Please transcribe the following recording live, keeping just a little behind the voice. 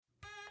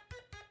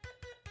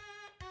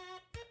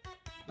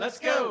Let's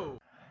go.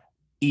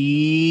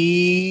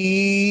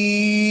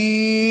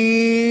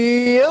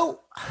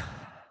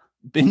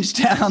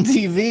 Bingetown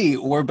TV,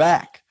 we're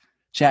back.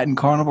 Chatting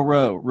Carnival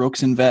Row,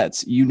 Rooks and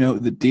Vets, you know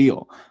the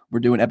deal. We're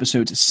doing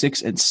episodes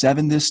 6 and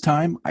 7 this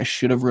time. I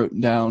should have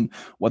written down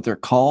what they're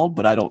called,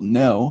 but I don't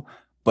know.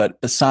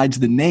 But besides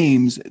the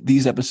names,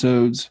 these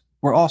episodes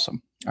were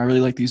awesome. I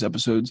really like these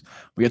episodes.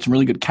 We got some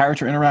really good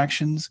character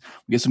interactions.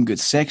 We got some good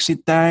sexy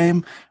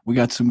time. We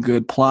got some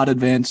good plot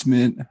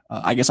advancement.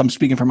 I guess I'm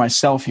speaking for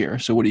myself here.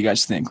 So what do you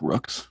guys think,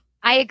 Rooks?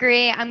 I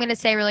agree. I'm going to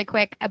say really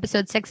quick,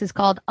 episode 6 is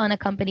called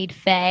Unaccompanied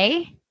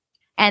Fae.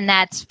 And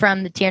that's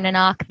from the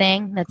Tiernan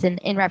thing. That's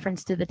in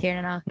reference to the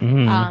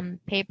Tiernan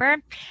paper.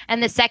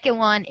 And the second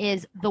one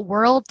is The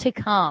World to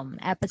Come,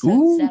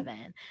 episode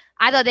 7.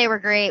 I thought they were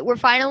great. We're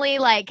finally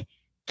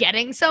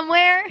getting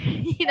somewhere,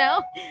 you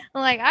know?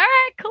 I'm like, all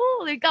right,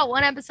 cool. We've got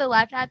one episode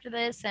left after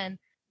this, and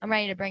I'm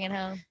ready to bring it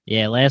home.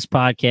 Yeah, last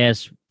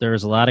podcast there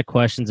was a lot of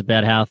questions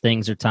about how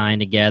things are tying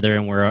together,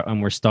 and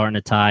we're starting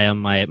to tie them.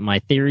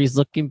 My theory's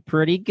looking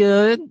pretty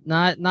good,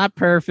 not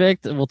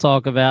perfect. We'll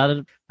talk about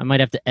it. I might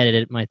have to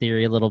edit my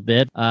theory a little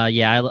bit.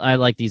 Yeah, I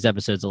like these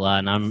episodes a lot,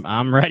 and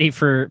I'm ready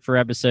for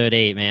episode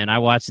 8, man. I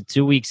watched it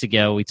 2 weeks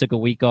ago. We took a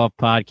week off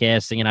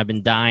podcasting, and I've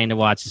been dying to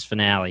watch this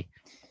finale.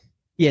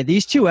 Yeah,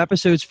 these 2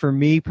 episodes for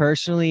me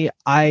personally,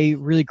 I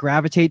really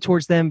gravitate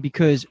towards them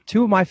because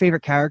 2 of my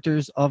favorite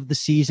characters of the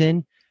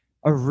season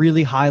are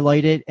really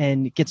highlighted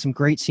and get some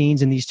great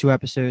scenes in these 2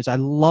 episodes. I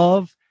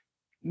love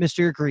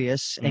Mr.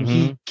 Agrias, and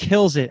he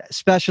kills it,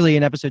 especially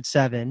in episode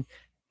 7.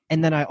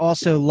 And then I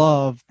also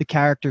love the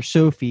character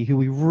Sophie, who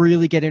we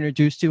really get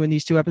introduced to in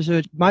these 2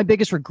 episodes. My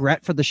biggest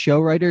regret for the show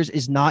writers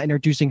is not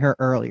introducing her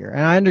earlier.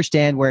 And I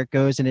understand where it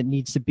goes and it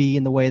needs to be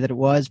in the way that it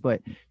was,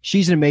 but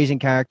she's an amazing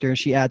character and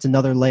she adds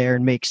another layer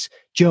and makes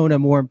Jonah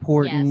more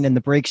important. Yes. And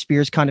the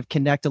Breakspears kind of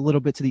connect a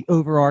little bit to the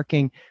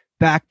overarching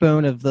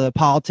backbone of the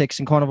politics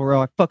in Carnival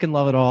Row. I fucking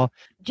love it all.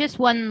 Just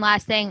one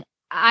last thing.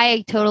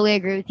 I totally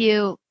agree with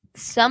you.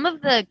 Some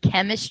of the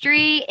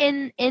chemistry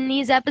in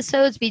these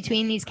episodes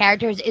between these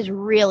characters is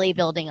really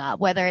building up,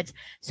 whether it's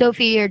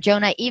Sophie or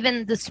Jonah,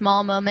 even the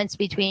small moments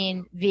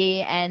between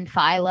V and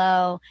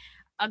Philo,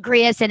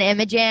 Agrias and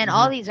Imogen.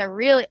 All these are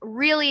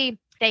really,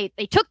 they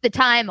took the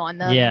time on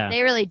them. Yeah.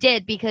 They really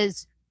did,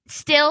 because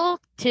still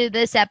to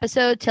this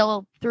episode,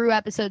 till through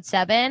episode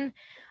 7,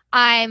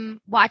 I'm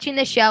watching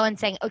the show and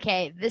saying,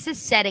 okay, this is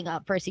setting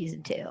up for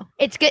season 2.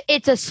 It's good.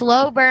 It's a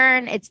slow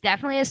burn. It's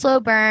definitely a slow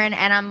burn.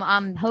 And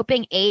I'm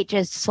hoping 8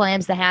 just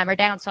slams the hammer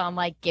down. So I'm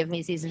like, give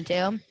me season 2.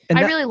 And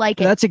I really like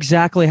it. That's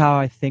exactly how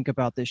I think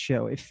about this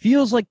show. It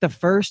feels like the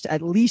first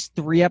at least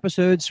 3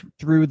 episodes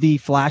through the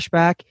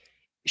flashback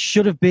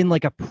should have been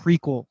like a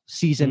prequel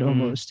season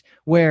almost,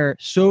 where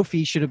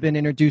Sophie should have been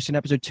introduced in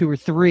episode 2 or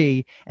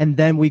 3, and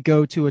then we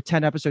go to a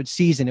 10-episode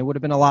season. It would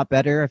have been a lot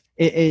better.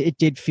 It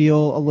did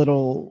feel a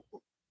little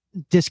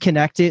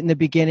disconnected in the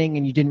beginning,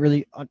 and you didn't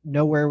really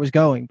know where it was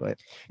going. But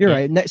you're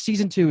right.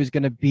 Season 2 is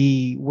going to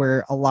be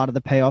where a lot of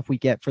the payoff we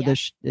get for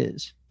this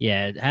is.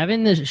 Yeah,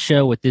 having this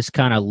show with this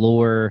kind of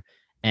lore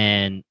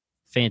and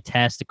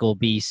fantastical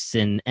beasts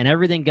and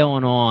everything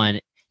going on,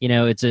 you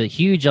know, it's a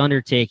huge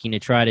undertaking to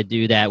try to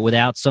do that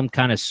without some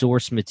kind of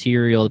source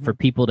material for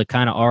people to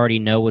kind of already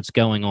know what's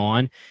going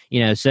on. You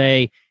know,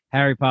 say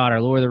Harry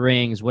Potter, Lord of the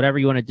Rings, whatever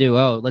you want to do.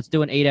 Oh, let's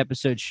do an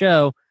 8-episode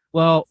show.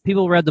 Well,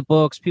 people read the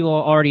books. People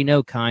already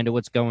know kind of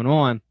what's going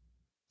on.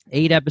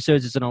 8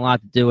 episodes isn't a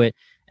lot to do it.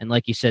 And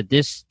like you said,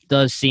 this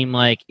does seem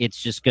like it's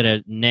just going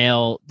to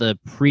nail the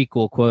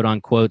prequel, quote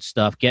unquote,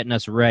 stuff, getting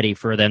us ready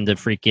for them to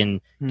freaking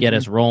get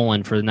us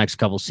rolling for the next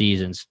couple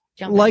seasons.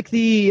 Like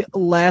the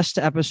last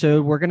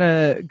episode, we're going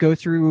to go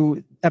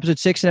through episode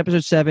 6 and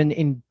episode 7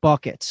 in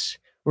buckets.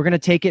 We're going to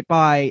take it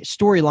by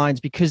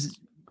storylines because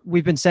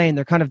we've been saying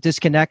they're kind of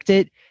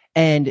disconnected,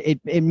 and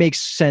it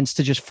makes sense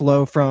to just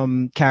flow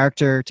from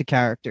character to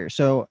character.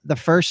 So the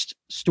first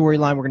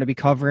storyline we're going to be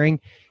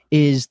covering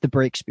is the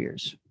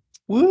Breakspears.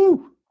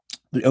 Woo!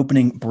 The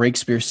opening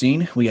Breakspear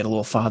scene, we get a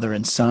little father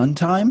and son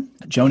time.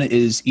 Jonah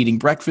is eating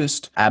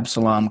breakfast.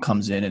 Absalom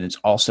comes in and is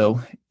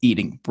also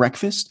eating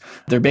breakfast.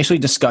 They're basically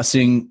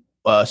discussing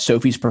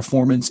Sophie's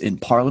performance in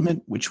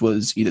Parliament, which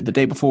was either the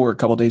day before or a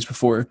couple days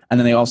before. And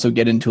then they also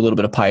get into a little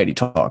bit of piety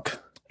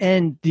talk.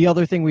 And the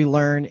other thing we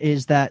learn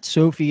is that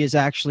Sophie is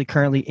actually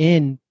currently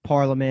in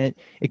Parliament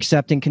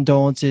accepting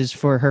condolences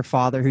for her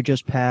father who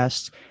just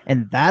passed.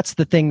 And that's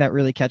the thing that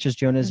really catches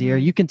Jonah's ear.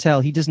 You can tell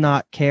he does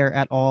not care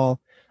at all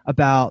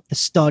about the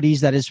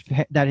studies that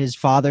his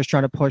father's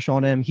trying to push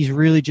on him. He's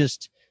really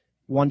just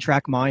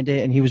one-track minded,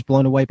 and he was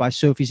blown away by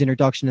Sophie's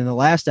introduction in the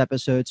last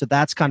episode. So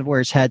that's kind of where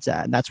his head's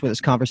at, and that's where this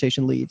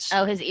conversation leads.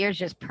 Oh, his ears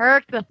just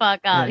perked the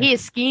fuck up. Yeah. He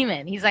is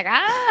scheming. He's like,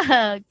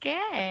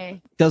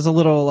 okay. Does a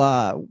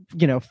little,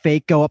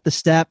 fake go up the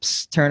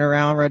steps, turn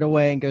around right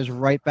away, and goes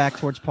right back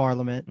towards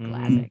Parliament.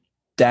 Classic.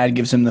 Dad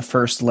gives him the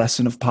first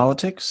lesson of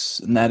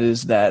politics, and that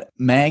is that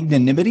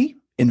magnanimity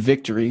in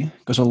victory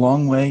goes a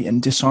long way in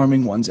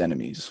disarming one's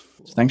enemies.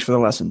 So thanks for the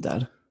lesson,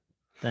 Dad.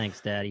 Thanks,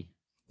 Daddy.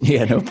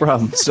 Yeah, no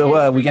problem.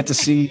 So we get to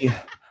see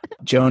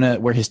Jonah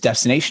where his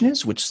destination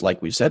is, which,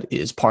 like we said,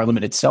 is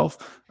Parliament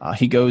itself.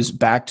 He goes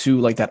back to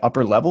like that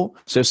upper level.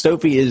 So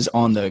Sophie is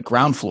on the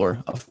ground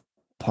floor of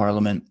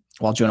Parliament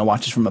while Jonah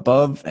watches from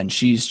above, and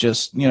she's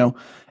just,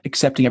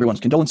 accepting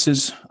everyone's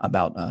condolences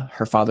about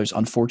her father's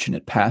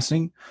unfortunate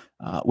passing.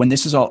 When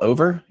this is all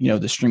over,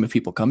 the stream of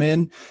people come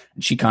in,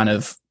 and she kind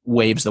of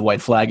waves the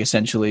white flag,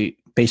 essentially,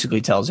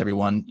 basically tells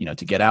everyone,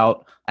 to get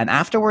out. And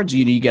afterwards,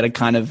 you get a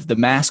kind of, the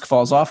mask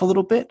falls off a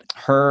little bit.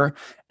 Her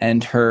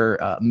and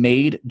her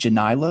maid,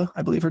 Janila,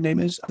 I believe her name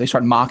is, they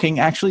start mocking,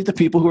 actually, the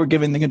people who are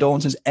giving the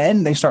condolences,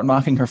 and they start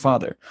mocking her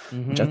father,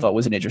 which I thought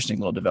was an interesting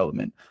little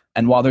development.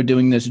 And while they're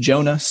doing this,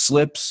 Jonah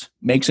slips,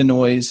 makes a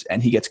noise,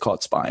 and he gets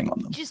caught spying on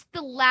them. Just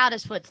the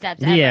loudest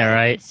footsteps ever. Yeah,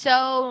 right. It's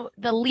so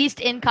the least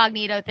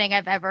incognito thing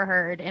I've ever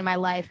heard in my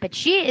life. But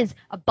she is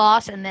a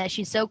boss in this.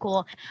 She's so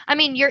cool. I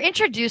mean, you're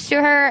introduced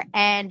to her,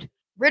 and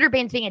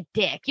Ritterbane's being a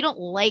dick. You don't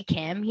like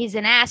him. He's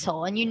an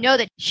asshole. And you know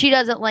that she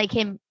doesn't like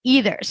him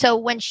either. So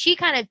when she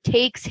kind of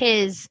takes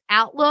his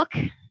outlook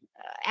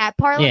at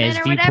Parliament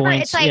or whatever,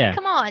 it's like,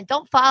 come on,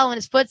 don't follow in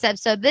his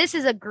footsteps. So this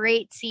is a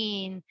great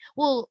scene.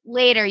 Well,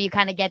 later you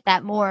kind of get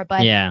that more,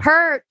 but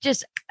her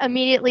just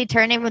immediately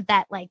turning with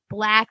that like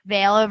black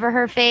veil over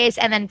her face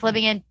and then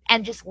flipping in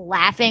and just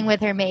laughing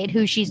with her maid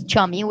who she's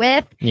chummy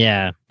with.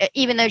 Yeah.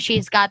 Even though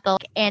she's got the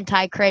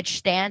anti-Critch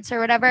stance or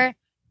whatever,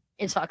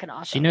 is fucking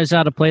awesome. She knows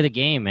how to play the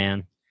game,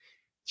 man.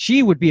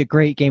 She would be a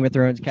great Game of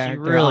Thrones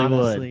character. She really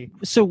honestly.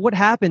 So what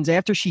happens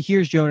after she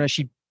hears Jonah?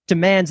 She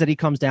demands that he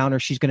comes down or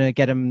she's going to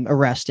get him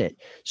arrested.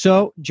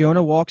 So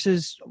Jonah walks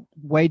his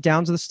way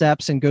down to the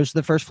steps and goes to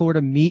the first floor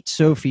to meet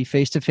Sophie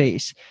face to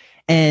face.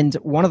 And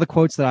one of the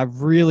quotes that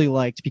I've really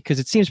liked, because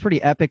it seems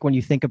pretty epic when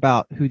you think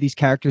about who these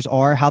characters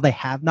are, how they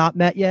have not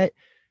met yet.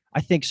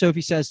 I think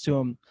Sophie says to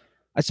him,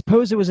 "I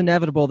suppose it was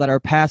inevitable that our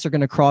paths are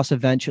going to cross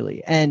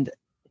eventually." And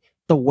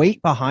the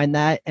weight behind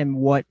that and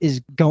what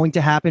is going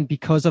to happen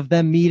because of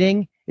them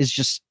meeting is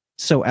just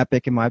so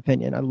epic, in my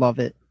opinion. I love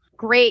it.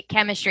 Great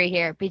chemistry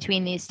here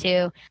between these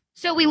two.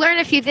 So we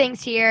learned a few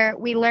things here.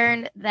 We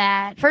learned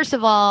that, first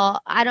of all,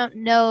 I don't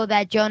know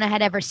that Jonah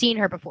had ever seen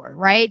her before,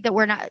 right?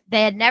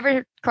 They had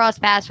never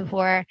crossed paths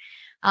before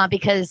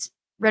because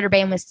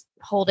Ritterbane was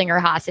holding her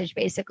hostage,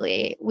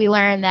 basically. We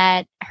learned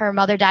that her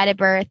mother died at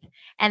birth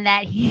and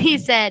that he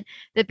said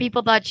that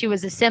people thought she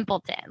was a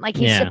simpleton. Like,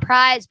 he's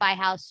surprised by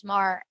how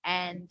smart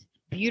and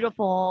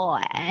beautiful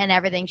and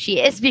everything she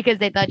is because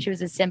they thought she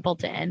was a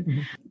simpleton.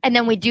 Mm-hmm. And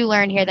then we do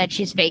learn here that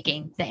she's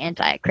faking the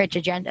anti-Critch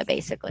agenda,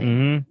 basically.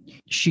 Mm-hmm.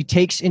 She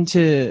takes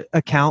into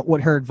account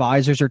what her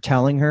advisors are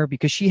telling her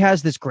because she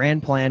has this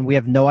grand plan. We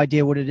have no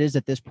idea what it is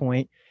at this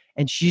point,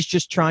 and she's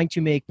just trying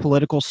to make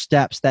political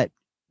steps that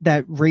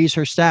raise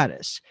her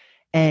status.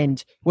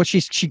 And what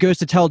she goes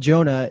to tell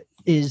Jonah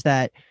is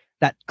that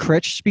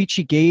Critch speech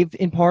she gave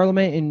in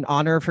Parliament in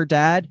honor of her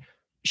dad,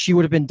 she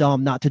would have been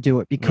dumb not to do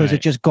it because it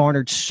just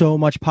garnered so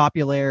much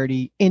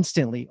popularity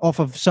instantly off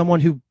of someone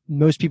who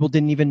most people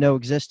didn't even know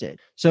existed.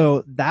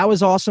 So that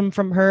was awesome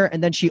from her.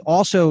 And then she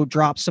also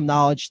dropped some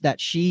knowledge that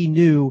she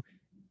knew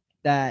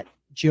that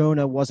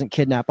Jonah wasn't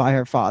kidnapped by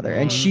her father.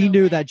 And she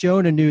knew that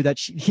Jonah knew that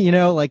she,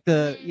 all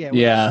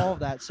of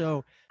that.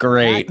 So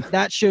great.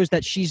 That shows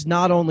that she's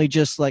not only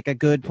just like a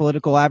good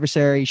political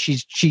adversary,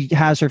 she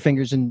has her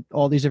fingers in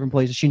all these different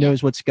places. She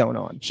knows what's going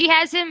on. She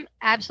has him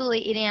absolutely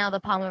eating out of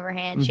the palm of her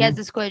hand. Mm-hmm. She has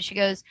this quote. She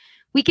goes,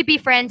 "We could be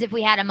friends if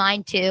we had a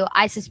mind to.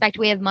 I suspect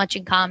we have much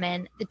in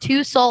common. The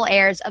two sole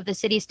heirs of the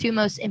city's two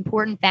most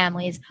important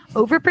families,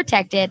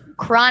 overprotected,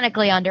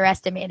 chronically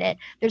underestimated.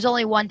 There's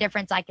only one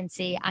difference I can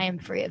see. I am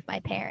free of my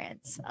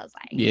parents." I was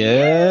like,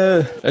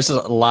 yeah. There's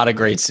a lot of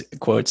great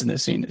quotes in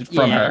this scene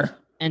from her.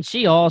 And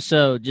she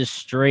also just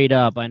straight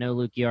up, I know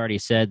Luke, you already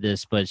said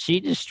this, but she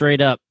just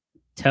straight up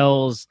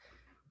tells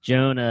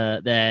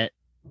Jonah that,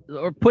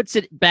 or puts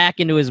it back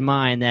into his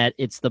mind that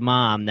it's the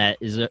mom that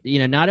is,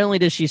 not only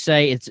does she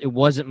say it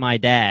wasn't my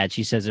dad,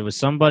 she says it was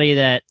somebody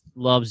that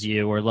loves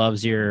you or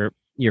loves your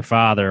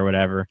father or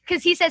whatever.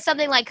 Because he says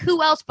something like,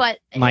 "Who else but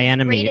my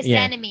enemy, greatest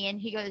enemy?"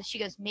 And she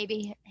goes,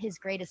 "Maybe his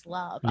greatest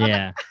love."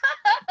 Yeah.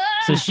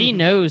 So she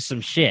knows some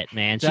shit,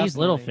 man. Definitely. She's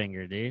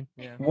Littlefinger, dude.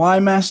 Yeah. Why,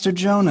 Master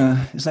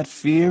Jonah? Is that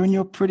fear in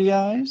your pretty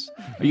eyes?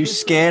 Are you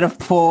scared of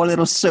poor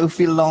little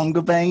Sophie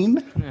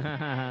Longbane?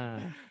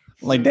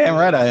 Like, damn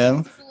right I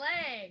am.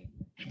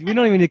 We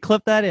don't even need to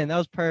clip that in. That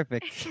was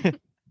perfect. And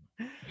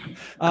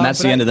that's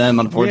the end of them,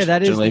 unfortunately. Yeah,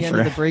 that is the end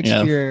of the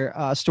Breakspear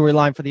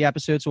storyline for the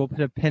episode, so we'll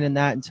put a pin in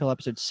that until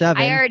episode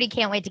 7. I already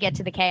can't wait to get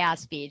to the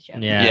Chaos speech.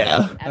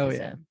 Yeah. Oh,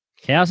 yeah.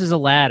 Chaos is a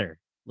ladder,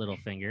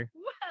 Littlefinger.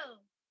 Whoa.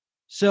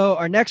 So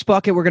our next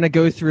bucket we're going to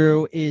go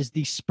through is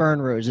the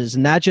Spurn Roses,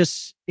 and that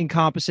just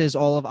encompasses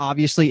all of,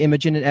 obviously,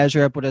 Imogen and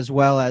Ezra, but as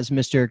well as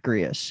Mr.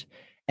 Agrias.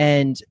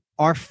 And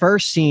our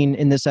first scene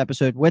in this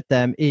episode with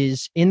them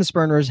is in the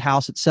Spurn Rose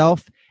house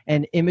itself,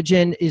 and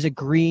Imogen is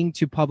agreeing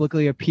to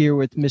publicly appear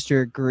with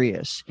Mr.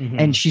 Agrias. Mm-hmm.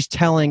 And she's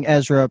telling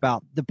Ezra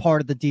about the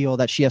part of the deal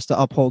that she has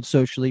to uphold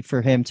socially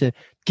for him to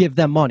give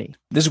them money.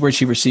 This is where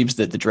she receives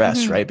the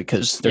dress, right?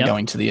 Because they're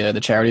going to the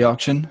charity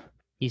auction.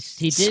 He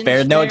didn't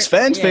Spared no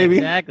expense, yeah, baby.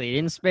 Exactly. He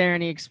didn't spare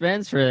any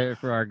expense for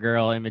our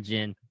girl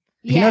Imogen.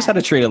 He knows how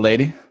to treat a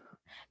lady.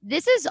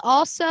 This is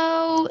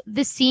also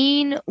the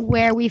scene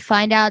where we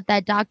find out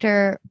that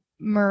Dr.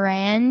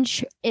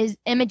 Morange is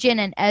Imogen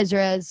and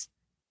Ezra's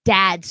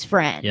dad's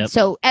friend. Yep.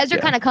 So Ezra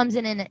kind of comes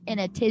in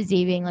a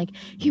tizzy being like,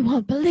 you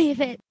won't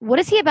believe it. What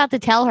is he about to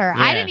tell her?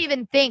 Yeah. I didn't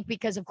even think,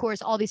 because of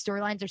course all these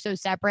storylines are so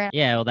separate.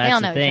 Yeah, well,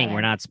 that's the thing.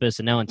 We're not supposed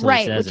to know until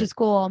he says which it. is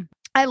cool.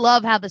 I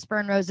love how the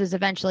Spurn Roses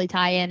eventually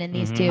tie in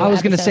these two. I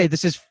was going to say,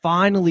 episodes. this is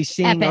finally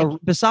seeing,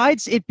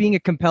 besides it being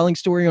a compelling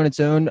story on its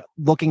own,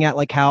 looking at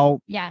like how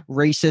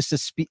racist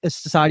a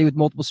society with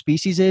multiple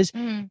species is,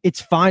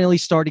 it's finally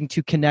starting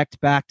to connect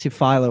back to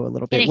Philo a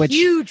little bit. In a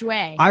huge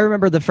way. I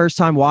remember the first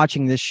time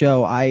watching this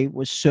show, I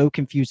was so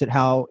confused at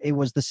how it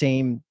was the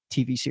same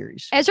TV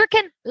series. Ezra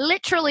can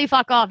literally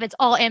fuck off. It's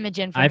all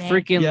Imogen for me. I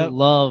freaking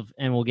love,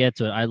 and we'll get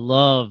to it, I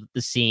love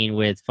the scene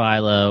with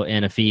Philo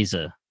and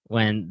Aphiza.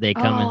 When they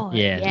come in.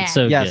 Yeah, it's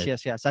so good.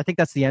 Yes. I think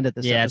that's the end of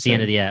this episode. That's the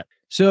end of the app.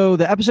 So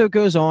the episode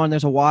goes on.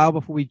 There's a while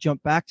before we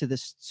jump back to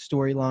this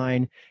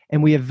storyline,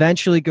 and we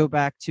eventually go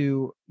back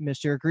to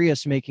Mr.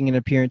 Agrias making an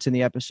appearance in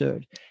the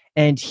episode.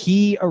 And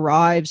he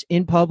arrives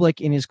in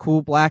public in his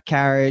cool black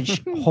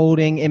carriage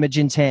holding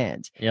Imogen's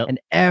hand. Yep. And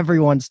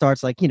everyone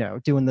starts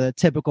doing the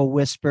typical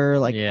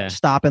whisper,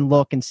 stop and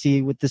look and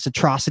see what this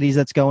atrocities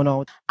that's going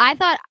on. I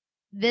thought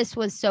this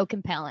was so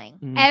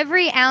compelling.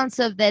 Every ounce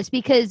of this,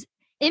 because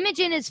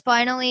Imogen is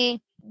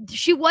finally,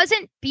 she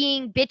wasn't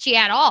being bitchy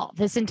at all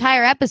this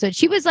entire episode.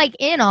 She was like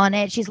in on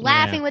it. She's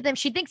laughing with him.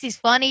 She thinks he's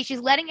funny.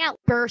 She's letting out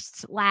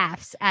bursts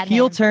laughs at him.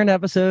 Heel turn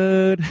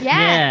episode.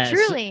 Yeah,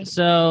 truly.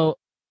 So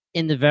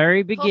in the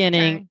very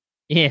beginning,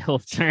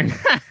 hoof turn.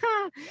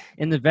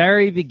 In the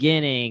very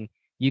beginning,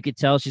 you could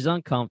tell she's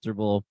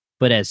uncomfortable.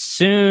 But as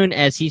soon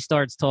as he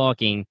starts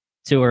talking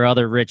to her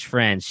other rich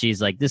friends,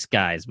 she's like, this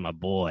guy's my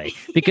boy.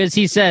 Because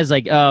he says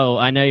like, oh,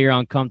 I know you're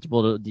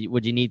uncomfortable. Do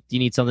you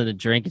need something to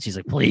drink? And she's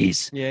like,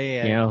 please,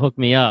 hook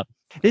me up.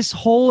 This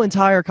whole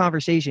entire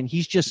conversation,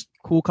 he's just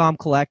cool, calm,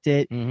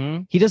 collected.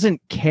 He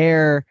doesn't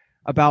care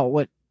about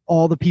what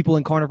all the people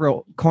in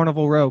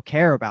Carnival Row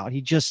care about.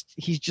 He's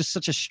just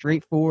such a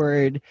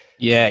straightforward.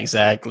 Yeah,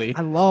 exactly.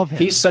 I love him.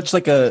 He's such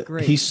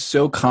he's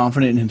so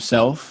confident in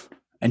himself.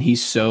 And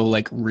he's so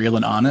real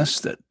and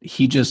honest that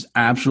he just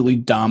absolutely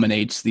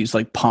dominates these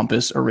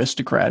pompous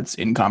aristocrats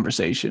in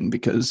conversation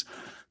because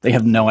they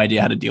have no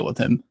idea how to deal with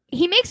him.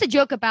 He makes a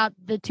joke about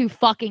the two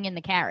fucking in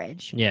the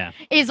carriage. Yeah.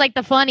 Is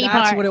the funny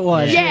part. That's what it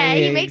was. Yeah,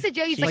 he makes a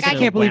joke. He's like, I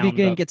can't believe he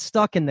didn't get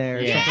stuck in there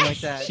or something like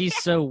that. She's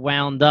so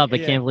wound up. I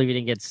can't believe he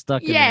didn't get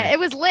stuck in there. Yeah, it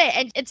was lit.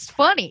 And it's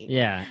funny.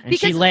 Yeah. And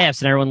she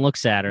laughs and everyone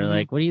looks at her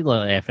like, what are you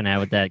laughing at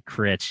with that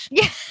critch?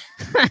 Yeah.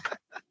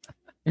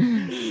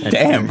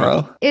 Damn,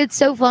 bro. It's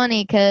so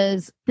funny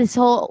because this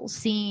whole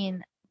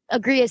scene,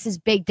 Agrias is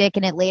big dick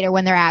in it later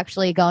when they're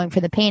actually going for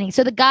the painting.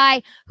 So the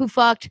guy who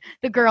fucked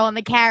the girl in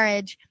the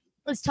carriage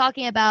was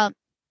talking about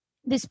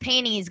this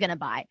painting he's going to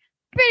buy.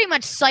 Pretty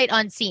much sight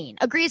unseen.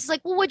 Agrias is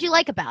like, well, what'd you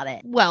like about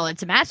it? Well,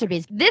 it's a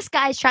masterpiece. This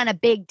guy's trying to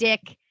big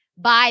dick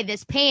buy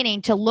this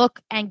painting to look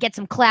and get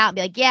some clout and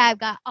be like, yeah, I've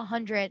got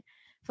 100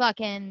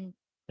 fucking...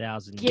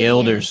 1,000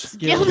 Guilders.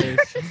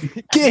 Gideons.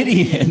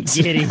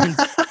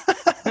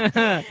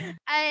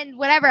 And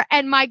whatever.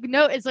 And my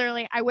note is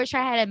literally, I wish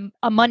I had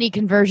a money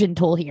conversion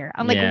tool here.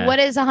 I'm like, what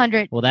is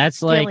 100? Well,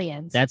 that's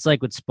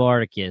like with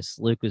Spartacus.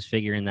 Luke was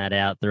figuring that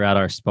out throughout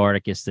our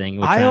Spartacus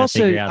thing. I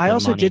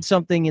also did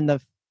something in the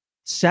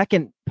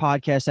second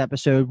podcast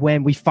episode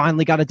when we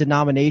finally got a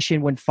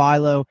denomination when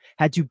Philo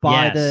had to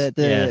buy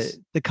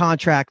the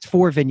contract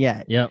for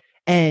Vignette. Yep.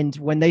 And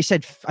when they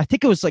said, I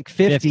think it was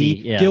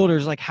 50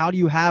 guilders, how do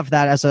you have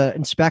that as an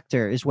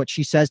inspector is what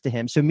she says to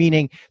him. So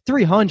meaning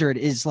 300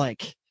 is I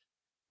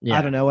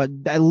don't know,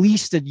 at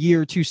least a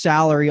year or two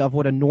salary of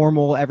what a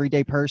normal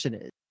everyday person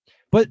is.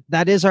 But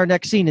that is our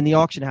next scene in the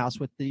auction house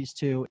with these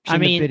two. I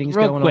mean,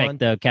 real quick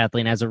though,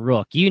 Kathleen, as a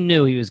rook, you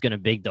knew he was going to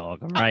big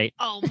dog him, right?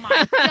 Oh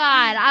my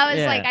God. I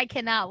was like, I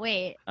cannot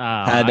wait.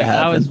 Had to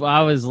happen.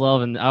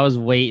 I was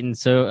waiting.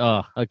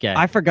 So, okay.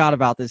 I forgot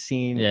about this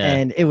scene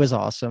and it was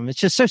awesome. It's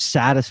just so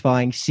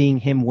satisfying seeing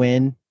him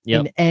win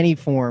in any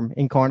form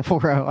in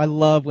Carnival Row. I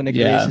love when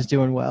Agrias is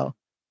doing well.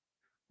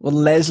 Well,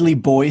 Leslie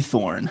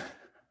Boythorn,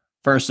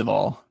 first of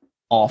all,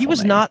 awful. He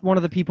was not one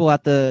of the people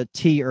at the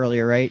tea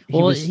earlier, right?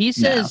 He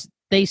says...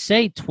 They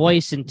say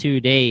twice in 2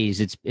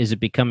 days. Is it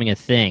becoming a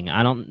thing?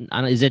 I don't.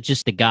 Is it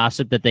just the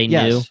gossip that they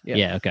knew?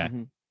 Yeah. Okay.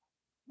 Mm-hmm.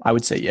 I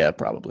would say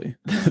probably.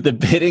 The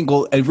bidding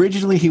goal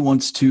originally he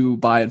wants to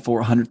buy it for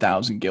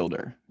 100,000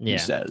 guilder. He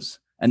says,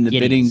 and the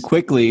bidding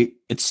quickly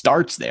it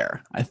starts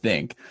there. I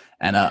think,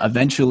 and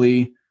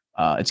eventually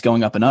it's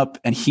going up and up.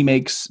 And he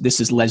makes this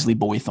is Leslie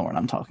Boythorn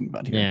I'm talking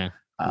about here. Yeah.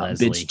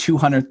 Bids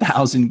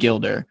 200,000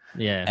 guilder.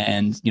 Yeah.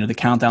 And, the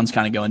countdown's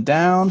kind of going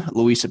down.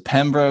 Louisa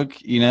Pembroke,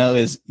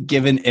 is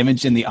giving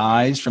Imogen the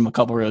eyes from a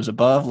couple rows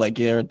above. Like,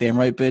 yeah, damn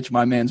right, bitch.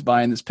 My man's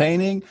buying this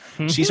painting.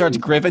 She starts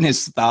gripping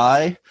his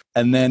thigh.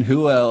 And then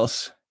who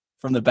else?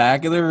 from the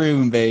back of the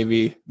room,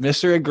 baby.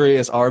 Mr.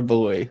 Agrias, our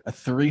boy, a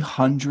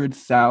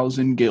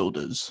 300,000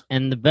 guilders.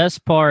 And the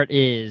best part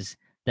is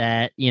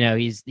that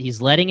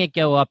he's letting it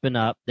go up and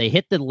up. They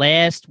hit the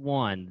last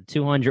one, the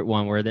 200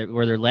 one, where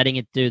they're letting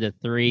it do the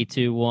 3,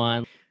 2,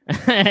 1.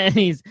 And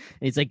he's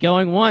like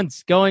going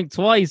once, going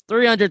twice,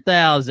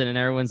 300,000, and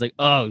everyone's like,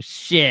 "Oh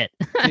shit!"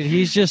 Dude,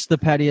 he's just the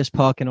pettiest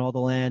puck in all the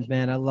land,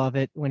 man. I love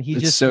it when he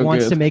It's just so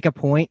wants good. to make a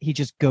point. He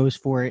just goes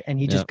for it, and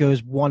he just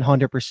goes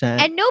 100%.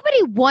 And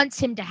nobody wants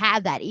him to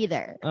have that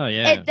either. Oh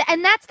yeah.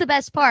 And that's the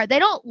best part. They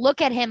don't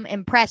look at him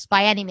impressed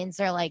by any means.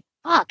 They're like,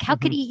 fuck, how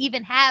could he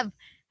even have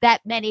that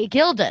many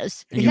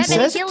guildas? He That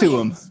many says it to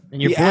him. Gillians?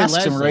 And your He boy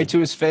asks him Leslie. right to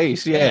his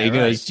face. Yeah, Yeah, he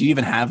goes, right. "Do you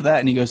even have that?"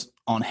 And he goes,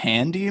 "On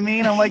hand, do you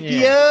mean?" I'm like, Yeah.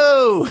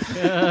 "Yo!"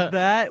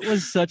 That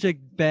was such a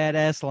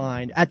badass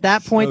line. At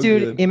that point, So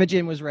dude, good.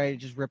 Imogen was ready to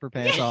just rip her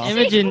pants off.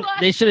 Imogen,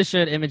 they should have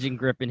showed Imogen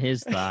gripping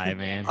his thigh,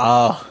 man.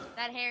 Oh,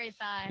 That hairy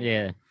thigh.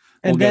 Yeah.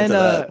 And We'll get then to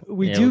that.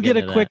 we Yeah, do we'll get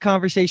get a to quick that.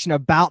 conversation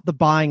about the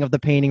buying of the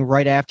painting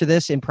right after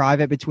this in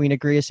private between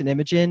Agrias and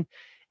Imogen.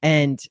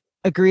 And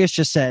Agrias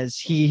just says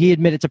he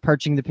admitted to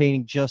purchasing the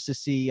painting just to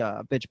see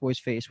Bitch Boy's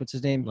face. What's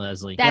his name?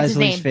 Leslie. That's his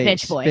Leslie's name,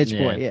 face. Bitch Boy. Bitch Yeah.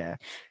 Boy, yeah.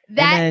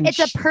 That And then it's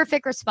a she-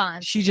 perfect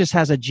response. She just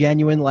has a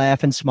genuine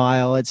laugh and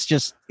smile. It's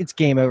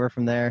game over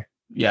from there.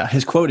 yeah.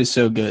 His quote is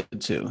so good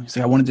too. He's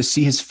like, "I wanted to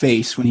see his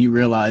face when he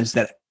realized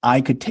that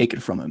I could take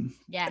it from him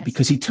Yes.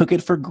 because he took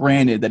it for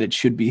granted that it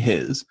should be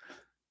his."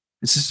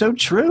 This is so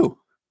true.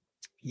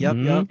 Yep,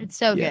 Mhm. yep. It's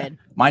so Yeah. good.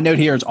 My note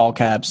here is all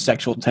caps,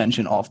 sexual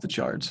tension off the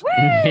charts.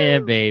 Yeah,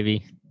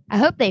 baby. I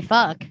hope they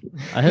fuck.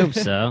 I hope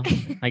so.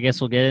 I guess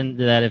we'll get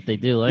into that if they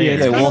do later. it's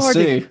Yeah, kinda we'll hard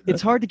see.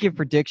 It's hard to give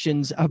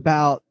predictions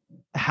about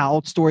how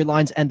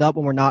storylines end up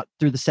when we're not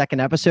through the second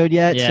episode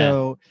yet. Yeah.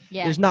 So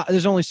Yeah.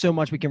 there's only so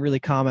much we can really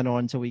comment on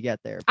until we get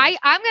there. I'm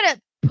gonna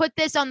put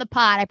this on the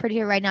pod. I put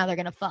here right now they're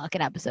gonna fuck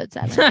in episode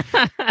 7.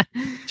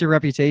 It's your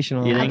reputation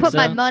on You the I line. think put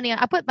my so? money on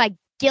I put my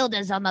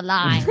guildas on the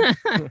line.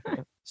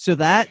 So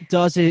that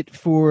does it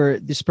for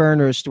the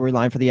Spurners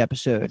storyline for the It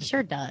episode.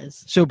 sure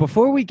does. So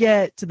before we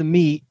get to the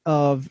meat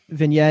of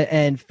Vignette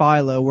and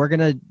Philo, we're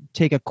gonna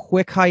take a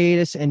quick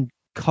hiatus and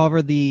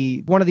cover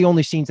one of the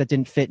only scenes that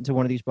didn't fit into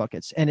one of these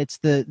buckets, and it's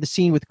the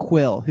scene with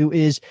Quill, who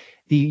is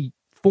the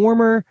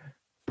former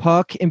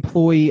Puck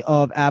employee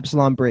of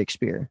Absalom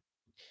Breakspear.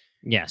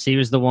 Yes, he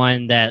was the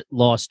one that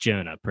lost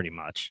Jonah, pretty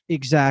much.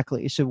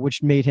 Exactly. So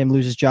which made him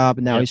lose his job,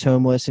 and now Yep. he's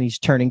homeless and he's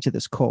turning to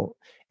this cult.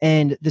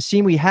 And the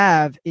scene we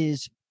have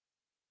is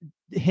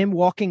him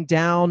walking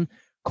down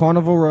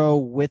Carnival Row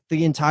with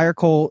the entire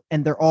cult,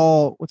 and they're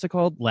all what's it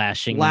called?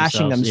 Lashing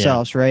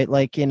Themselves, right?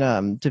 Like in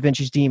Da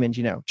Vinci's Demons,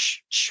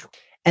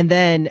 And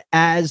then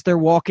as they're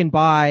walking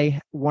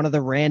by, one of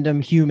the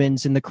random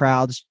humans in the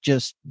crowds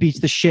just beats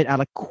the shit out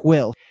of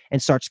Quill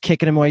and starts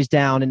kicking him while he's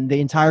down. And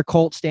the entire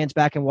cult stands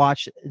back and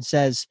watch and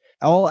says,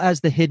 "All as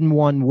the hidden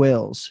one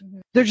wills."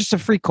 Mhm. They're just a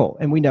free cult,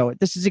 and we know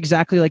it. This is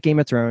exactly like Game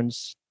of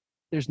Thrones.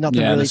 There's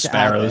nothing Yeah, really the to add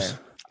sparrows. there.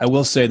 I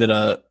will say that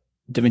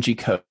Da Vinci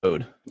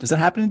Code. Does that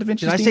happen in Da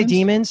Vinci? Did I say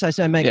demons?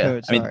 I meant Yeah,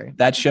 code. I Sorry. mean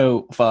that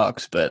show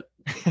fucks, but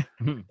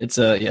it's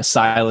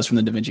Silas from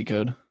the Da Vinci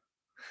Code.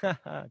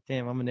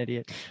 Damn, I'm an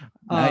idiot.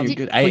 Nah, you're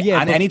good. but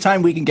yeah, but-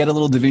 Anytime we can get a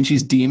little Da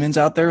Vinci's demons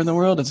out there in the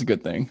world, it's a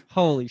good thing.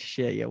 Holy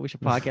shit! Yeah, we should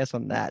podcast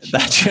on that.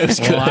 That show's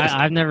good. Well,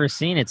 I've never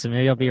seen it, so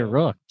maybe I'll be a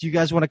rook. Do you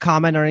guys want to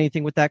comment on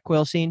anything with that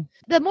Quill scene?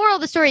 The moral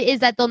of the story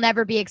is that they'll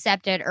never be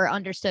accepted or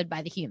understood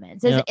by the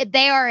humans. Yep.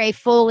 They are a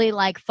fully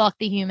like fuck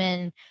the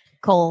human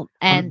cult,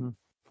 and Mhm.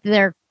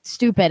 they're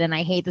stupid. And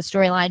I hate the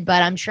storyline,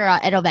 but I'm sure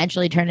it'll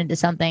eventually turn into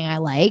something I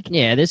like.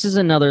 Yeah, this is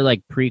another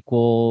like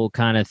prequel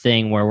kind of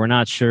thing where we're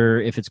not sure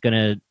if it's going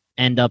to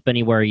end up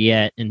anywhere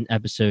yet in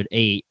episode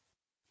 8.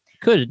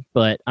 Could,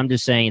 but I'm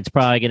just saying it's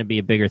probably going to be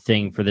a bigger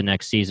thing for the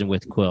next season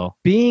with Quill.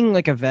 Being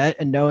like a vet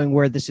and knowing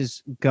where this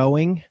is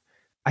going,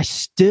 I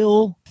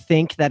still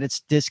think that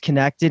it's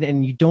disconnected,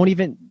 and you don't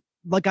even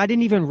like. I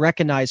didn't even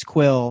recognize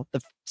Quill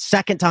the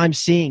second time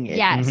seeing it.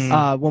 Yes.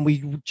 Mhm. When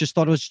we just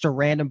thought it was just a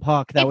random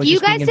puck that If was you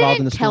just being guys involved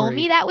in the didn't tell story.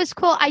 me that was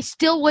Quill, I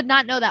still would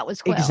not know that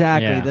was Quill.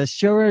 Exactly. Yeah. The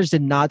showrunners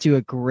did not do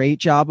a great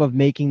job of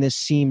making this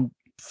seem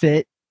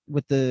fit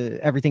with the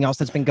everything else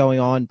that's been going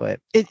on, but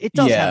it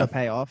does Yeah. have a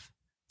payoff.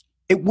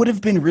 It would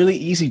have been really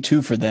easy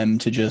too for them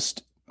to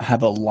just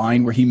have a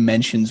line where he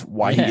mentions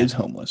why Yeah. he is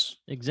homeless.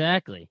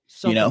 Exactly.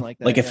 Something you know, like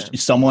that. if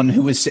someone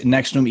who was sitting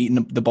next to him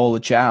eating the bowl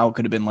of chow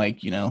could have been like,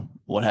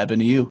 what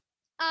happened to you?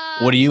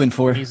 What are you in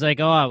for? He's like,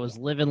 oh, I was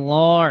living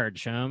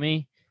large,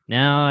 homie.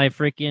 Now I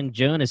freaking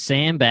Jonah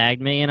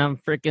sandbagged me and I'm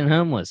freaking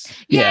homeless.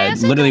 I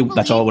also literally, don't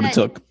that's all what believe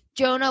it took.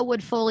 Jonah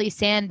would fully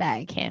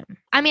sandbag him.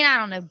 I mean, I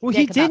don't know. Well, he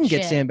dick about didn't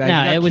get shit. sandbagged. No,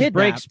 he got it was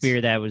kidnapped.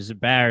 Breakspear that was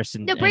embarrassed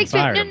and, No, and breaks.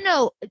 fired No, him.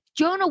 no.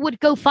 Jonah would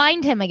go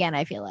find him again.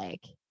 I feel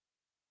like.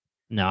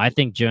 No, I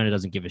think Jonah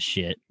doesn't give a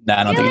shit. Nah,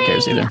 I don't think he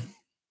cares Really? either.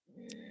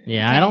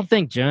 Yeah, Okay. I don't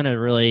think Jonah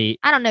really.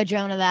 I don't know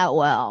Jonah that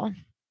well.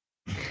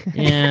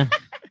 Yeah,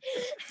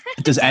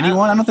 Does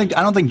anyone? I don't think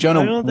I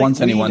Jonah don't think wants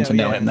we anyone know, to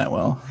know yeah. him that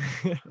well.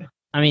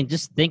 I mean,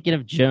 just thinking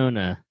of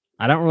Jonah,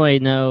 I don't really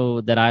know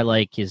that I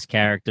like his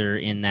character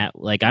in that.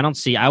 Like,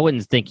 I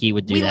wouldn't think he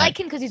would do We that. like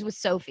him because he's with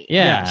Sophie.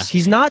 Yeah. Yes.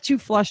 He's not too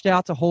fleshed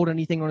out to hold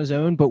anything on his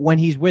own, but when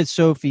he's with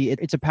Sophie,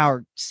 it's a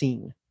power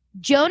scene.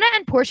 Jonah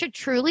and Portia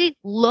truly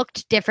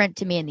looked different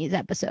to me in these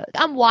episodes.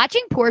 I'm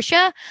watching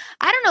Portia.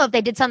 I don't know if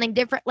they did something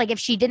different, like if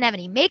she didn't have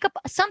any makeup,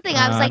 something.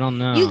 I was I like, don't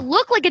know. you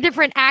look like a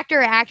different actor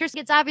or actress.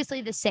 It's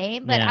obviously the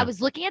same, but Yeah. I was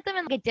looking at them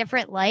in like a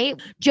different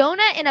light.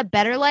 Jonah in a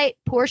better light,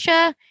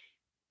 Portia,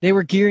 They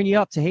were gearing you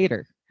up to hate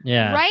her.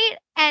 Yeah. right?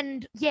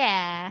 And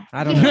yeah,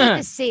 I don't you know. hate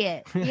to see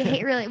it. You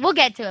hate really. We'll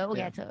get to it. We'll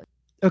get to it.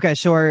 Okay,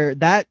 so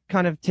that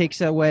kind of takes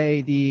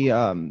away the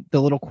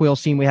little Quill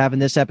scene we have in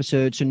this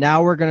episode. So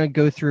now we're gonna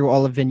go through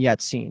all of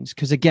Vignette's scenes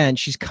because again,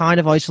 she's kind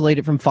of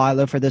isolated from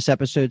Philo for this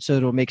episode, so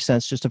it'll make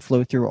sense just to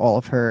flow through all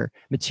of her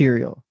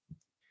material.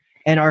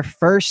 And our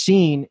first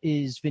scene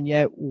is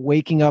Vignette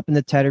waking up in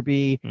the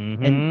Tetterby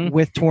Mhm. and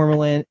with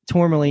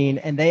Tourmaline,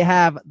 and they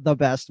have the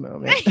best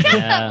moment.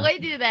 Yeah. Boy,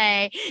 do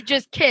they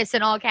just kiss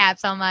in all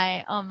caps on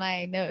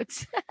my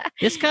notes.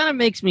 This kind of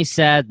makes me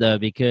sad though,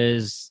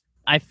 because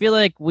I feel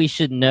like we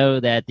should know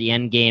that the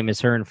end game is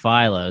her and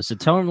Philo. So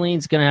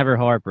Tourmaline's gonna have her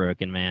heart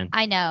broken, man.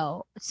 I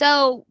know.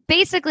 So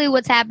basically,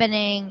 what's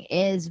happening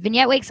is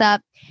Vignette wakes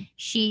up.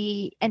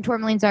 And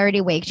Tourmaline's already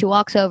awake. She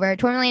walks over.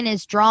 Tourmaline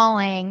is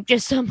drawing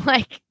just some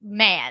like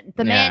man,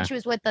 the man Yeah. she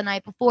was with the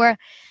night before.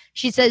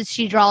 She says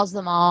she draws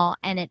them all,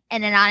 and it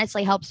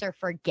honestly helps her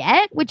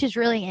forget, which is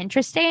really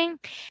interesting.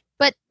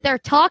 But they're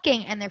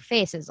talking, and their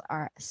faces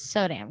are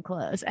so damn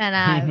close, and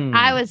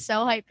I was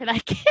so hyped for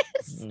that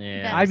kiss.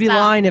 Yeah. That I'd be stop.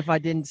 lying if I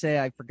didn't say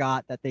I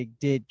forgot that they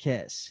did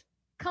kiss.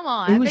 Come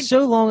on, It was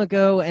so long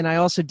ago, and I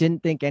also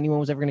didn't think anyone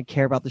was ever going to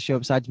care about the show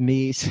besides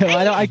me. So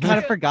I kind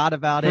of forgot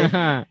about it.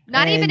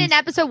 not even in and-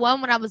 episode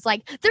 1 when I was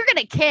like, they're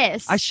gonna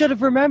kiss. I should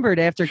have remembered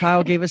after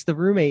Kyle gave us the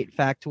roommate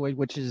factoid,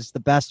 which is the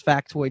best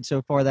factoid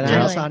so far that Really?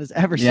 Amazon has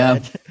ever Yeah.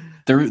 said.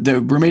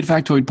 The roommate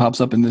factoid pops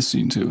up in this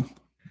scene too.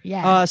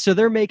 Yeah. So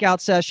their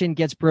makeout session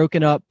gets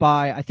broken up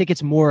by, I think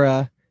it's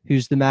Mora,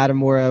 who's the Madame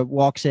Mora,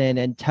 walks in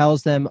and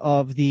tells them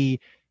of the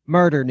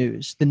murder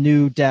news, the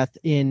new death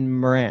in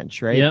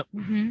Maranch, right? Yep.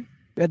 Mhm.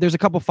 There's a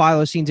couple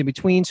Philo scenes in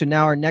between. So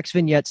now our next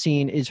vignette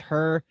scene is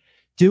her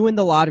doing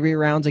the lottery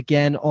rounds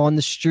again on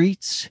the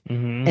streets,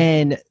 Mhm.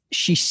 and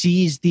she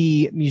sees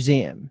the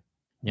museum,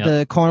 Yep.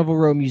 the Carnival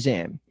Row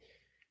Museum.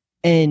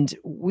 And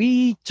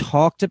we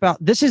talked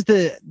about, this is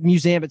the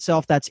museum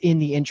itself that's in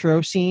the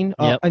intro scene.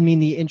 Yep. I mean,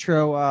 the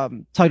intro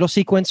title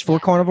sequence for Yeah.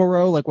 Carnival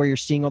Row, like where you're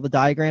seeing all the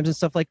diagrams and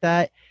stuff like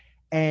that.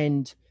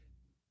 And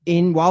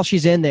while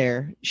she's in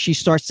there, she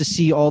starts to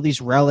see all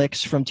these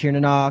relics from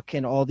Tirnanok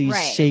and all these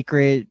Right.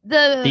 sacred.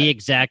 The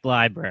exact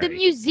library. The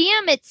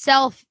museum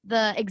itself,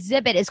 the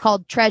exhibit is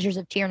called Treasures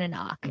of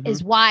Tirnanok, Mhm.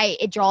 is why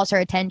it draws her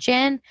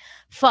attention.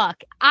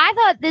 Fuck. I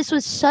thought this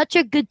was such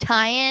a good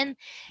tie-in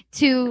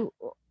to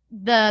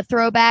the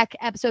throwback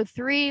episode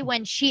 3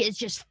 when she is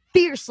just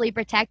fiercely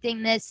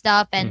protecting this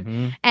stuff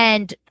and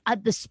Mhm.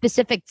 the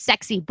specific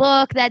sexy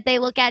book that they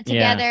look at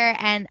Yeah. together.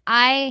 And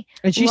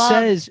And she love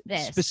says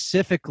this.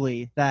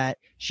 specifically that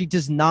she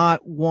does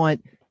not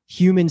want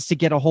humans to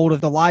get a hold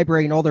of the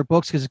library and all their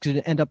books because it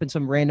could end up in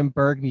some random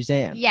Berg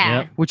museum. yeah.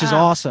 Yep. Which is Um,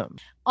 awesome.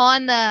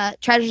 On the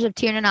Treasures of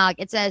Tirnanok,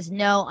 it says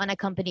no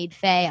unaccompanied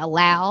fae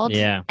allowed.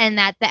 Yeah. And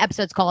that the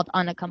episode's called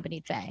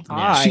Unaccompanied Fae. Yeah.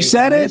 I She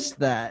said it. missed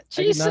that.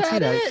 I She did not see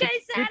said that. it. She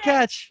said Good it.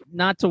 catch.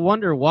 Not to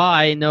wonder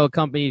why no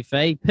company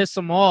Faye piss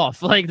them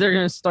off. Like they're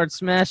gonna start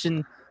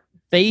smashing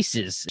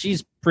faces.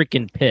 She's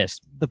freaking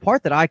pissed. The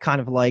part that I kind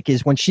of like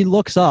is when she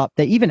looks up,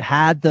 they even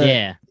had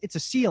Yeah. it's a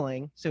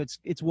ceiling, so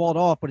it's walled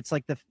off, but it's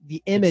like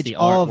the image the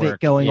of artwork, it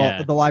going yeah.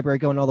 all, the library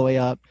going all the way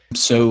up.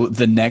 So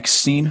the next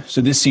scene, so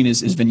this scene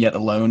is Vignette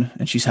alone,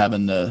 and she's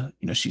having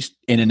she's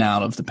in and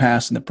out of the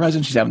past and the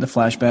present. She's having the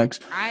flashbacks.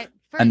 All right.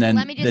 And then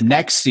let me just the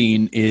next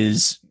scene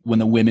is when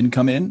the women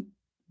come in.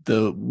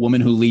 The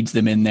woman who leads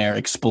them in there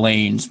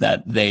explains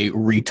that they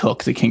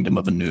retook the kingdom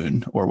of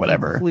Anun or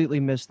whatever. Completely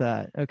missed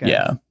that. Okay.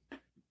 Yeah.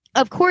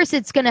 Of course,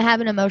 it's going to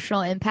have an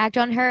emotional impact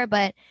on her,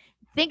 but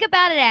think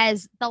about it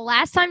as the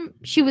last time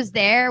she was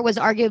there was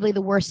arguably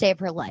the worst day of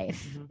her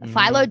life. Mhm.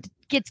 Philo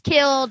gets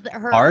killed.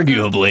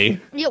 Arguably.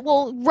 Yeah,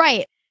 well,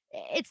 right.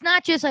 It's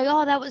not just like,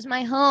 oh, that was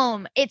my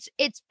home. It's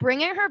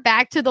bringing her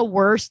back to the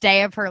worst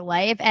day of her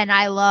life. And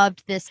I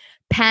loved this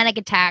panic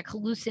attack,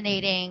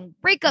 hallucinating,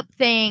 breakup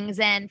things,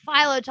 and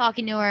Philo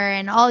talking to her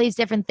and all these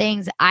different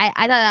things. I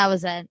thought that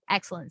was an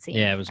excellent scene.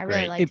 Yeah, it was I great.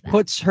 really liked It that.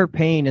 puts her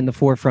pain in the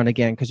forefront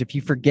again because if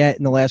you forget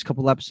in the last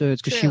couple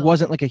episodes, because she True.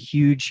 wasn't like a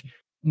huge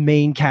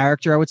main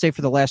character, I would say,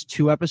 for the last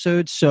 2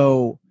 episodes.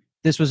 So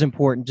this was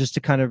important just to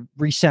kind of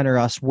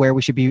recenter us where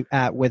we should be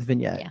at with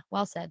Vignette. Yeah,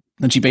 well said.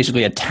 And she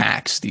basically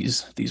attacks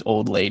these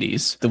old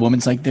ladies. The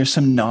woman's like, "There's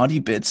some naughty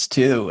bits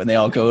too," and they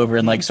all go over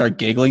and like start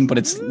giggling. But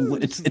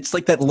it's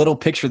like that little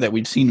picture that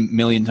we've seen a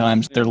million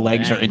times. Their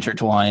legs are Right.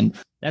 intertwined.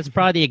 That's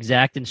probably the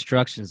exact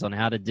instructions on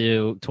how to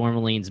do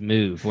Tourmaline's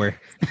move, where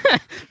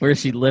where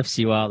she lifts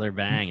you while they're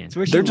banging. It's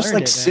where she They're just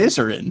learned like it, man.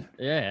 scissoring,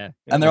 Yeah,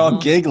 and they're all Uh-huh.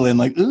 giggling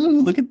like,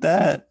 "Ooh, look at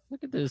that!"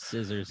 Look at those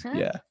scissors. Huh?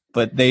 Yeah.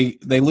 But they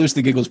lose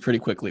the giggles pretty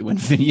quickly when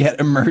Vignette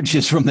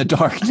emerges from the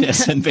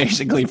darkness and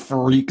basically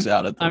freaks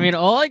out at them. I mean,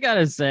 all I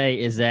gotta say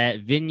is that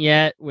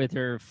Vignette with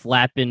her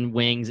flapping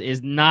wings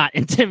is not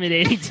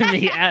intimidating to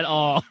me at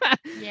all.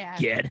 Yeah.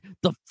 Get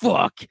the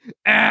fuck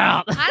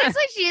out.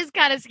 Honestly, she is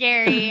kind of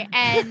scary,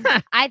 and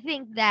I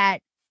think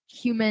that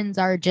humans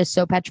are just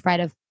so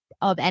petrified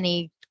of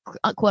any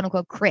quote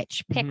unquote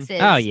critch, Pixes,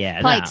 Oh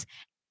yeah, Pikes.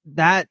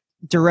 That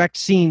direct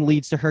scene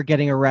leads to her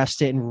getting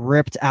arrested and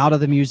ripped out of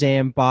the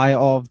museum by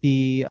all of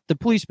the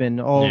policemen,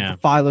 all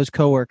of Philo's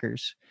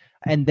coworkers,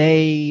 and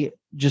they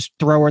just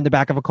throw her in the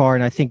back of a car.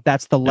 And I think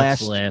that's the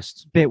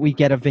last bit we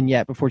get of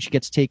Vignette before she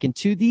gets taken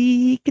to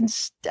the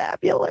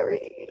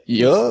constabulary.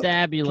 Yup.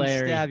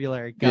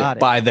 Constabulary. Got it.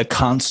 By the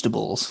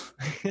constables.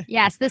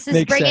 Yes, this is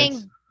Makes bringing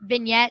sense.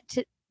 Vignette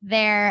to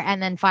there,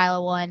 and then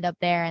Philo will end up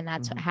there, and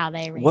that's how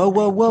they. Whoa!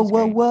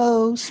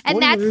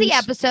 And that's the Spoilers.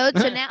 episode.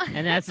 So now,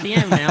 And that's the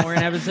end. Now we're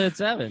in episode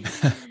 7.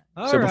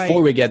 So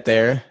before we get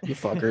there, you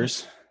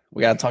fuckers,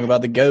 we got to talk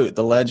about the GOAT,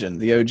 the legend,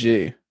 the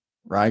OG,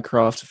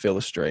 Rycroft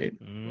Philostrate.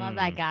 love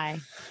that guy.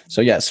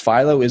 So yes,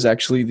 Philo is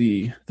actually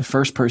the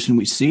first person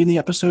we see in the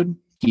episode.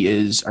 He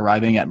is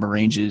arriving at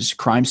Morange's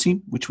crime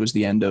scene, which was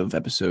the end of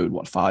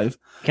episode 5.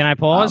 Can I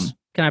pause?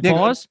 Can I yeah, go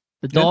pause?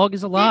 The dog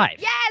is alive.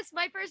 Yes,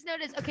 my first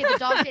note is okay. The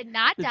dog did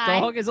not The die.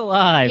 dog is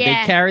alive.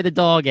 Yeah. They carry the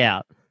dog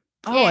out.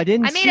 Oh, Yeah, I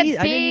didn't I made see. a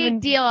I didn't big even.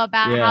 deal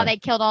about Yeah. how they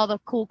killed all the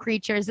cool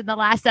creatures in the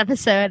last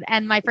episode,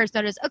 and my first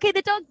note is okay.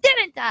 The dog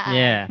didn't die.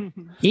 Yeah.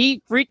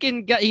 He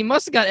freaking got, he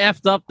must have got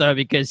effed up though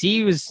because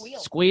he was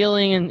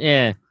squealing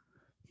and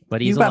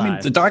but he's alive. I mean,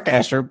 the Dark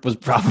Asher was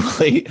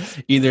probably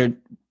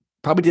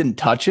probably didn't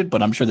touch it,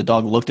 but I'm sure the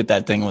dog looked at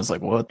that thing and was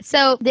like, "What?"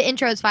 So the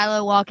intro is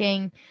Philo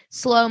walking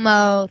slow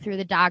mo through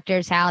the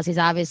doctor's house. He's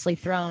obviously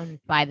thrown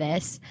by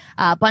this.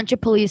 A bunch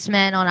of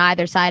policemen on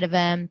either side of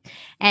him,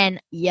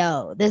 and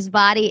this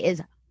body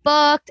is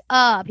fucked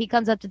up. He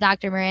comes up to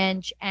Dr.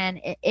 Morange, and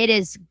it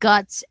is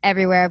guts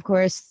everywhere. Of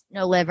course,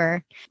 no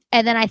liver.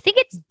 And then I think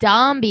it's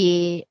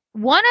Dombey.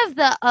 One of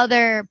the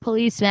other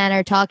policemen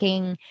are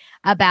talking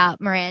about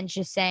Morange,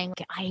 just saying,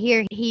 I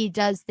hear he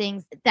does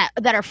things that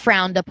are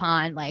frowned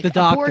upon, like The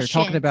doctor, abortion.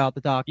 talking about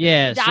the doctor.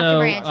 Yeah, Dr. so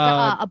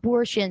Morange,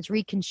 abortions,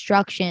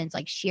 reconstructions,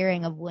 like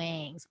shearing of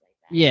wings.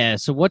 yeah,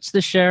 so what's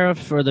the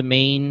sheriff or the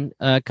main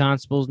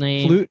constable's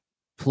name?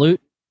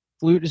 Flute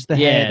Flute is the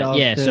head of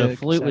the So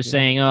Flute was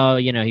saying,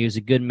 he was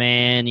a good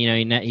man.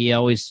 He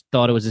always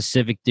thought it was a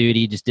civic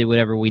duty. He just did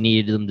whatever we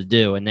needed him to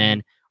do. And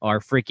then our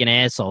freaking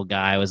asshole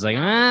guy was like,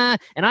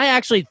 And I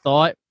actually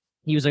thought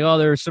he was like,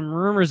 there were some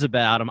rumors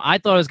about him. I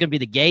thought it was going to be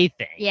the gay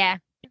thing. Yeah.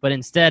 But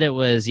instead it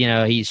was,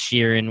 he's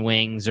shearing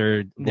wings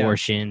or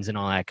abortions and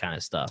all that kind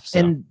of stuff. So.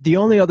 And the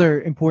only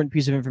other important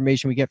piece of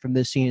information we get from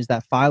this scene is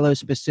that Philo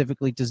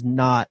specifically does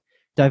not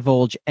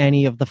divulge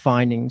any of the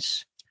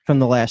findings from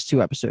the last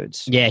 2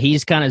 episodes. Yeah,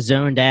 he's kind of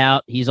zoned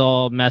out. He's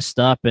all messed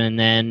up. And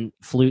then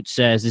Flute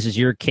says, this is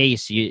your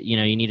case. You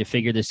need to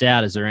figure this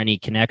out. Is there any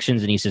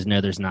connections? And he says,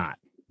 no, there's not.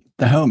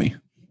 The homie.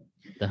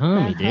 The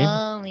homie, dude.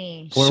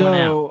 Homie. Pour one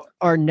So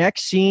our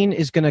next scene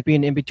is going to be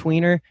an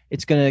in-betweener.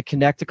 It's going to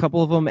connect a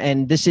couple of them.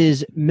 And this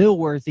is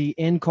Millworthy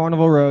in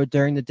Carnival Road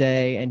during the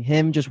day and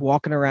him just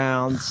walking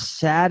around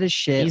sad as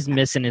shit. He's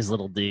missing his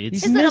little dudes.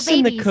 He's His little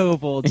missing the babies.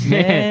 kobolds,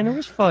 man.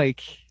 Where's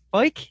Fike?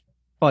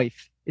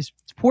 Fife. It's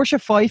Portia,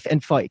 Fife,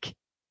 and Fike,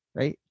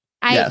 right?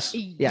 Yes.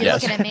 You're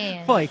Yes. looking at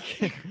me.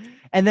 Fike.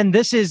 And then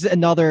this is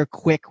another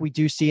quick we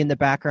do see in the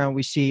background.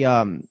 We see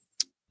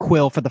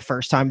Quill for the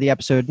first time in the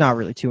episode. Not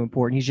really too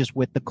important. He's just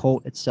with the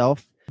cult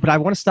itself. But I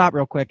want to stop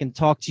real quick and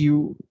talk to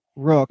you,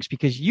 Rooks,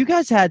 because you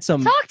guys had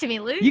some Talk to me,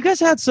 Luke.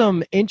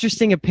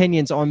 interesting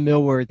opinions on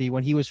Millworthy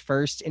when he was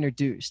first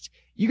introduced.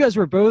 You guys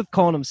were both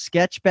calling him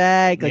sketch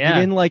bag. Like Yeah.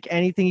 you didn't like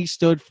anything he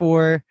stood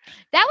for.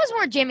 That was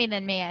more Jimmy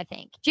than me, I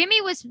think.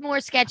 Jimmy was more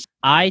sketchy.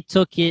 I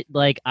took it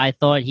like I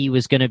thought he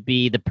was going to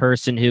be the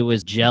person who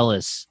was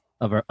jealous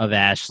of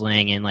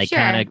Aisling and like Sure.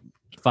 kind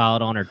of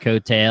followed on her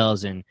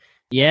coattails. And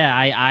yeah,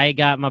 I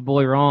got my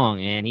boy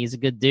wrong, and he's a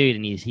good dude,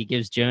 and he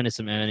gives Jonas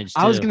some ownage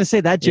too. I was going to say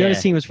that Jonas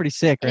Yeah. scene was pretty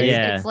sick, right?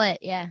 Yeah. It's lit,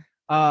 yeah.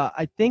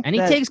 I think and he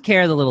that- takes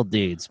care of the little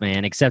dudes,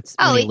 man. Except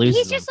when he loses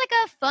he's them. just like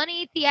a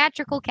funny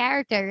theatrical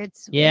character.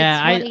 It's what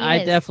I he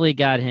is. definitely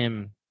got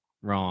him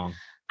wrong.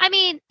 I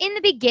mean, in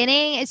the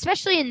beginning,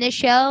 especially in this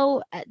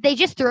show, they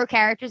just throw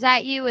characters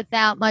at you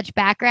without much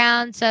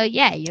background. So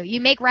yeah,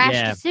 you make rash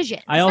Yeah.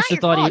 decisions. I It's also not your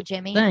thought fault,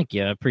 Jimmy. Thank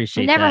you, I I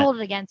appreciate never that. hold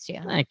it against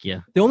you. Thank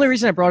you. The only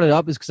reason I brought it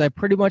up is because I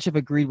pretty much have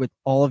agreed with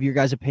all of your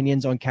guys'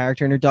 opinions on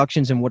character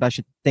introductions and what I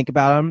should think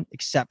about them,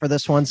 except for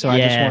this one. So I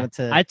just Yeah. wanted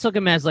to. I took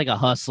him as like a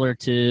hustler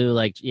too.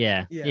 Like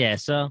yeah.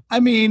 So I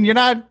mean, you're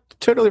not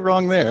totally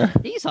wrong there.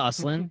 he's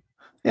hustling.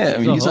 Yeah, I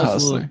mean, he's a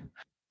hustler.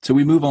 So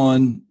we move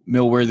on.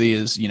 Millworthy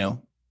is,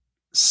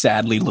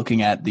 sadly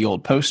looking at the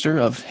old poster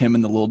of him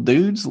and the little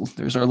dudes.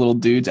 There's our little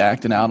dudes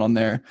acting out on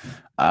there.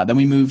 Then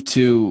we move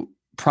to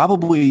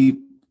probably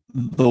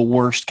the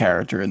worst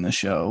character in the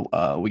show.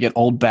 We get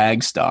old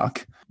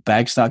Bagstock.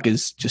 Bagstock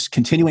is just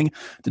continuing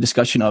the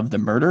discussion of the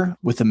murder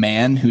with the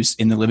man who's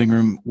in the living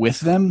room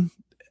with them.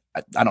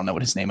 I don't know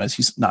what his name is.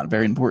 He's not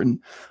very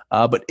important.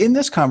 But in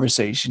this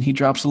conversation, he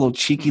drops a little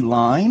cheeky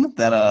line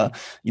that,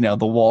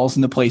 the walls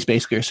in the place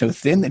basically are so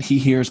thin that he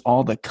hears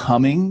all the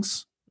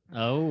comings.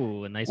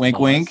 Oh, a nice wink,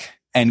 pause. wink,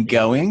 and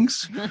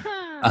goings.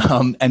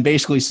 And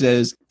basically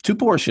says to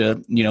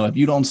Portia, if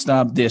you don't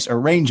stop this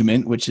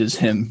arrangement, which is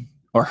him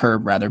or her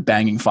rather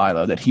banging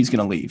Philo, that he's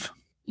going to leave.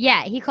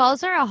 Yeah, he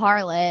calls her a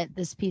harlot,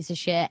 this piece of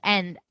shit.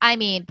 And I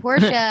mean,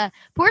 Portia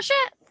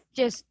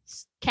just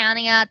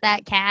counting out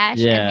that cash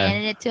and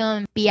handing it to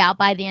him, be out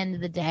by the end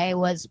of the day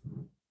was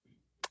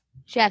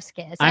chef's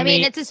kiss. I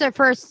mean,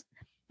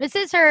 this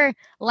is her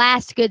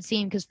last good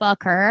scene because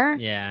fuck her.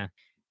 Yeah.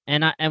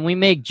 And we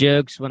make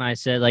jokes when I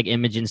said like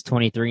Imogen's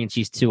 23 and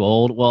she's too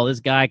old. Well, this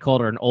guy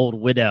called her an old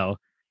widow.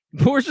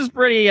 Portia's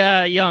pretty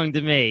young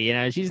to me,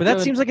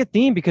 that seems like a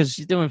theme because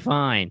she's doing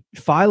fine.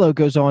 Philo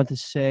goes on to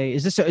say,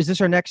 "Is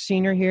this our next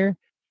scene here,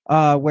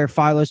 where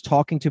Philo's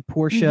talking to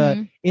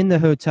Portia in the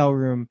hotel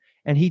room,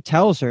 and he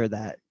tells her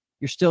that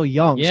you're still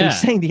young. So he's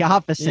saying the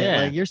opposite.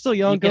 Yeah. Like, you're still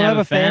young. Go have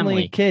a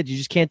family and kids. You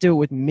just can't do it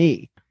with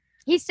me.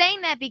 He's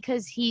saying that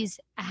because he's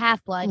a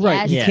half-blood.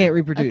 Right. Yes? He can't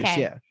reproduce.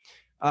 Okay. Yeah.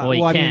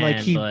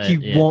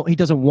 He won't. He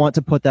doesn't want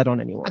to put that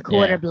on anyone. A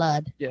quarter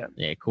blood. Yeah.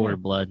 Yeah, quarter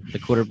blood. The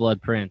quarter blood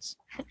prince.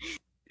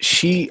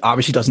 She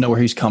obviously doesn't know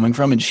where he's coming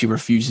from, and she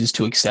refuses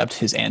to accept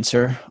his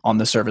answer on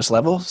the surface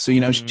level. So,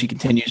 she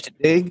continues to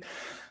dig.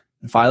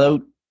 And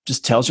Philo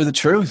just tells her the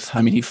truth.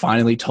 I mean, he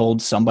finally told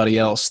somebody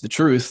else the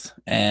truth,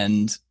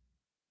 and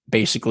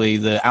basically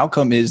the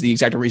outcome is the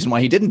exact reason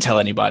why he didn't tell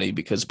anybody,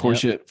 because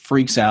Portia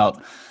freaks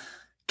out,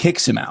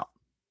 kicks him out.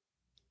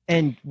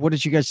 And what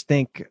did you guys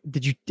think?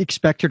 Did you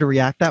expect her to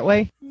react that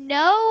way?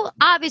 No,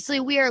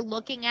 obviously we are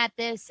looking at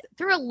this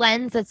through a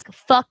lens that's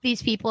fuck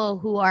these people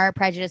who are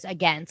prejudiced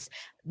against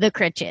the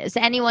Critches.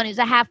 Anyone who's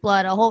a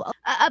half-blood,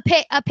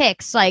 a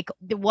Pix, like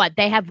what?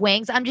 They have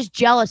wings. I'm just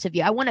jealous of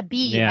you. I want to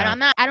be you, but I'm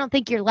not. I don't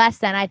think you're less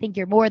than. I think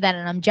you're more than,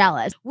 and I'm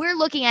jealous. We're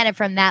looking at it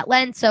from that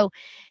lens. So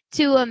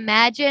to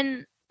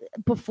imagine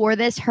before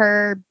this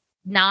her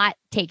not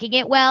taking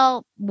it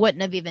well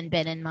wouldn't have even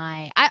been in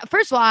my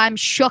first of all, I'm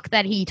shook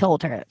that he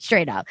told her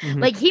straight up.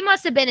 Like, he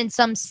must have been in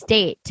some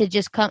state to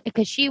just come,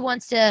 because she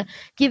wants to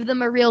give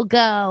them a real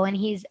go,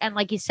 and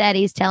like you said,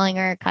 he's telling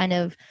her kind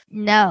of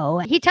no.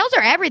 He tells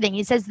her everything.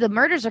 He says the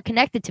murders are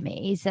connected to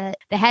me. He said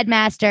the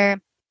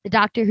headmaster, the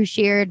doctor who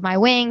sheared my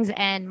wings,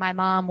 and my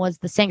mom was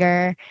the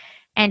singer.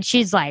 And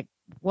she's like,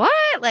 what?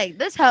 Like,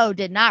 this hoe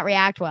did not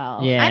react well.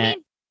 I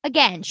mean,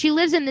 again, she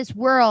lives in this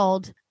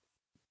world.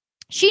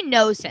 She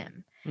knows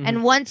him.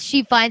 And once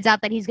she finds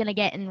out that he's going to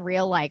get in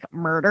real, like,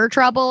 murder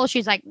trouble,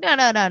 she's like, no.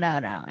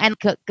 And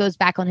goes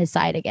back on his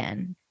side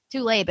again.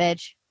 Too late,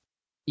 bitch.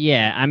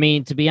 Yeah, I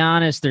mean, to be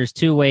honest, there's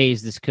two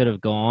ways this could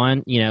have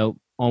gone.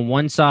 On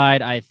one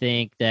side, I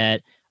think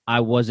that I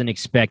wasn't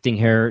expecting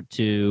her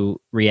to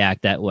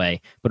react that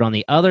way. But on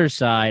the other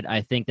side,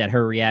 I think that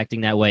her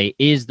reacting that way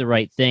is the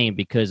right thing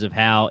because of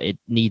how it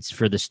needs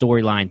for the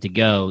storyline to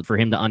go, for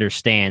him to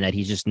understand that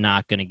he's just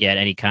not going to get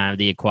any kind of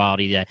the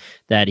equality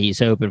that he's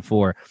hoping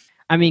for.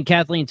 I mean,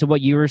 Kathleen, to what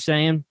you were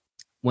saying,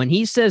 when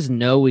he says,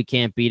 no, we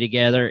can't be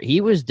together,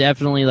 he was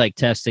definitely like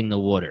testing the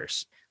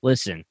waters.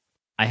 Listen,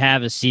 I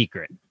have a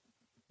secret,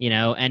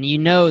 and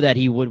that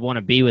he would want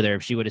to be with her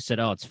if she would have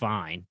said, oh, it's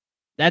fine.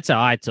 That's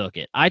how I took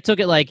it. I took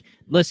it like,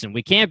 listen,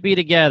 we can't be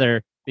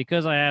together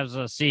because I have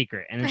a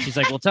secret. And then she's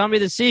like, well, tell me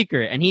the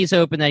secret. And he's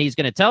hoping that he's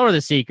going to tell her the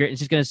secret, and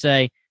she's going to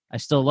say, I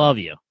still love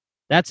you.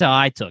 That's how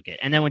I took it.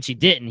 And then when she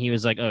didn't, he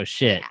was like, oh,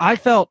 shit. I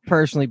felt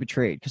personally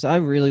betrayed because I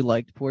really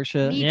liked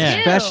Portia. Me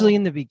Especially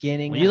in the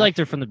beginning. Well, you liked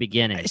her from the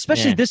beginning.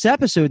 Especially this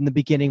episode in the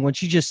beginning when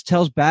she just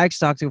tells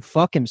Bagstock to go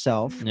fuck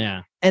himself.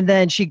 Yeah. And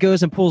then she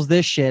goes and pulls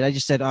this shit. I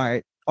just said, all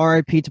right,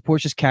 R.I.P. to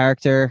Portia's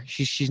character.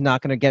 She's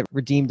not going to get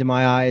redeemed in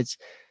my eyes.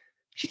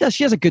 She does.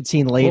 She has a good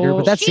scene later,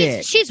 but that's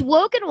it. She's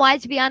woke and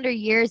wise beyond her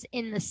years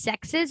in the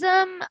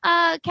sexism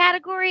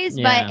categories,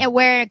 but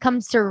where it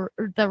comes to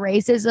the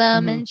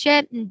racism and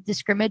shit and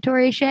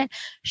discriminatory shit,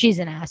 she's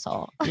an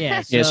asshole.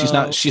 Yeah,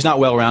 she's not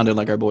well rounded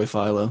like our boy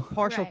Philo.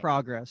 Partial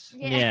progress.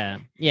 Yeah.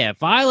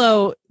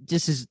 Philo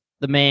just is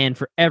the man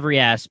for every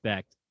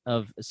aspect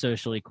of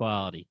social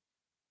equality.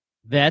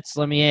 Vets,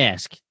 let me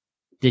ask: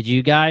 did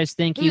you guys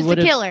think he would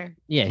have? Who's the killer?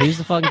 Yeah, who's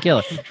the fucking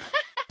killer?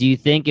 Do you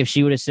think if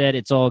she would have said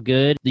it's all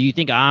good, do you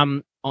think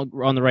I'm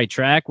on the right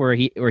track where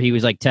he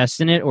was like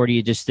testing it, or do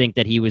you just think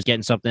that he was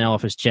getting something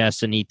off his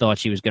chest and he thought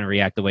she was going to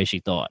react the way she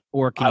thought?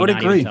 Or can I would you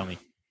not agree. Even tell me?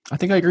 I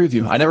think I agree with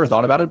you. I never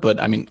thought about it, but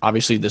I mean,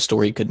 obviously the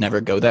story could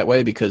never go that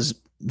way because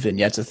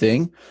vignette's a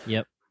thing.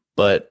 Yep.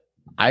 But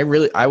I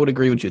would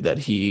agree with you that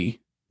he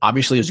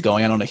obviously is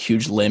going out on a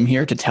huge limb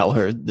here to tell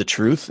her the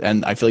truth,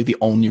 and I feel like the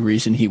only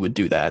reason he would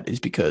do that is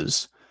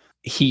because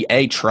he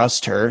A,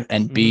 trusts her,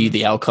 and B,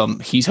 the outcome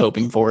he's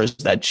hoping for is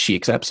that she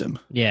accepts him.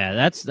 Yeah,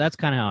 that's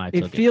kind of how I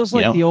took it. It feels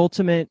like the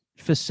ultimate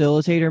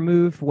facilitator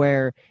move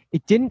where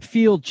it didn't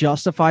feel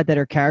justified that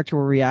her character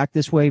would react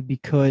this way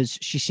because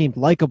she seemed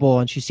likable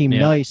and she seemed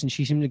nice and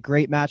she seemed a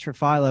great match for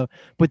Philo,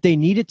 but they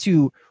needed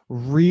to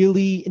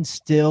really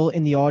instill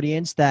in the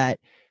audience that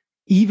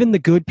even the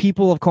good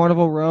people of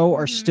Carnival Row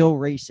are Mhm. still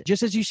racist.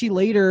 Just as you see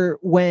later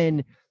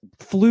when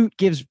Flute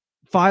gives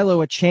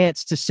Philo a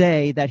chance to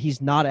say that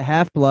he's not a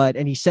half-blood,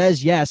 and he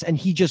says yes, and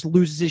he just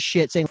loses his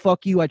shit saying,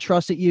 fuck you, I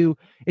trusted you.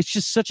 It's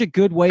just such a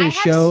good way I to have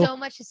show. so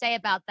much to say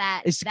about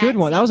that. It's a good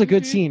one. That was a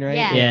good scene, right?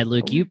 Yeah. Yeah,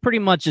 Luke, you pretty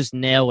much just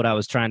nailed what I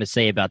was trying to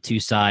say about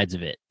two sides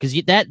of it. Because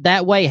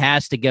that way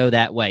has to go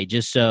that way,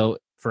 just so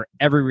for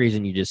every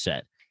reason you just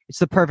said. It's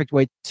the perfect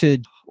way to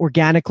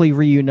organically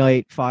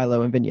reunite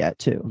Philo and Vignette,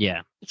 too.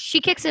 Yeah.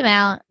 She kicks him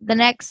out. The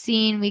next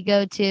scene we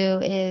go to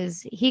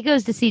is he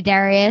goes to see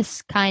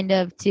Darius, kind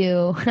of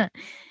to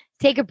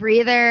take a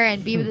breather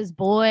and be with his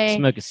boy.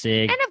 Smoke a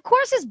cig. And of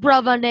course his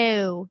brother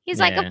knew. He's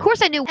like, Yeah. of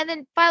course I knew. And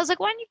then Philo's like,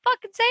 why didn't you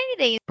fucking say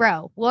anything?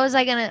 Bro, what was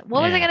I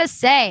gonna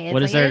say? It's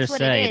What like, is there it to is what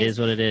say? It it is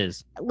what it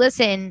is.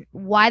 Listen,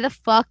 why the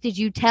fuck did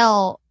you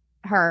tell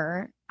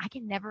her? I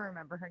can never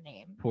remember her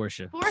name.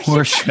 Portia.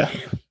 Portia.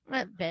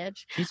 What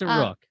bitch. She's a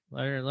Uh, rook.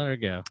 Let her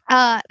go.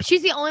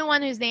 She's the only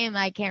one whose name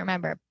I can't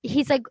remember.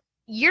 He's like,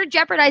 you're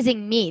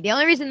jeopardizing me. The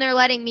only reason they're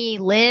letting me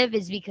live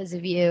is because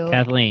of you.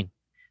 Kathleen,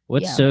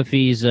 what's Yeah.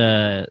 Sophie's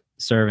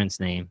servant's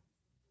name?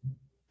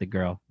 The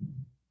girl.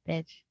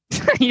 Bitch.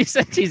 You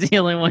said she's the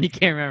only one you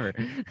can't remember.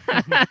 You're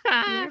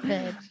a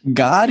bitch.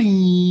 Got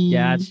him.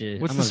 Gotcha.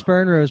 What's I'm the a-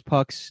 Spurn Rose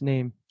Puck's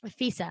name?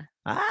 Fisa.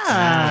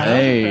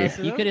 Hey.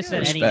 You could have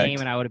said any Respect. name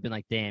and I would have been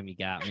like, damn, you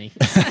got me.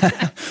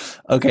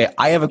 Okay,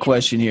 I have a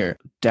question here.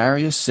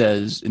 Darius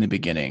says in the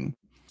beginning,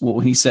 well,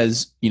 when he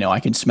says, I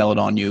can smell it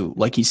on you,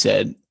 like he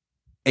said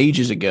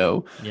ages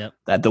ago, Yep.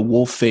 that the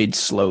wolf fades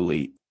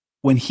slowly.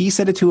 When he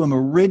said it to him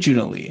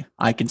originally,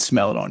 I can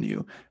smell it on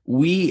you.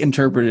 We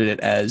interpreted it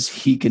as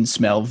he can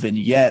smell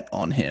Vignette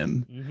on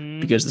him Mm-hmm.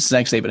 because the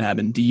sex statement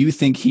happened. Do you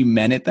think he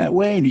meant it that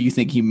way? Or do you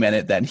think he meant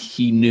it that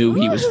he knew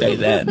he was Faye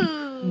then?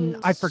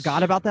 I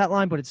forgot about that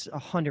line, but it's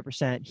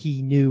 100%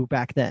 he knew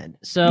back then.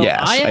 So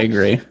Yes, I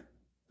agree.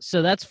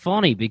 So that's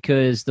funny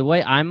because the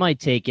way I might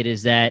take it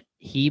is that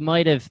he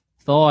might have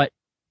thought,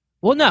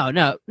 well,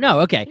 no.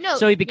 Okay. No,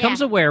 So he becomes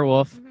yeah. a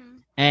werewolf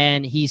Mhm.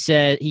 and he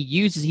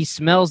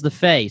smells the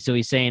Fae. So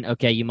he's saying,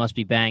 okay, you must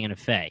be banging a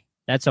Fae.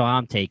 That's how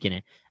I'm taking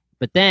it.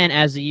 But then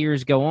as the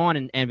years go on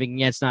and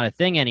Vignette's not a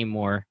thing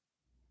anymore,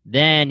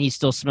 then he's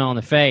still smelling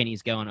the Fae and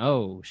he's going,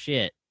 oh,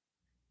 shit.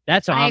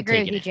 That's how I I'm agree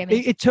with taking you, it.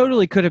 Jimmy. It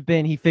totally could have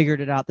been he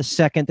figured it out the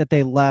second that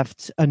they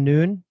left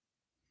Anoon.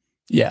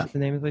 Yeah. The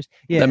name of the place.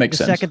 Yeah, That makes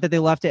the sense. second that they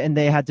left it and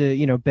they had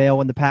to, bail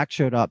when the pack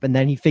showed up, and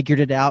then he figured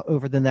it out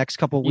over the next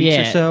couple of weeks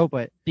or Yeah. so.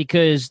 But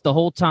Because the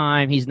whole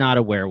time he's not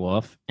a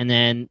werewolf, and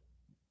then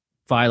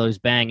Philo's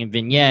banging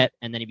Vignette,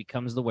 and then he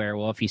becomes the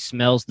werewolf. He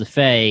smells the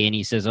Fae, and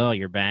he says, "Oh,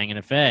 you're banging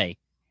a Fae."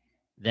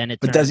 Then it.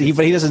 But turns he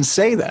doesn't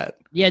say that.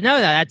 Yeah, no,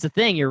 that's the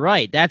thing. You're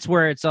right. That's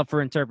where it's up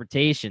for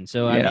interpretation.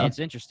 So I Yeah. mean, it's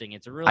interesting.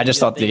 It's a really I just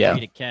good thought thing that, for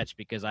yeah. you to catch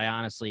because I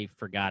honestly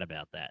forgot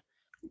about that.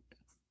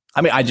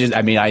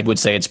 I would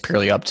say it's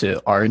purely up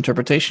to our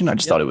interpretation. I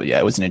just thought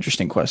it was an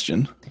interesting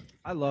question.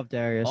 I love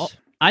Darius. Oh.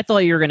 I thought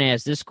you were going to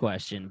ask this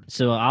question,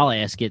 so I'll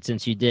ask it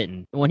since you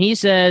didn't. When he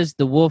says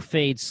the wolf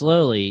fades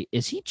slowly,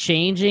 is he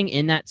changing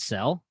in that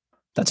cell?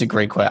 That's a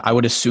great question. I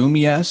would assume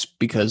yes,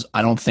 because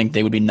I don't think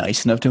they would be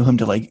nice enough to him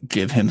to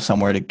give him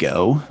somewhere to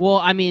go. Well,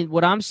 I mean,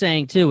 what I'm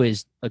saying too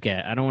is,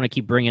 okay, I don't want to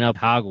keep bringing up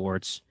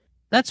Hogwarts.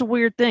 That's a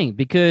weird thing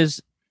because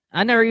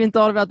I never even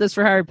thought about this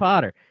for Harry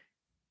Potter.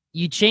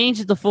 You change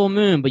at the full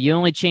moon, but you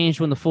only change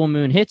when the full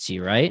moon hits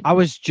you, right? I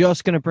was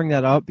just going to bring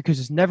that up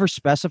because it's never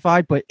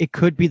specified, but it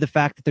could be the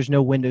fact that there's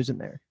no windows in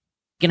there.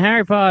 In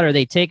Harry Potter,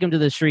 they take him to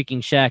the Shrieking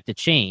Shack to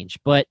change,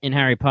 but in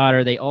Harry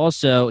Potter,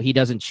 he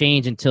doesn't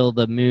change until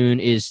the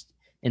moon is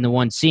in the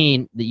one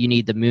scene that you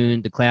need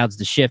the clouds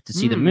to shift to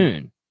see the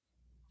moon.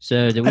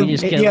 So did we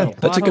just get a little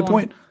that's a plot good hole?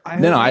 point. I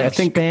No, hope I they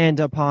think expand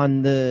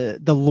upon the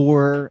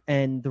lore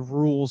and the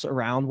rules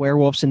around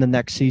werewolves in the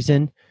next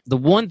season. The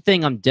one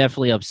thing I'm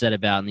definitely upset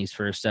about in these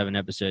first 7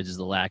 episodes is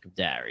the lack of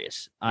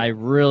Darius. I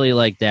really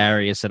like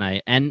Darius,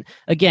 and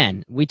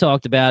again, we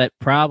talked about it,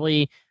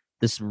 probably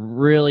this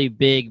really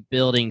big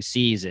building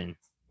season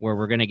where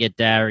we're going to get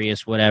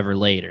Darius whatever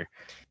later.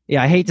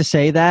 Yeah, I hate to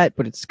say that,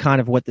 but it's kind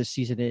of what this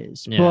season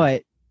is. Yeah.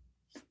 But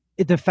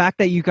the fact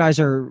that you guys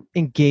are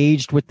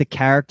engaged with the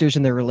characters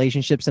and their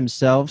relationships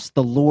themselves,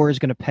 the lore is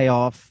going to pay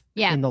off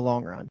Yeah. in the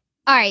long run.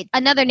 All right,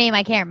 another name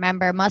I can't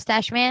remember.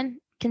 Mustache Man,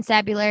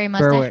 Constabulary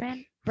Mustache Berwick.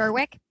 Man,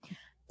 Berwick.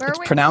 it's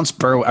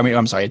pronounced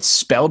I'm sorry, it's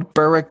spelled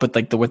Berwick,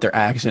 but with their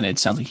accent, it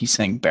sounds like he's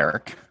saying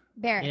Barrack.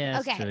 Barrack. Yeah,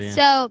 that's Okay, true, yeah.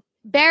 so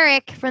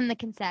Barrack from the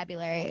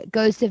Constabulary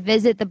goes to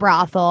visit the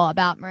brothel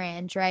about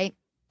Mirange, right?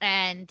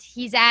 And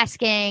he's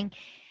asking,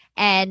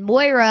 and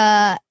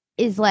Moira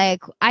is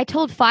like, I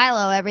told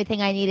Philo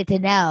everything I needed to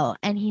know.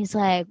 And he's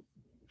like,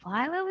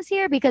 Philo was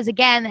here? Because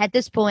again, at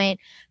this point,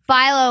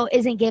 Philo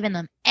isn't giving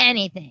them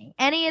anything.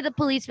 Any of the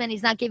policemen,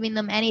 he's not giving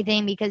them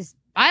anything because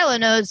Philo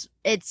knows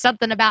it's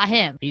something about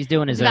him. He's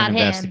doing his It's own about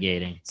him.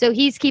 investigating. So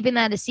he's keeping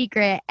that a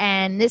secret.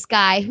 And this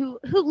guy who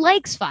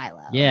likes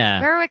Philo. Yeah.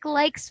 Berwick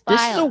likes Philo.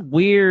 This is a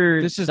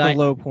weird. This is the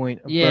low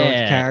point of Yeah,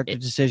 Berwick's character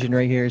decision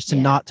right here is to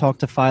Yeah. not talk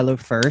to Philo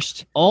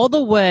first. All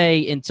the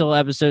way until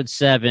episode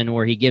 7,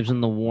 where he gives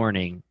him the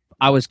warning.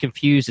 I was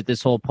confused at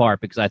this whole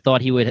part because I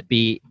thought he would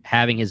be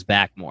having his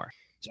back more.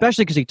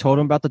 Especially because he told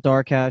him about the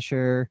Dark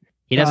Asher.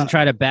 He doesn't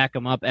try to back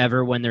him up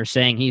ever when they're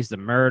saying he's the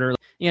murderer.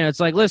 You know, it's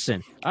like,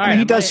 listen, all right.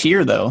 He does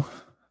here, though.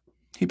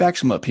 He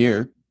backs him up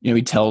here. You know,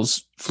 he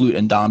tells Flute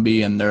and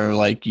Dombey, and they're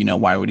like, you know,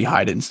 why would he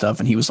hide it and stuff?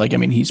 And he was like, I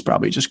mean, he's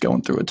probably just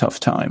going through a tough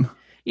time.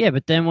 Yeah,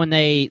 but then when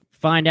they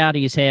find out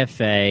he's half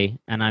Fae,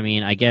 and I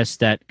mean, I guess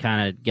that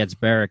kind of gets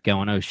Barrick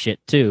going, oh shit,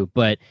 too.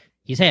 But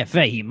he's half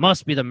Fae. He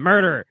must be the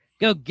murderer.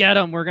 Go get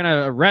him. We're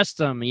gonna arrest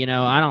him. You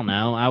know, I don't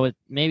know. I would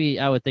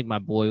think my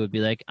boy would be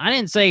like, I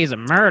didn't say he's a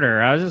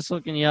murderer. I was just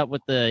looking you up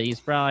with the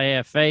he's probably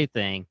half Fae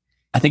thing.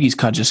 I think he's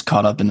just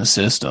caught up in the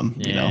system,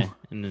 you know.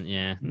 And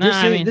yeah.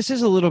 No, This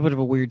is a little bit of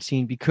a weird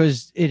scene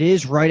because it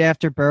is right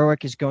after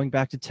Berwick is going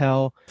back to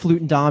tell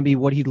Flute and Dombey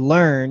what he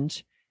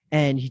learned,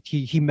 and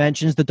he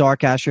mentions the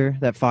Dark Asher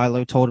that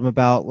Philo told him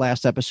about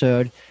last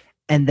episode.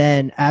 And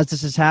then as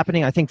this is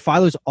happening, I think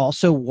Philo's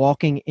also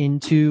walking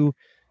into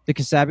the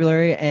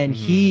constabulary, and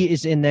he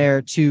is in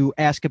there to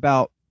ask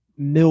about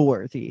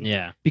Millworthy.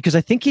 Yeah. Because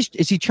I think is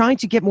he trying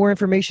to get more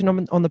information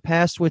on the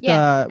past with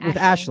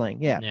Aisling.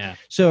 Yeah.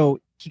 So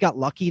he got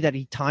lucky that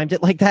he timed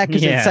it like that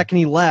because the second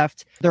he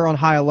left, they're on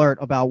high alert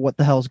about what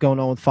the hell's going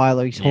on with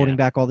Philo. He's holding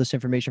back all this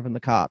information from the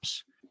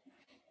cops.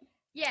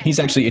 Yeah.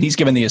 He's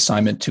given the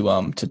assignment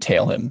to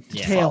tail him.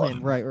 Yeah. Tail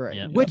him, right.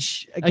 Yeah.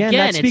 Which again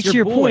that it's speaks to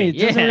your your boy. point.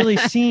 It doesn't Yeah. really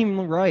seem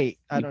right.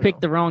 You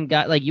picked the wrong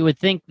guy. Like, you would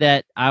think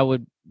that I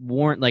would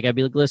warn, like, I'd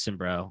be like, listen,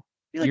 bro.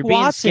 Like You're being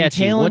Watson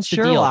sketchy. tailing What's the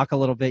deal? Sherlock a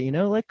little bit, you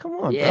know? Like, come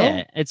on,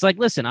 Yeah. It's like,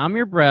 listen, I'm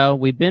your bro.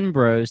 We've been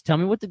bros. Tell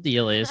me what the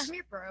deal is. I'm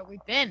here, bro.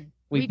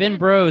 We've been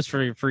bros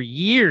for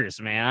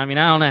years, man. I mean,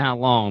 I don't know how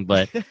long,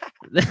 but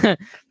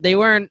they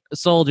weren't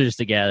soldiers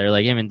together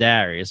like him and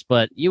Darius.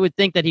 But you would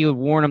think that he would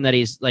warn him that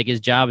he's like his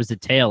job is to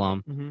tail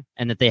him,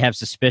 and that they have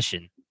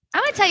suspicion.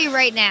 I'm gonna tell you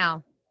right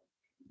now,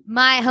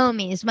 my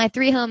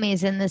 3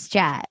 homies in this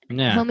chat,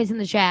 homies in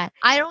the chat.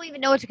 I don't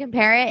even know what to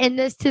compare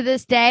it to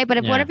this day. But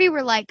if one of you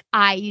were like,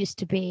 I used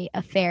to be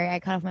a fairy, I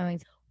cut off my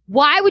wings.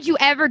 Why would you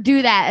ever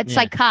do that? It's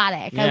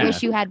psychotic. I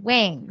wish you had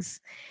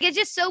wings. It's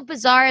just so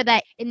bizarre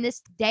that in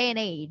this day and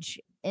age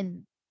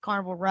in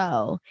Carnival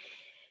Row,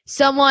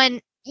 someone,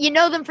 you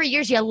know them for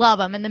years, you love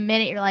them. And the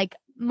minute you're like,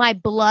 my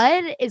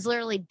blood is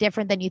literally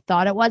different than you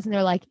thought it was. And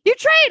they're like, you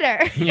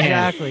traitor.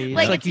 Exactly.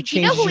 Like, it's like you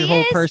you know changed who your he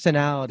whole is?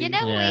 personality. You know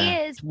who he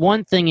is.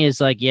 One thing is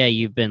like, yeah,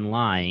 you've been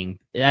lying.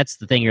 That's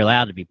the thing you're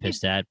allowed to be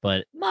pissed at.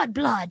 But Mud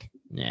blood.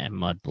 yeah,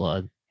 mud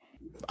blood.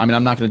 I mean,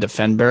 I'm not going to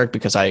defend Barrick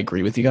because I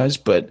agree with you guys,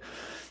 but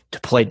to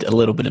play a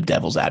little bit of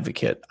devil's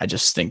advocate, I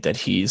just think that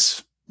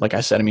he's, like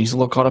I said, I mean, he's a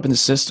little caught up in the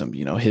system.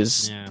 You know,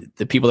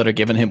 the people that are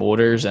giving him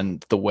orders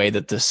and the way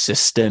that the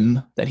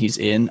system that he's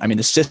in. I mean,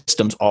 the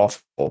system's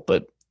awful,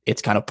 but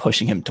it's kind of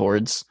pushing him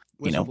towards,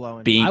 you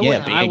know, being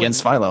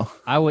against Philo.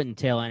 I wouldn't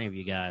tell any of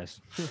you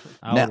guys.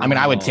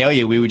 I would tell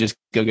you we would just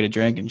go get a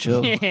drink and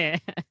chill. Yeah.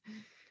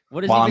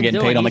 What while I'm getting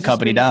paid on the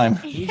company dime.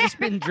 He's just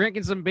been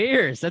drinking some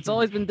beers. That's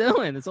all he's been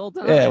doing this whole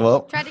time. Yeah,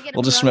 well,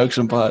 we'll just smoke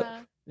some pot.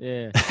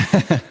 Yeah.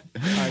 All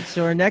right,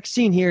 so our next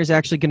scene here is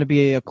actually going to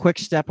be a quick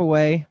step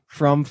away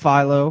from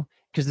Philo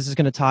because this is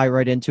going to tie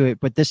right into it.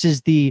 But this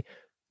is the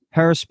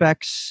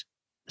Haruspex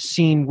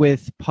scene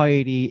with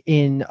Piety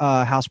in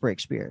House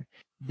Breakspear.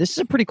 This is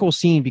a pretty cool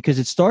scene because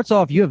it starts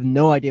off, you have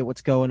no idea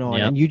what's going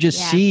on. And you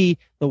just see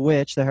the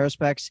witch, the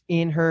Haruspex,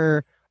 in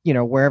her, you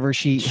know, wherever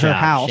her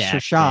house, her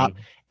shop.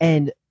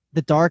 And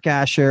the Dark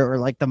Asher, or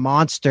like the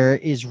monster,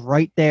 is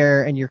right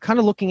there, and you're kind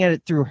of looking at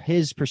it through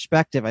his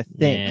perspective, I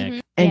think.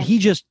 Yeah. And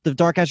the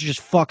Dark Asher just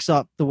fucks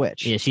up the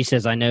witch. Yeah, she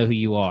says, I know who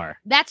you are.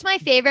 That's my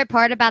favorite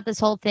part about this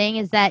whole thing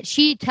is that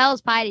she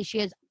tells Piety, she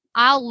goes,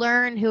 I'll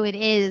learn who it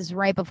is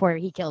right before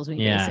he kills me,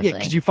 basically. Yeah,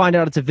 because you find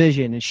out it's a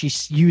vision, and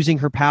she's using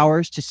her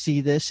powers to see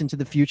this into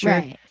the future.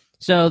 Right.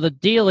 So the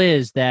deal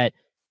is that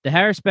the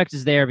Haruspex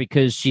is there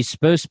because she's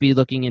supposed to be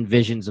looking in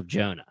visions of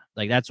Jonah.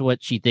 Like, that's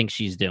what she thinks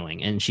she's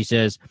doing. And she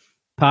says,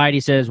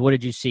 Piety says, what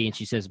did you see? And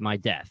she says, my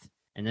death.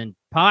 And then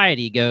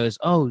Piety goes,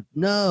 oh,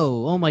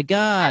 no. Oh, my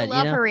God. I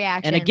love her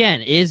reaction. And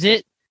again, is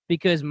it?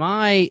 Because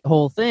my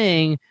whole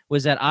thing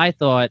was that I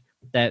thought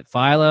that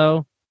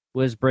Philo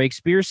was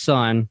Breakspear's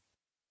son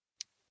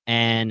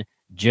and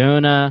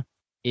Jonah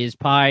is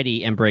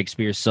Piety and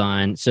Breakspear's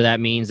son. So that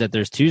means that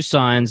there's 2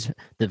 sons.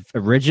 The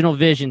original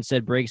vision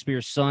said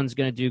Breakspear's son's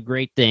going to do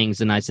great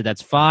things. And I said,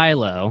 that's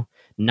Philo,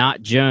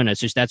 not Jonah.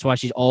 So that's why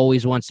she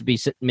always wants to be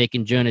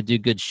making Jonah do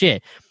good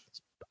shit.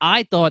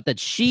 I thought that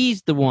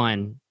she's the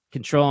one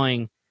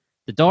controlling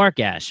the Dark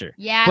Asher.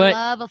 Yeah, I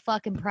love a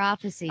fucking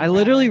prophecy. I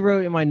literally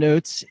wrote in my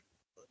notes,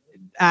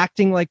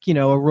 acting like, you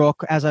know, a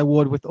rook as I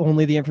would with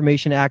only the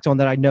information to act on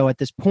that I know at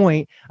this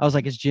point. I was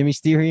like, is Jimmy's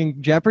theory in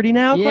jeopardy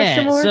now?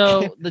 Yeah,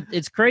 so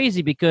it's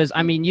crazy because,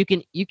 I mean, you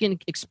can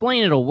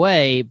explain it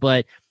away,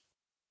 but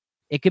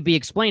it could be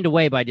explained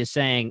away by just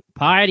saying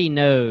Piety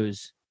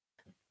knows.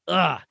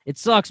 It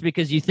sucks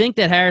because you think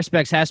that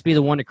Haruspex has to be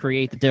the one to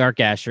create the Dark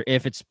Asher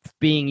if it's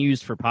being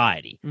used for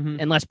Piety,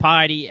 unless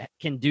Piety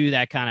can do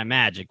that kind of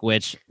magic,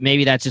 which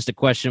maybe that's just a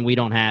question we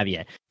don't have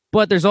yet.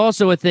 But there's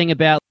also a thing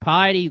about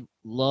Piety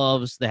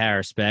loves the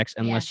Haruspex.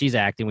 Unless she's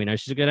acting, we know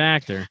she's a good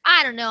actor.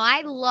 I don't know.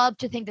 I love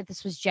to think that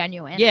this was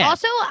genuine. Yeah.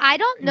 Also, I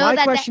don't know.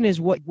 My question is,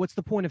 what's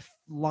the point of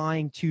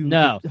lying to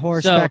No.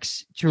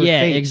 Haruspex to her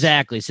Yeah, face?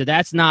 exactly. So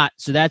that's not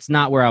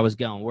where I was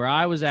going. Where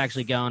I was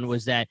actually going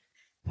was that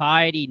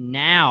Piety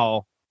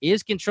now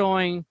is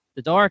controlling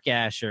the Dark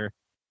Asher,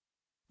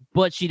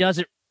 but she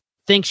doesn't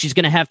think she's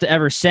going to have to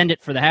ever send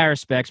it for the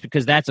Haruspex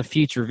because that's a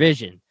future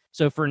vision.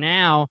 So for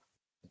now,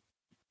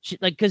 she,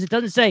 because it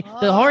doesn't say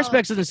the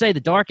Haruspex doesn't say the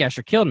Dark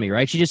Asher killed me,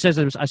 right? She just says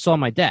I saw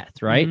my death,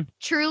 right?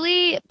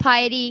 Truly,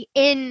 Piety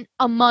in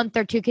a month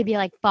or two could be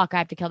like, "Fuck, I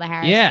have to kill the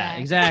Haruspex." Yeah,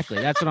 exactly.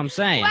 That's what I'm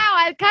saying. Wow,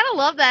 I kind of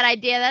love that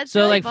idea. That's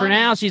so really like funny. for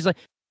now, she's like.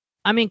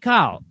 I mean,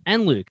 Kyle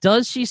and Luke,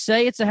 does she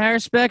say it's a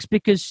Haruspex?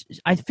 Because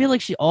I feel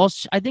like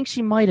I think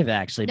she might have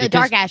actually. No,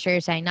 Dark Asher, you're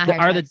saying, not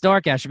Haruspex. Or the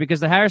Dark Asher, because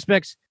the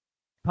Haruspex,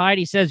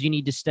 Piety says you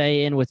need to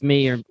stay in with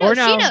me. Or no.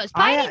 She knows.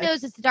 Piety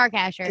knows it's the Dark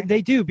Asher.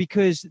 They do,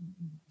 because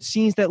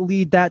scenes that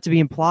lead that to be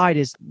implied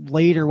is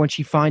later when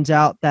she finds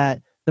out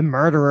that the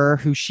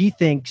murderer who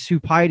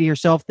Piety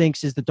herself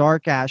thinks is the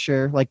Dark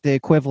Asher, like the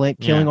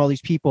equivalent, killing all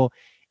these people,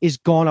 is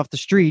gone off the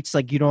streets.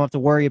 Like, you don't have to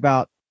worry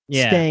about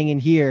staying in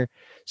here.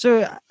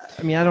 So,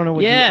 I mean, I don't know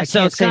what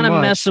so it's kind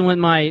of messing with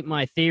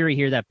my theory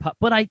here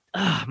but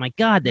oh my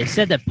God, they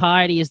said that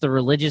Piety is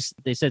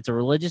they said it's a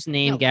religious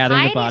name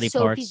gathering the body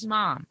parts. Sophie's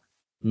mom.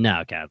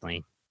 No,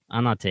 Kathleen,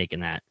 I'm not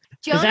taking that.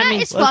 Jonah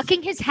is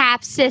fucking his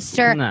half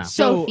sister,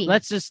 Sophie.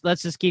 So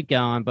let's just keep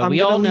going. But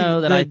we all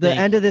know that the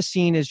end of this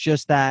scene is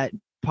just that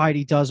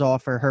Piety does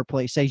offer her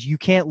place, says you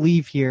can't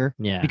leave here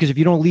because if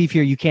you don't leave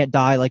here, you can't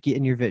die like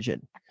in your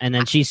vision. And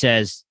then she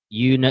says,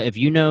 if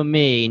you know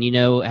me and you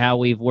know how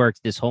we've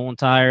worked this whole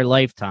entire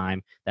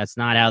lifetime, that's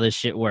not how this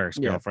shit works,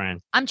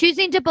 girlfriend. I'm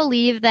choosing to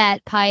believe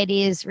that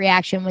Piety's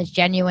reaction was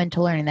genuine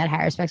to learning that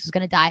Haruspex was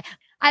going to die.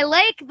 I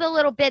like the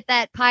little bit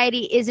that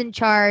Piety is in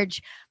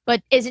charge,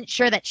 but isn't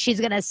sure that she's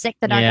going to sick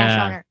the Dark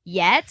Asher on her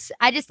yet.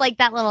 I just like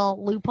that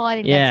little loophole. I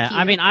think that's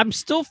cute. I mean, I'm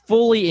still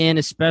fully in,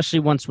 especially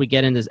once we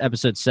get into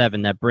episode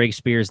 7, that Briggs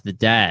Spears the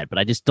dad, but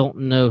I just don't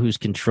know who's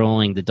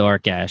controlling the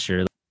Dark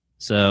Asher.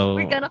 So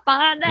we're going to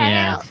find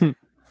out.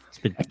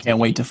 I can't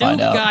wait to find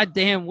out. 2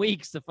 goddamn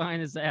weeks to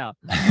find this out.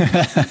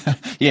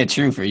 Yeah,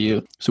 true for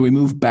you. So we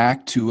move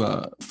back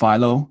to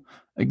Philo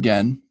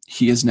again.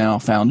 He has now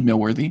found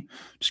Millworthy,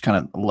 just kind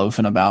of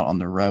loafing about on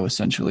the row,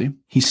 essentially.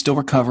 He's still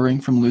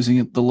recovering from losing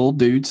the little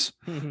dudes.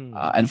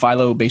 And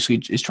Philo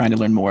basically is trying to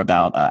learn more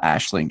about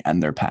Aisling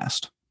and their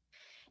past.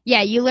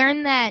 Yeah, you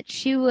learn that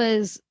she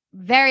was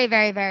very,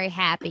 very, very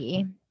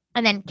happy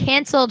and then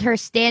canceled her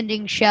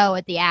standing show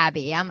at the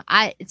Abbey.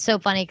 It's so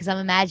funny because I'm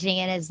imagining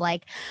it as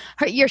like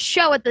your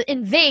show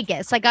in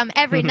Vegas. Like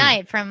every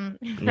night from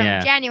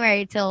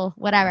January till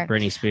whatever.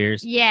 Britney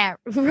Spears. Yeah,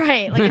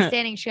 right. Like a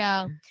standing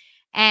show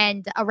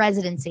and a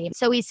residency.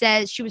 So he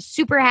says she was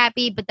super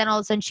happy, but then all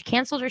of a sudden she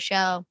canceled her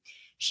show.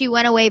 She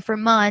went away for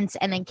months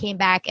and then came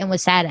back and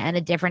was sad and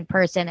a different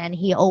person. And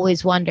he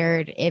always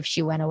wondered if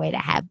she went away to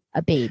have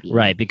a baby.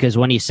 Right, because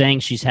when he's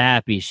saying she's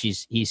happy,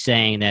 he's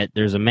saying that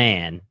there's a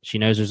man. She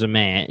knows there's a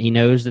man. He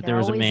knows that there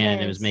was a man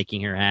that was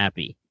making her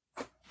happy.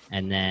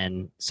 And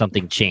then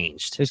something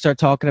changed. They start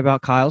talking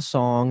about Kyle's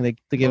song. They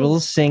give a little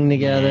sing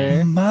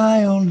together.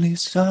 My only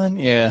son.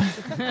 Yeah.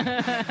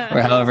 Or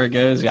however it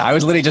goes. Yeah, I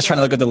was literally just trying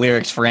to look at the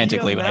lyrics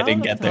frantically, but I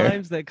didn't get there.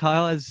 Times that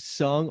Kyle has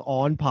sung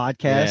on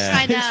podcasts. Yeah.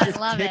 I know. I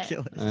love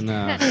ridiculous. it. I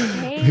know.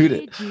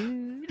 Hey,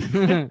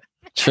 Jude.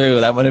 True.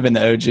 That would have been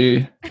the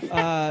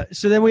OG.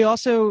 So then we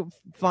also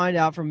find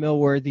out from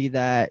Millworthy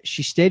that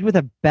she stayed with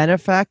a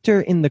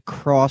benefactor in the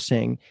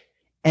crossing.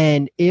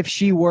 And if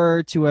she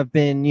were to have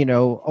been,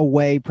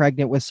 away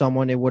pregnant with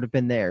someone, it would have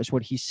been theirs,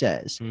 what he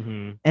says.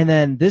 Mm-hmm. And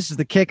then this is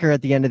the kicker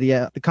at the end of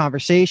the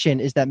conversation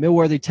is that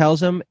Millworthy tells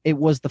him it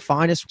was the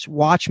finest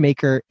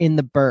watchmaker in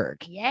the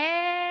burg.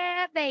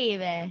 Yeah,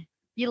 baby.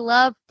 You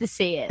love to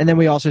see it. And then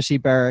we also see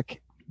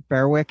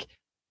Berwick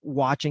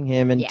watching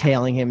him and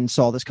tailing him and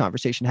saw this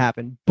conversation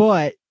happen.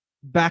 But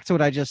back to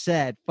what I just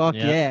said. Fuck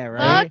yeah,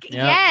 right? Fuck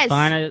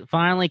yes.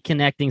 Finally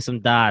connecting some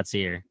dots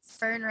here.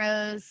 Fern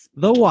Rose.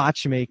 The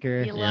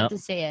watchmaker. You love to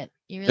see it.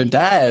 You really Their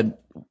dad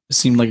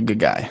seemed like a good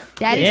guy.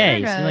 Daddy's he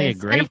Fern Rose. seemed like a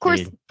great and of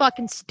course, dude.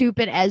 fucking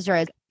stupid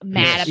Ezra is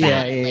mad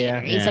about it later.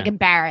 He's like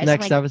embarrassed.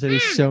 Next episode,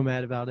 he's so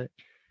mad about it.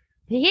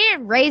 He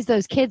didn't raise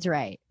those kids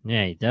right.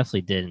 Yeah, he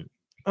definitely didn't.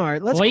 All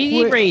right, let's. Well,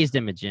 he raised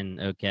Imogen.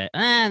 Okay.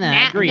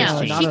 Agree has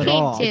changed. She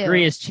came too.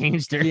 Agree has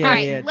changed her. Yeah, all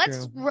right,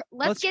 yeah,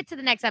 let's get to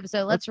the next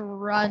episode. Let's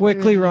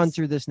quickly run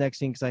through this next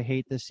scene because I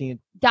hate this scene.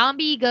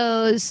 Dombey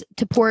goes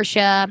to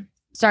Portia,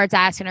 starts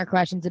asking her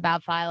questions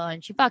about Philo,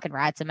 and she fucking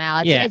rats him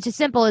out. It's as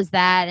simple as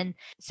that. And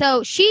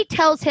so she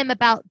tells him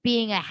about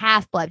being a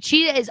half-blood.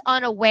 She is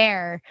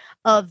unaware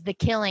of the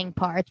killing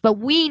parts, but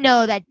we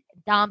know that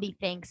Dombey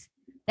thinks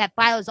that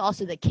Philo's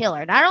also the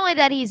killer. Not only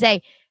that he's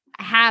a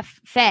half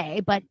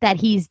fae, but that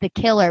he's the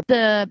killer.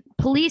 The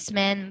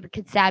policemen, the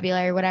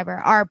constabulary, whatever,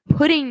 are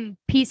putting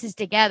pieces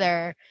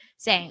together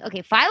saying,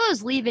 okay,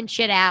 Philo's leaving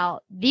shit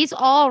out. These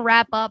all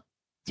wrap up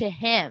to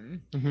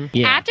him.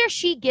 Yeah. After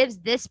she gives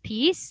this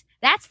piece,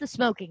 that's the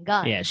smoking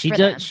gun. Yeah,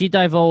 she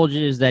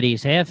divulges that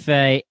he's half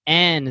fae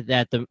and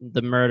that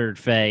the murdered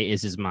fae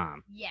is his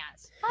mom.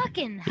 Yes.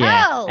 Fucking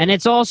hell. Yeah. And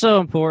it's also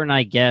important,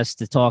 I guess,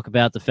 to talk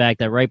about the fact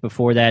that right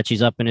before that,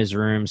 she's up in his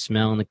room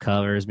smelling the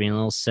covers, being a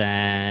little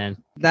sad.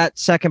 That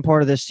second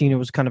part of this scene, it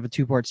was kind of a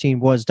two-part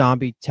scene, was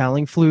Dombey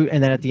telling Flute,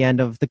 and then at the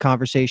end of the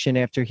conversation,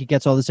 after he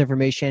gets all this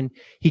information,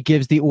 he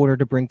gives the order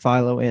to bring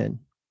Philo in.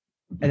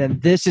 And then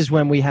this is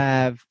when we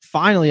have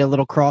finally a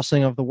little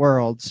crossing of the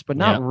worlds, but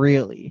not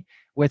really,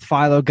 with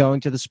Philo going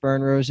to the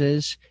Spurn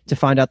Roses to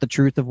find out the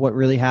truth of what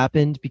really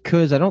happened,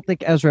 because I don't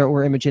think Ezra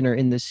or Imogen are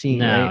in this scene.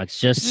 No, right? it's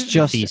just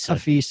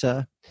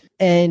Afisa.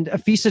 And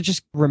Afisa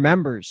just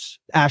remembers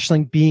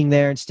Aisling being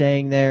there and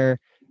staying there,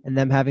 and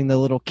them having the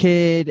little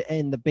kid,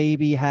 and the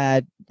baby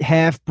had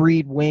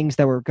half-breed wings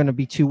that were going to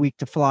be too weak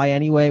to fly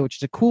anyway, which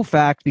is a cool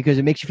fact because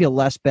it makes you feel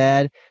less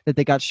bad that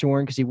they got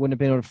shorn because he wouldn't have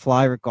been able to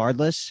fly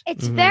regardless.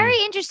 It's very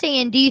interesting.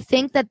 And do you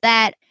think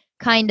that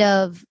kind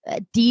of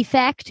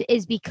defect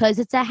is because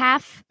it's a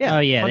half? Yeah, oh,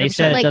 yeah. 100%. They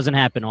said Like- it doesn't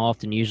happen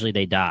often. Usually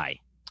they die.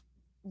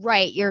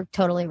 Right, you're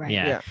totally right.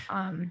 Yeah.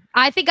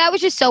 I think I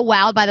was just so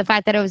wowed by the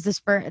fact that it was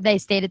they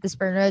stayed at the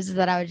Spurn Roses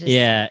that I was just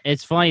Yeah,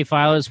 it's funny.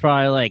 Philo's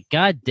probably like,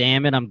 God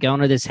damn it, I'm going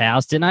to this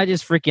house. Didn't I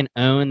just freaking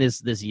own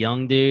this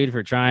young dude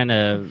for trying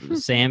to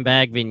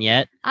sandbag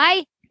Vignette?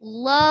 I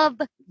love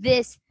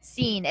this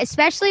scene,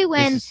 especially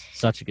when This is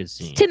such a good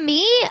scene. to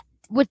me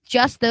with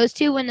just those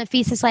two, when the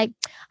feast is like,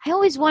 I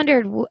always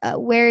wondered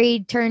where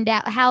he turned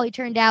out, how he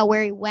turned out,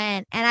 where he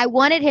went, and I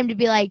wanted him to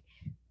be like,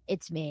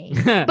 it's me.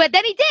 But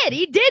then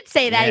he did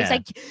say that. Yeah. He's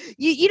like,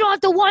 you don't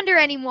have to wonder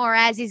anymore,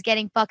 as he's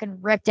getting fucking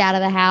ripped out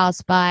of the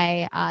house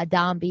by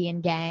Dombey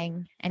and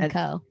gang and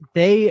co.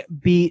 They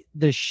beat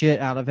the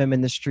shit out of him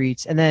in the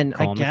streets, and then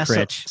Call I him guess a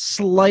Critch.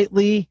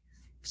 slightly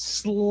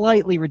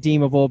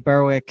redeemable,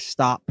 Berwick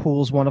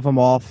pulls one of them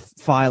off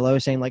Philo,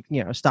 saying like,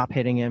 stop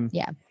hitting him.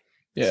 Yeah.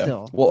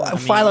 Still. Well, I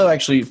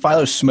mean-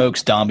 Philo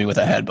smokes Dombey with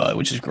a headbutt,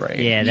 which is great.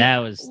 Yeah, that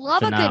was Love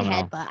phenomenal. a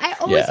good headbutt. I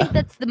always think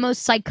that's the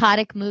most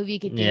psychotic move you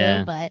could do,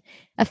 Yeah. but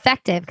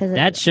effective because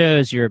That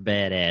shows you're a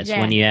badass Yeah.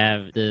 when you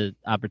have the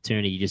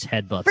opportunity. You just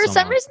headbutt. for some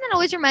someone. reason that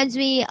always reminds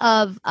me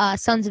of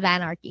Sons of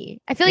Anarchy.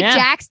 I feel like Yeah,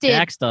 Jax did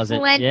Jax does it.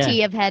 plenty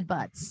Yeah. of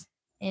headbutts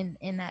in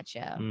that show.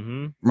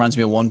 Mm-hmm. Reminds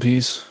me of One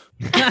Piece.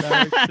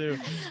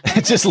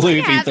 It's just We Luffy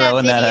have that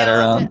throwing that at video.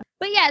 around.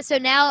 But yeah, so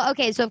now,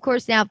 so of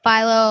course now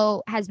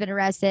Philo has been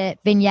arrested.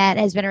 Vignette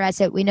has been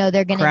arrested. We know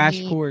they're going to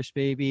Crash course,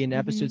 baby, in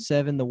episode Mhm.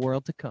 7, The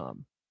World to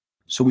Come.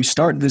 So we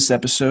start this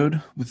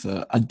episode with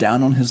a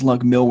down on his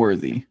luck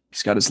Millworthy.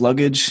 He's got his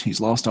luggage. He's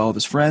lost all of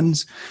his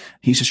friends.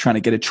 He's just trying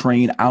to get a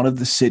train out of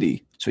the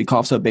city. So he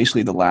coughs up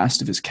basically the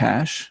last of his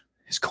cash,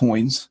 his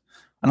coins.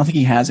 I don't think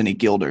he has any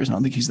guilders. I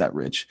don't think he's that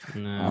rich.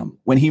 No.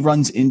 When he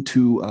runs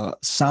into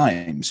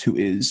Symes, who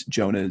is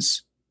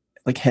Jonah's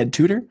head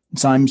tutor,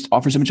 Symes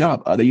offers him a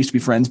job. They used to be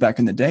friends back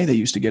in the day. They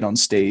used to get on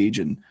stage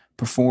and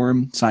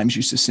perform. Symes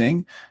used to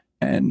sing.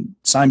 And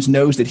Symes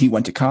knows that he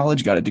went to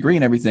college, got a degree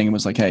and everything, and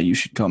was like, hey, you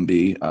should come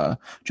be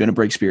Jonah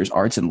Breakspeare's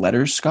arts and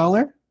letters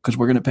scholar because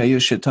we're going to pay you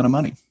a shit ton of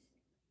money.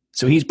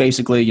 So he's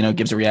basically,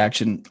 gives a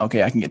reaction,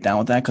 okay, I can get down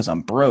with that because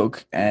I'm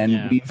broke.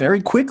 And we very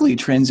quickly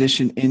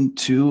transition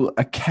into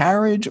a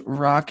carriage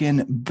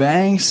rockin'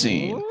 bang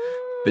scene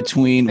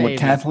between baby. what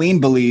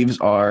Kathleen believes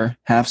are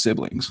half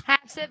siblings.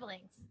 half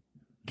siblings.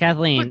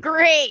 Kathleen,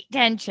 Great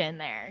tension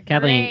there.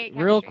 Kathleen,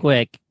 Great real chemistry.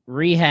 quick,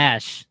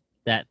 rehash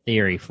that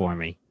theory for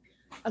me.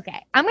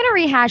 Okay, I'm going to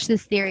rehash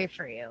this theory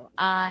for you.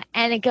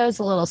 And it goes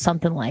a little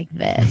something like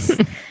this.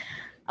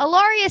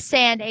 Ilaria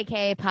Sand,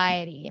 aka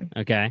Piety,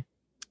 Okay.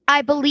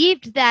 I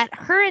believed that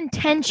her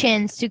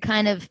intentions to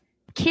kind of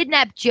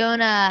kidnap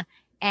Jonah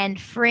and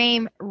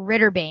frame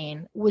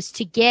Ritterbane was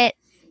to get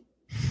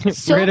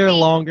Sophie, Ritter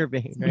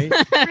Longerbane, right?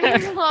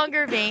 Ritter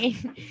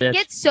Longerbane,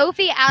 get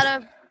Sophie out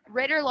of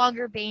Ritter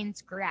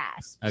Longerbane's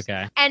grasp.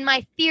 Okay. And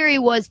my theory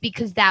was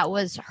because that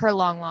was her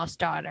long lost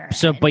daughter.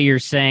 So, And- but you're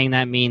saying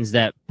that means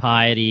that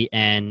Piety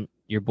and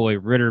your boy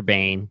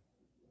Ritterbane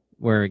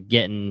were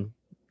getting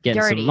Dirty.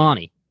 some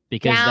money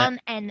because down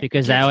and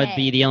that would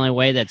be the only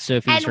way that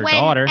Sophie's her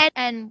daughter.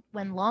 And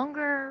when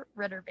Longer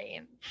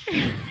Ritterbane,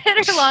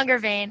 Ritter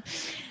Longerbane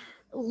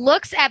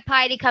looks at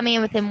Piety coming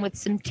in with him with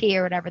some tea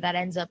or whatever that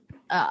ends up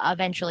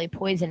eventually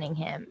poisoning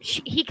him,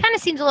 he kind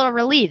of seems a little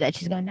relieved that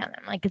she's going down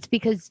there. Like it's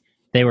because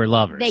They were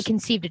lovers they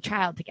conceived a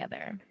child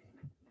together.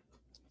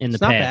 in the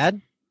It's not past.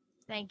 bad.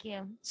 Thank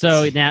you.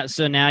 So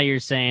now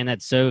you're saying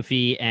that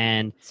Sophie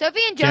and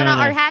Sophie and Jonah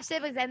Jonah. are half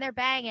siblings and they're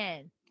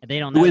banging. they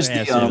don't Who know is they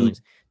have the,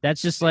 siblings.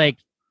 That's just like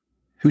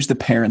Who's the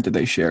parent that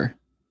they share?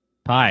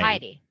 Piety.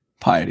 Piety.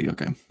 Piety,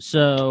 okay.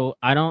 So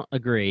I don't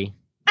agree.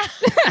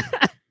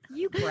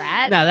 You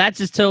brat. No, that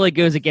just totally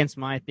goes against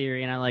my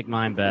theory, and I like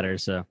mine better.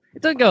 So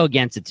it doesn't go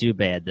against it too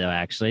bad, though.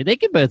 Actually, they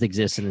could both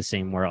exist in the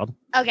same world.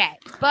 Okay,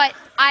 but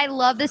I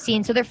love the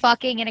scene. So they're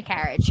fucking in a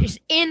carriage, just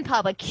in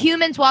public.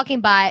 Humans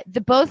walking by.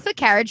 Both the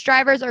carriage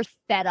drivers are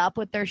fed up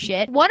with their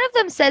shit. One of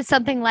them says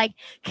something like,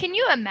 "Can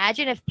you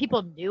imagine if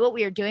people knew what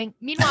we were doing?"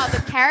 Meanwhile,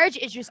 the carriage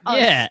is just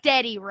a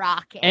steady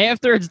rocking.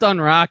 After it's done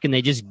rocking,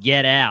 they just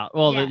get out.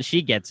 Well,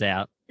 she gets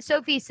out.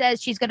 Sophie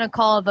says she's going to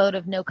call a vote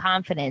of no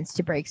confidence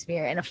to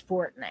Breakspear in a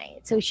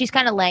fortnight. So she's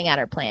kind of laying out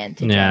her plan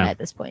to Jonah at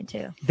this point,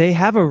 too. They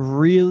have a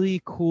really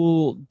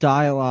cool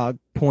dialogue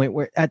point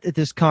where at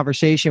this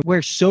conversation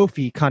where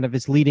Sophie kind of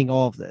is leading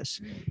all of this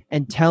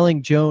and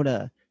telling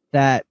Jonah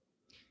that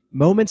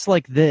moments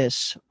like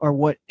this are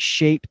what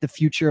shape the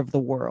future of the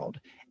world.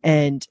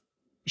 And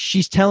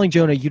she's telling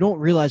Jonah, you don't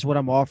realize what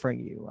I'm offering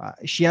you.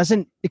 She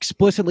hasn't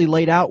explicitly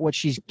laid out what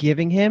she's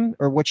giving him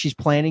or what she's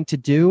planning to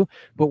do,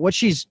 but what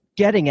she's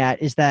getting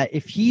at is that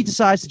if he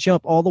decides to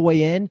jump all the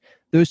way in,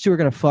 those two are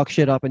going to fuck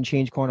shit up and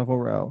change Carnival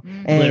Row.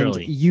 And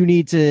Literally. You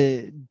need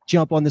to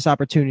jump on this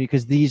opportunity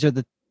because these are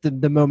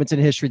the moments in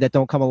history that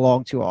don't come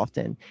along too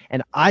often.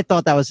 And I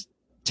thought that was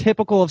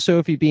typical of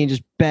Sophie being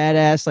just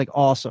badass, like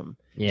awesome.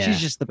 Yeah. She's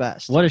just the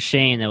best. What a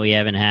shame that we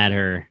haven't had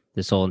her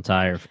this whole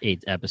entire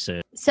 8th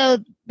episode. So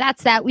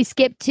that's that. We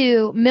skip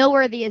to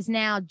Millworthy is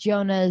now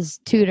Jonah's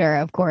tutor,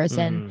 of course,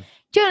 and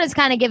Jonah's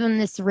kind of giving him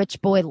this rich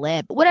boy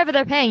lip. Whatever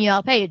they're paying you,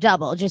 I'll pay you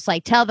double. Just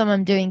like tell them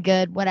I'm doing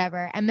good,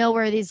 whatever. And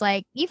Millworthy's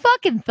like, you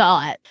fucking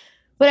thought.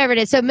 Whatever it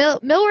is. So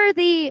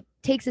Millworthy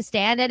takes a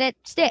stand and it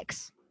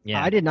sticks.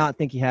 Yeah. I did not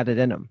think he had it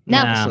in him.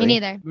 No, me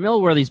neither.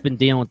 Millworthy's been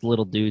dealing with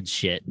little dude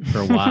shit for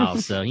a while,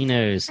 so he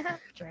knows.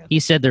 True.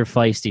 He said they're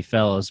feisty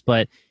fellows,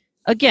 but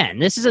again,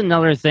 this is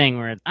another thing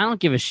where I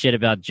don't give a shit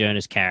about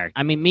Jonah's character.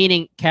 I mean,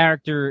 meaning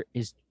character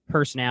is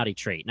personality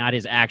trait, not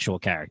his actual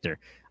character.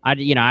 I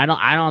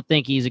don't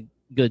think he's a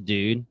good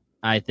dude.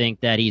 I think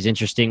that he's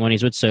interesting when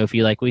he's with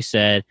Sophie, like we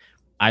said.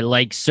 I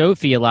like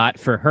Sophie a lot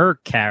for her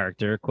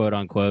character, quote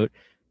unquote.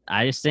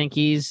 I just think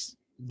he's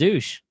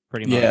douche,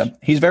 pretty much. Yeah,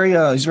 he's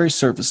very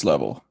surface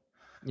level.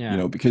 Yeah. You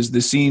know, because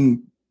the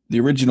scene, the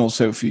original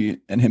Sophie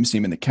and him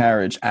seeing in the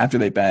carriage after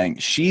they bang,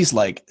 she's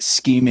like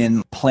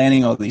scheming,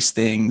 planning all these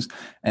things,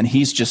 and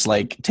he's just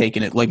like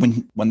taking it, like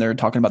when they're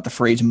talking about the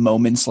phrase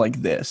moments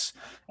like this,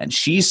 and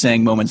she's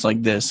saying moments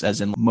like this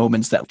as in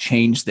moments that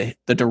change the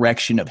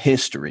direction of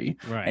history,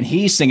 Right. and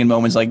he's singing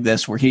moments like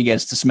this where he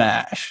gets to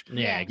smash.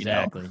 Yeah,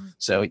 exactly.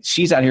 So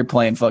she's out here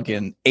playing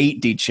fucking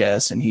 8D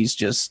chess, and he's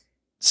just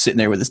sitting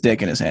there with his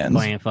dick in his hands.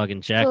 Playing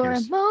fucking For a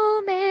checkers.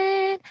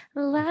 moment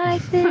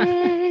like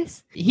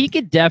this. He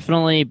could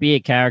definitely be a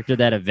character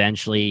that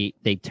eventually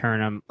they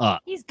turn him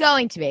up. He's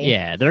going to be.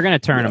 Yeah, they're going to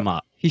turn him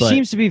up. He but-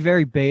 seems to be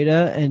very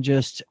beta and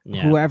just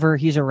Yeah. whoever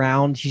he's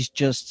around, he's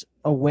just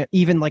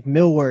even like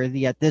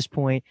Millworthy at this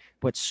point,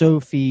 but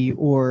Sophie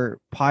or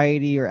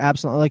Piety or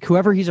Absalom, like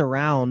whoever he's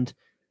around,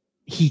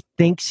 he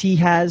thinks he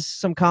has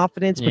some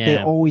confidence, but they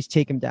Yeah. always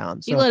take him down.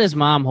 He So let his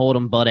mom hold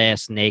him butt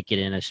ass naked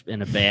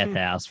in a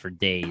bathhouse for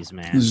days,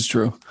 man. This is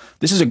true.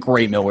 This is a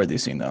great Millworthy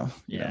scene, though.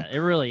 Yeah, it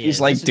really is.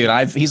 He's like, This is-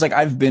 dude,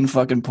 I've been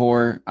fucking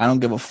poor. I don't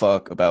give a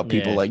fuck about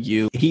people Yeah. like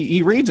you.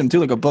 He reads him too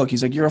like a book.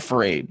 He's like, you're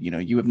afraid. You know,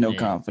 you have no Yeah.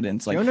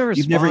 confidence. Like Jonah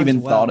you've never even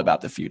responds well. thought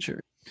about the future.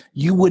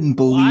 You wouldn't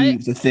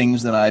believe the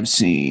things that I've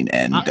seen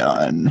and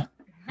done.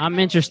 I'm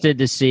interested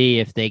to see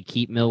if they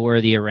keep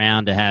Millworthy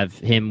around to have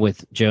him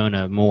with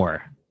Jonah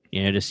more.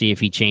 You know, to see if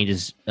he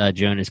changes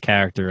Jonah's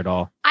character at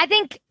all. I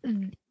think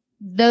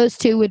those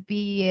two would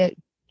be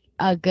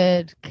a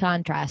good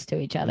contrast to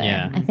each other.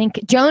 Yeah. I think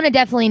Jonah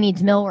definitely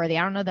needs Millworthy.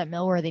 I don't know that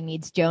Millworthy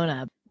needs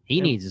Jonah. He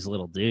needs his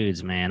little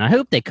dudes, man. I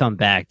hope they come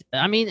back.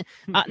 I mean,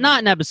 not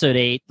in episode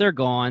 8. They're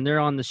gone. They're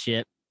on the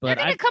ship. They're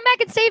But going to come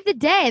back and save the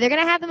day. They're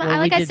going to have them, well,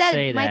 like we I did said,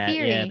 say my that.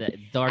 theory. Yeah, the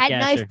Dark At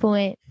Asher. knife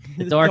point.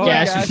 The Dark Dark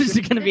Asher Asher. is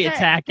going to be That's it.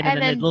 attacking him, And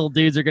and then- the little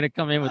dudes are going to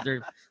come in with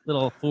their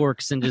little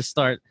forks and just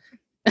start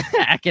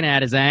hacking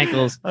at his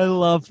ankles I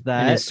love and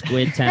that. his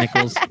squid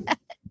tentacles.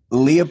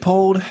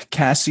 Leopold,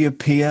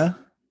 Cassiopeia,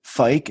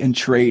 Fike, and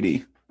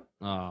Trady.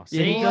 Oh, Yeah,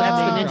 see, he that's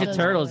loves the Ninja those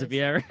Turtles. boys. If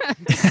you ever,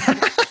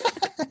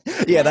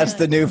 Yeah, that's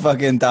the new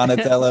fucking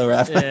Donatello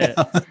Raphael.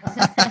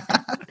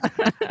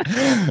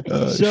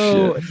 Oh,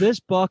 So shit. this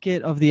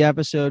bucket of the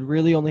episode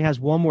really only has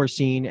one more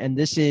scene, and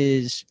this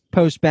is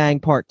post-bang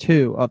part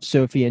 2 of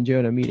Sophie and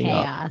Jonah meeting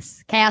up.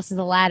 Chaos. Chaos is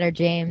a ladder,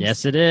 James.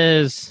 yes, it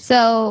is.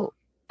 So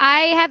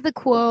I have the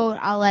quote.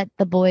 I'll let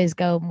the boys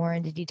go more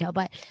into detail,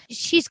 but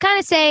she's kind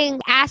of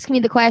saying, ask me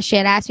the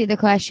question.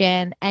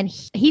 And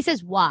he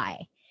says,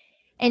 why?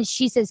 And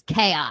she says,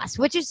 chaos,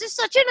 which is just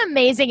such an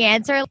amazing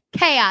answer.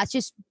 Chaos,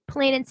 just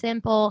plain and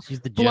simple. She's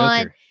the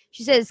Blunt. Joker.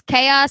 She says,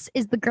 chaos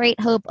is the great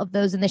hope of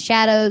those in the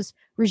shadows.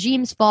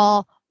 Regimes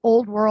fall,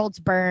 old worlds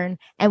burn,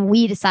 and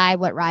we decide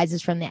what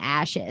rises from the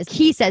ashes.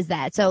 He says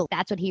that. So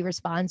that's what he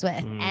responds with.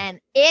 Mm. And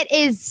it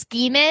is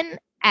scheming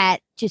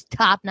at just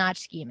top-notch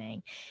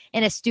scheming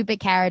in a stupid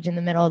carriage in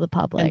the middle of the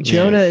public. And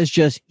Jonah is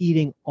just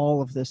eating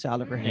all of this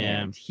out of her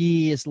hand.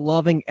 He is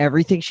loving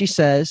everything she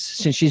says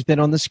since she's been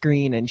on the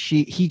screen, and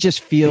he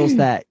just feels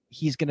that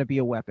he's going to be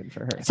a weapon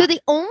for her. So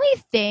the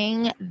only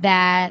thing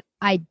that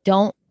I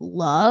don't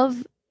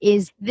love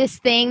is this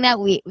thing that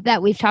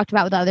we've talked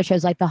about with other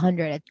shows like The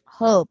 100,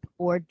 Hope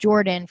or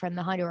Jordan from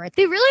The 100.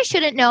 They really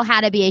shouldn't know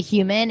how to be a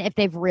human if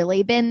they've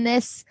really been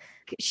this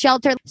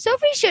sheltered.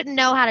 Sophie shouldn't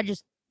know how to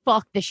just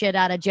fuck the shit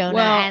out of Jonah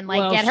and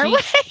get her way.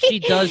 She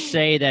does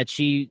say that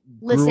she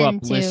grew up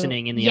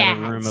listening in the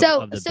other room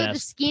of the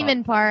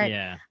scheming part.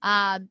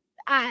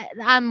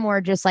 I'm more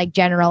just like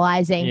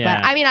generalizing,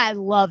 but I mean, I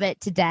love it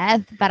to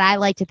death, but I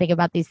like to think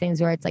about these things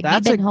where it's like,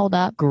 that's you've been holed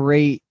up.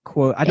 Great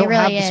quote. I don't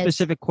have the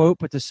specific quote,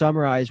 but to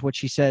summarize what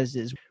she says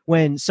is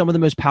when some of the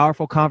most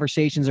powerful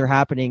conversations are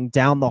happening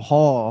down the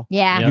hall,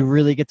 you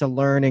really get to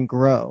learn and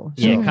grow.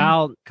 So.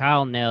 Yeah,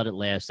 Kyle nailed it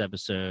last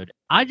episode.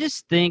 I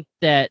just think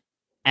that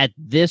at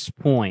this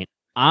point,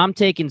 I'm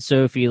taking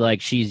Sophie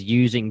like she's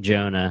using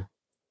Jonah.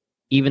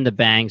 Even the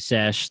bang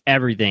sesh,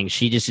 everything.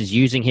 She just is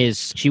using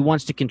she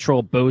wants to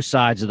control both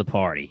sides of the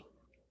party.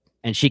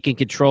 And she can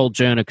control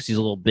Jonah because he's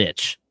a little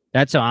bitch.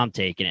 That's how I'm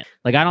taking it.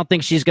 Like, I don't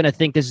think she's going to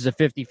think this is a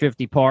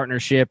 50-50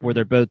 partnership where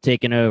they're both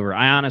taking over.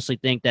 I honestly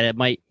think that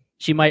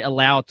she might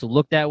allow it to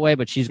look that way,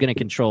 but she's going to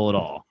control it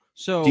all.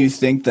 So do you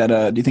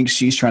think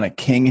she's trying to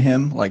king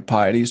him like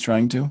Piety's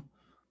trying to?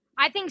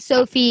 I think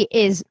Sophie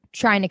is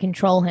trying to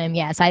control him.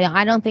 Yes,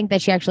 I don't think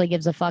that she actually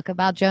gives a fuck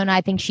about Jonah.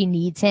 I think she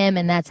needs him,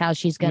 and that's how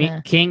she's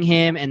gonna king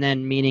him, and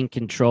then meaning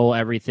control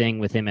everything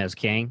with him as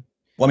king.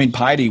 Well, I mean,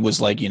 Piety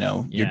was like,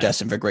 you're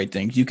destined for great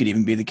things. You could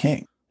even be the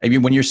king. I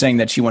mean, when you're saying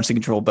that she wants to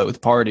control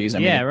both parties, I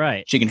mean,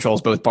 right. She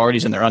controls both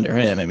parties, and they're under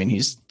him. I mean,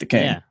 he's the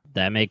king. Yeah,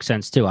 that makes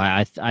sense too.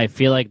 I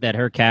feel like that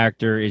her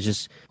character is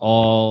just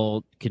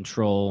all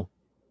control,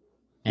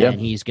 and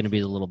he's gonna be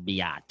the little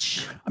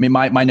biatch. I mean,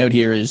 my note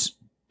here is.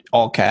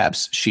 All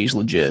caps, she's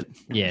legit.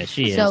 Yeah,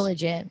 she is. So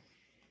legit.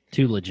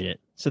 Too legit.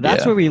 So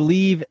that's where we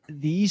leave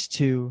these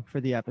two for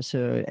the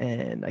episode,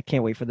 and I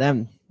can't wait for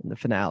them in the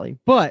finale.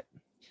 But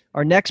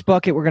our next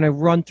bucket we're going to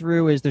run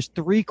through is there's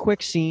 3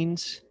 quick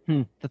scenes.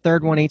 The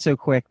third one ain't so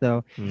quick,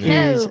 though.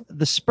 Is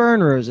the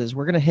Spurn Roses.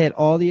 We're going to hit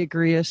all the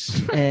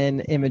Agrias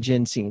and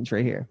Imogen scenes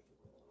right here.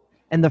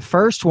 And the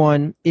first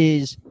one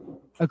is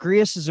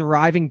Agrias is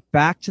arriving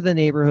back to the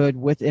neighborhood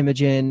with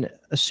Imogen,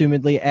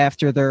 assumedly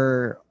after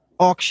their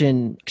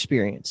auction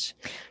experience,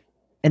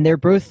 and they're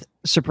both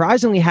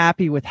surprisingly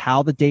happy with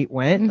how the date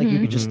went. Like you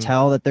could just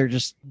tell that they're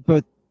just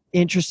both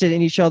interested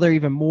in each other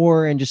even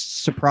more and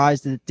just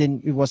surprised that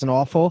it wasn't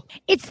awful.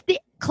 It's the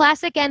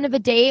classic end of a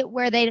date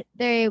where they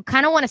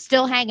kind of want to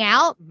still hang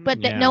out,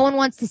 but that no one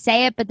wants to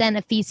say it. But then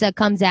Afisa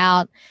comes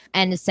out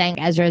and is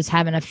saying Ezra's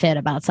having a fit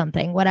about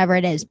something, whatever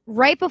it is.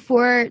 Right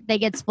before they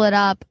get split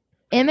up,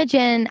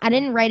 Imogen, I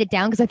didn't write it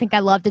down because I think I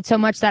loved it so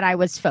much that I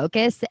was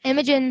focused.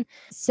 Imogen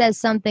says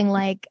something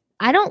like,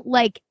 I don't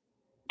like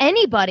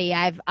anybody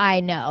I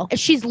know.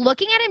 She's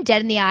looking at him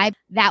dead in the eye.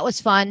 That was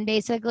fun,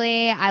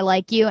 basically. I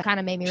like you. It kind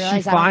of made me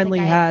realize she finally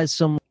has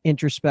some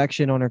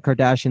introspection on her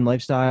Kardashian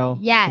lifestyle.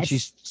 Yes.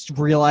 She's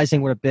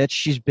realizing what a bitch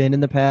she's been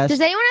in the past.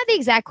 Does anyone have the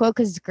exact quote?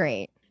 Because it's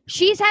great.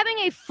 She's having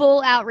a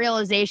full-out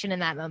realization in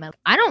that moment.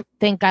 I don't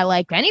think I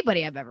like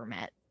anybody I've ever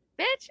met.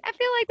 Bitch, I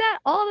feel like that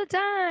all the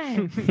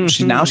time.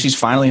 Now she's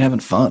finally having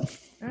fun.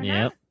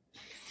 Yep.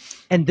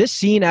 And this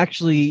scene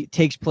actually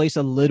takes place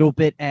a little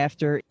bit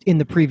after, in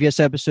the previous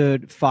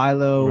episode,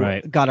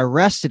 Philo got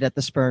arrested at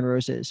the Spurn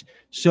Roses.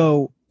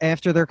 So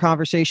after their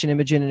conversation,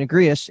 Imogen and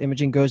Agrias,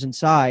 Imogen goes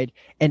inside,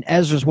 and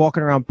Ezra's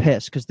walking around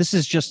pissed because this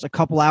is just a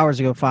couple hours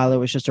ago. Philo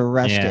was just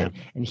arrested,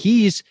 and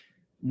he's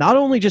not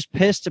only just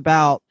pissed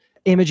about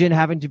Imogen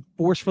having to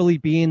forcefully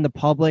be in the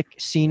public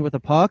scene with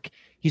a puck.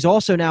 He's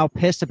also now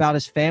pissed about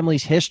his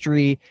family's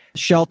history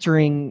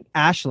sheltering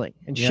Aisling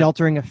and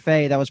sheltering a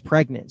Faye that was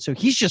pregnant. So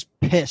he's just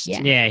pissed.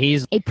 Yeah,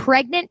 he's a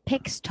pregnant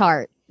pix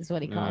tart is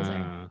what he calls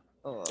her.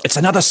 It's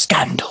another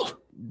scandal.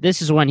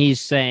 This is when he's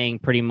saying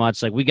pretty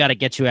much like, we got to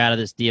get you out of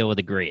this deal with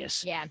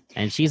Agrias. Yeah.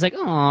 And she's like,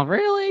 oh,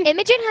 really?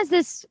 Imogen has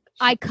this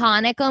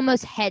iconic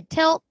almost head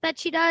tilt that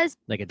she does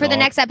like for the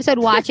next episode.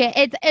 Watch it.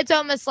 It's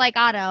almost like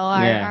Otto,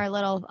 our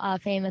little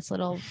famous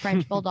little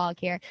French bulldog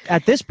here.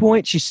 At this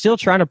point, she's still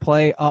trying to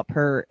play up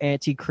her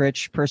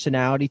anti-Critch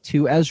personality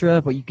to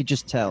Ezra, but you could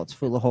just tell it's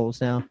full of holes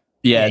now.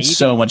 Yeah, it's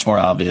so much more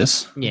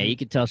obvious. Yeah, you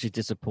could tell she's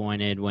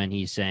disappointed when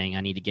he's saying,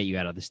 I need to get you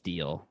out of this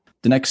deal.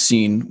 The next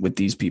scene with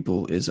these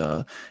people is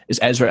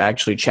Ezra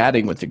actually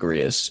chatting with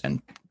Agrias and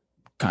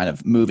kind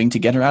of moving to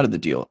get her out of the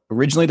deal.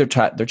 Originally, they're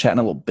chatting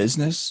a little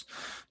business.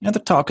 They're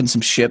talking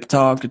some ship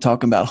talk. They're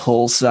talking about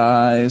hull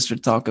size. They're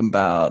talking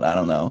about, I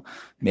don't know,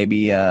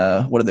 maybe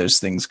what are those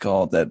things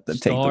called that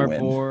take the wind?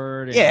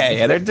 Starboard.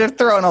 Yeah. They're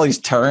throwing all these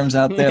terms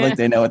out there like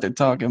they know what they're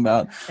talking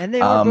about. And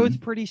they were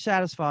both pretty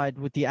satisfied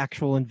with the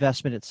actual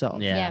investment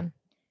itself.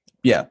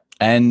 Yeah.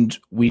 And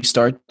we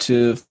start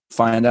to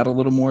find out a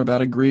little more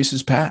about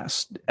Agrias'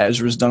 past.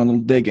 Ezra's done a little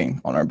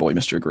digging on our boy,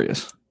 Mr.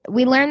 Agrias.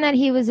 we learned that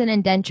he was an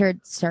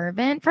indentured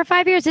servant for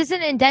 5 years. Is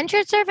it an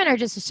indentured servant or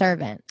just a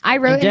servant? I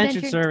wrote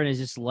Indentured servant is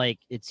just like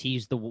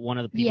he's the one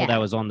of the people that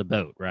was on the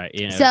boat, right?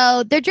 You know?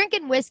 So they're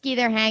drinking whiskey,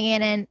 they're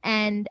hanging,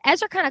 and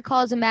Ezra kind of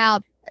calls him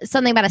out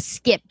something about a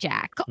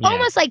skipjack,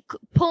 almost like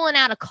pulling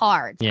out a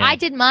card. Yeah. I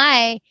did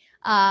my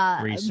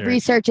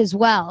research as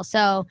well.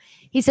 So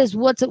he says,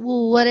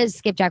 what is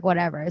skipjack,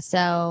 whatever.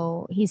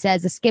 So he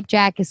says a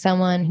skipjack is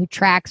someone who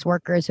tracks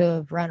workers who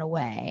have run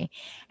away.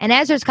 And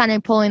Ezra's kind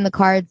of pulling the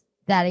card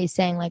that he's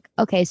saying, like,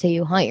 okay, so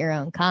you hunt your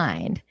own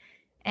kind.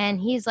 And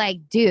he's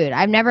like, dude,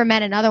 I've never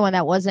met another one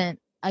that wasn't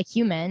a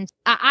human.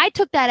 I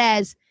took that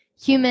as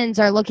humans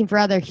are looking for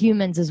other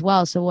humans as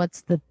well. So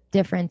what's the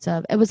difference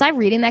of it? Was I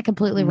reading that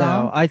completely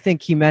wrong? No, I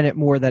think he meant it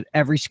more that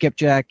every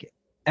skipjack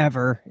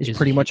ever is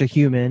pretty much a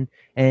human,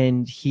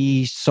 and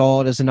he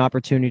saw it as an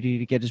opportunity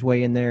to get his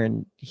way in there,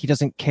 and he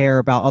doesn't care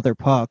about other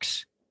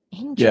pucks.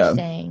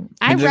 Interesting.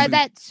 Yeah. I read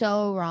that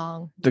so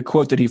wrong. The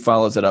quote that he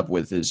follows it up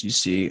with is, you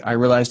see, I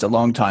realized a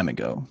long time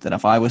ago that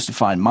if I was to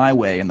find my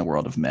way in the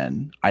world of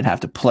men, I'd have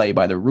to play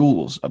by the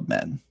rules of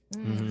men.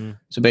 Mm-hmm.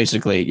 So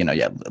basically,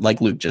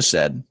 like Luke just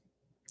said,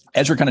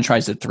 Ezra kind of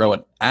tries to throw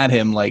it at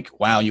him like,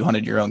 wow, you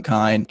hunted your own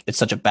kind. It's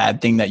such a bad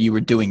thing that you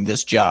were doing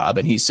this job.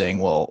 And he's saying,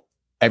 well,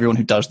 everyone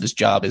who does this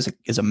job is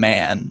a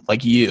man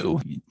like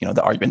you.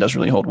 The argument doesn't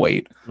really hold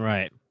weight.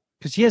 Right.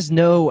 Because he has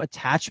no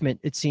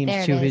attachment, it seems,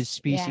 to his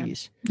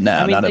species. Yeah.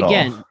 No, not at all.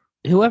 Again,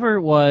 whoever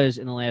it was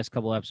in the last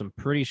couple episodes, I'm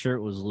pretty sure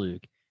it was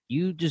Luke.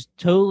 You just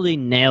totally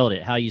nailed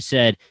it. How you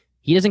said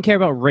he doesn't care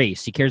about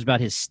race. He cares about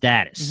his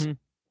status.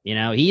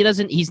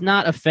 Mm-hmm. He's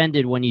not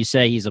offended when you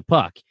say he's a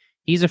puck.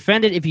 He's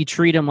offended if you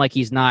treat him like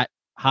he's not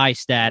high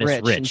status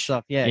rich. And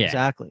stuff. Yeah,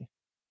 exactly.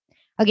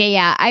 Okay,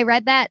 yeah, I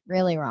read that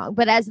really wrong.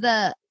 But as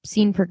the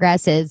scene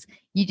progresses,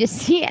 you just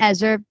see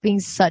Ezra being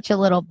such a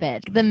little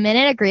bitch. The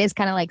minute Agrias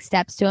kind of like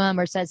steps to him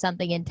or says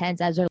something intense,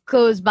 Ezra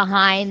goes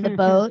behind the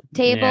boat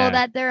table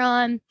that they're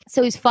on.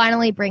 So he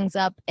finally brings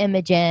up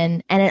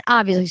Imogen, and it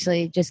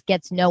obviously just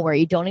gets nowhere.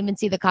 You don't even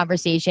see the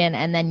conversation,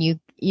 and then you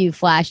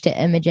flash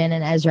to Imogen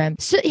and Ezra.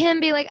 So him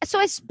be like, so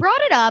I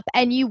brought it up,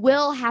 and you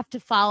will have to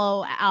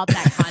follow out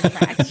that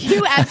contract.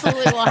 You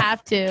absolutely will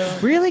have to.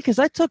 Really? Because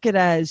I took it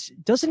as,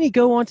 doesn't he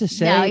go on to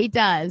say? No, he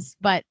does,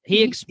 but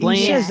he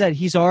explains. He says that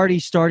he's already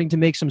starting to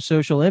make some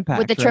social impact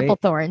with the triple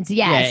thorns.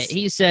 Yes. Yeah,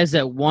 he says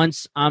that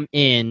once I'm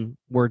in,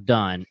 we're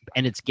done,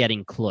 and it's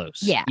getting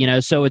close. Yeah.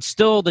 So it's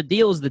still, the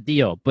deal is the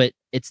deal, but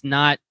it's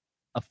not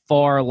a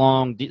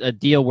a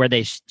deal where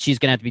she's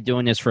gonna have to be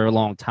doing this for a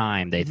long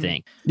time, they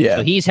think. Yeah.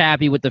 So he's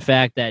happy with the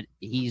fact that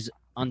he's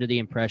under the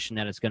impression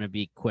that it's gonna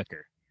be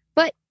quicker.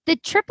 But the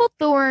triple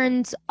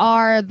thorns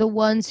are the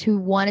ones who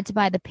wanted to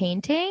buy the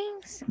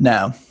paintings?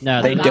 No,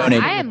 they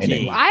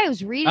donated. I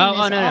was reading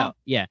this. No.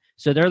 Yeah.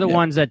 So they're the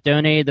ones that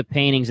donated the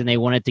paintings, and they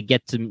wanted to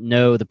get to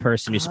know the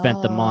person who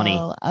spent the money.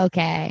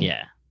 Okay.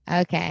 Yeah.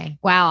 Okay.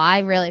 Wow, I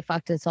really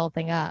fucked this whole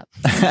thing up.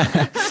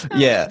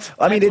 Yeah.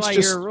 I mean, it's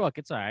just, you're a rook.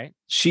 It's all right.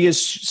 She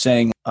is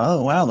saying,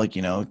 oh, wow,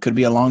 it could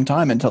be a long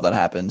time until that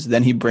happens.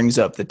 Then he brings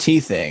up the tea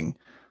thing,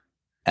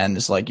 and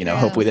it's like,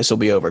 hopefully this will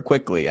be over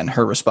quickly. And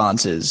her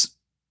response is,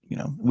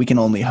 we can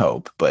only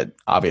hope. But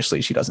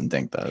obviously she doesn't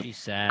think that. She's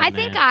sad, I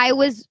think I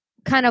was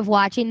kind of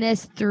watching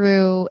this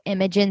through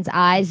Imogen's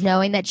eyes,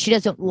 knowing that she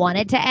doesn't want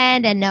it to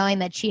end, and knowing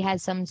that she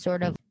has some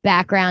sort of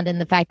background in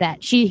the fact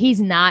that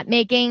he's not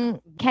making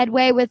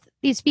headway with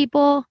these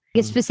people.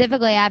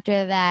 Specifically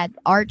after that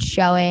art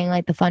showing,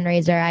 like the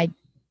fundraiser,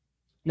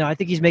 I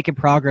think he's making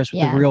progress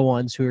with the real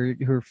ones who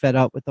are fed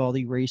up with all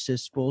the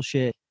racist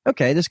bullshit.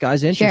 Okay, this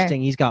guy's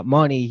interesting. Sure. He's got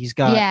money. He's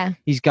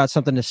got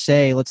something to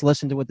say. Let's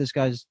listen to what this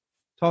guy's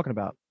talking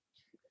about.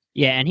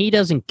 Yeah, and he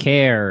doesn't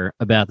care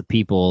about the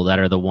people that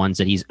are the ones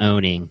that he's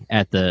owning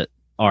at the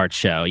art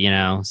show,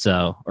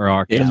 or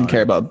art. He doesn't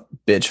care about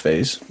bitch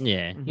face.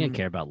 Yeah, he doesn't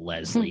care about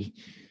Leslie.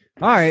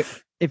 All right,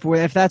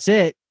 if that's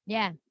it,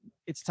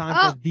 it's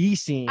time for the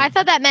scene. I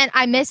thought that meant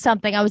I missed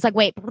something. I was like,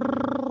 wait.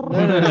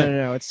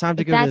 No. It's time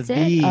to go to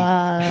the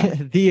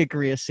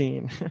Agrias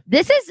scene.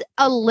 This is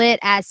a lit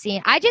ass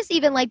scene. I just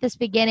even like this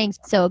beginning.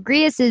 So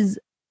Agrias is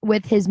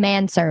with his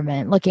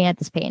manservant looking at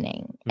this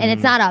painting, and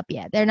it's not up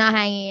yet. They're not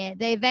hanging it.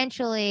 They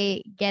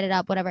eventually get it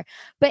up, whatever.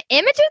 But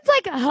Imogen's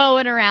like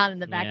hoeing around in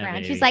the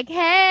background. She's like,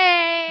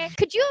 hey,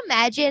 could you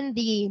imagine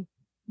the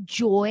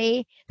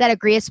joy that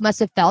Agrias must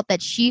have felt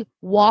that she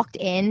walked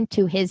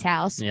into his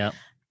house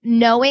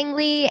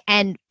knowingly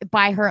and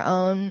by her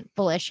own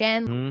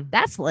volition?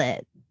 That's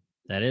lit.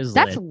 That's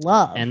lit.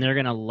 Love. And they're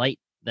gonna light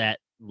that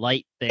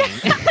light thing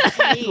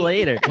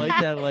later.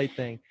 Light that light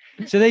thing.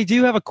 So they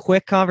do have a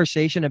quick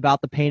conversation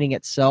about the painting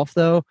itself,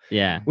 though.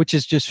 Yeah. Which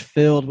is just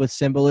filled with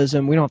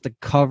symbolism. We don't have to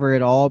cover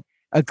it all.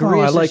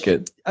 Agrias I like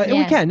it.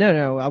 We can.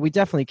 No, we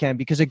definitely can,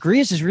 because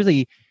Agrias is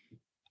really,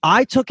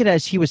 I took it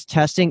as he was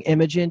testing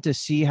Imogen to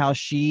see how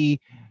she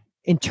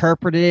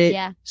interpreted it.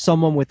 Yeah.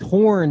 Someone with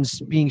horns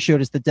being showed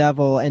as the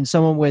devil and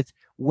someone with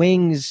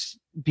wings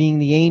being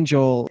the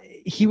angel.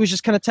 He was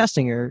just kind of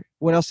testing her.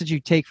 What else did you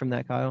take from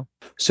that, Kyle?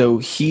 So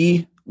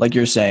he, like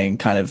you're saying,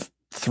 kind of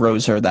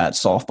throws her that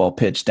softball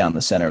pitch down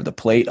the center of the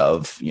plate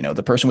of,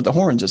 the person with the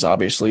horns is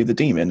obviously the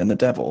demon and the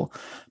devil.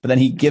 But then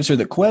he gives her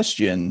the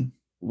question,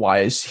 why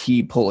is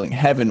he pulling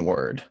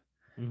heavenward,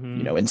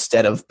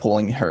 instead of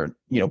pulling her,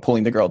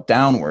 pulling the girl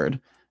downward,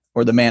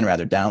 or the man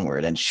rather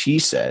downward. And she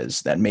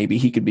says that maybe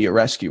he could be a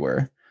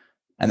rescuer.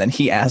 And then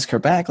he asks her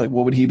back, like,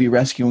 what would he be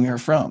rescuing her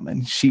from?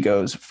 And she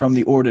goes, from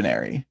the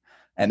ordinary.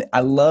 And I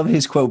love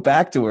his quote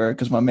back to her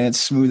because my man's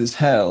smooth as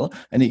hell.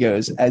 And he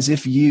goes, as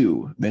if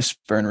you, Miss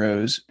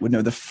Burnrose, would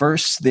know the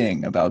first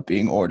thing about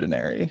being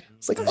ordinary.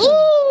 It's like,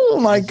 oh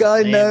my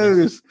God,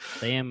 knows.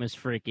 Sam is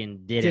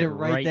freaking did it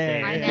right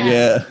there. I know.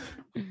 Yeah.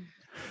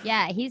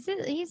 Yeah, he's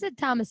a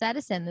Thomas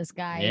Edison, this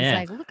guy.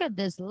 Yeah. He's like, look at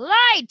this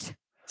light.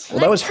 Well,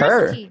 that was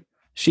her. Electricity.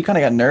 She kind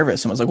of got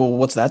nervous and was like, well,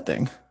 what's that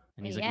thing?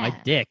 And he's Yeah. like, my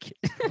dick.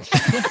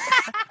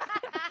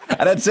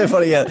 And that's so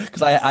funny, yeah,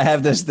 because I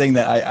have this thing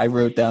that I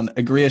wrote down.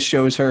 Agrias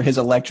shows her his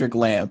electric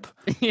lamp.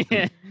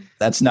 Yeah.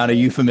 That's not a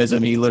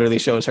euphemism. He literally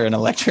shows her an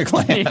electric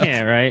lamp.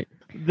 Yeah, right.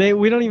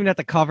 We don't even have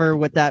to cover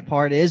what that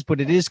part is,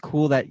 but it is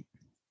cool that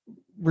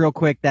real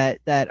quick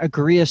that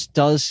Agrias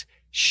does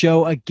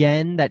show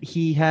again that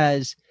he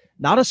has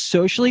not a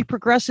socially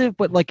progressive,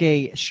 but like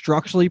a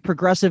structurally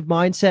progressive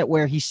mindset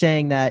where he's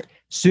saying that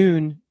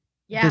soon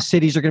Yeah. the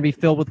cities are going to be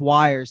filled with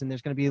wires and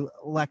there's going to be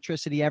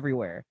electricity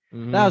everywhere.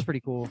 Mhm. That was pretty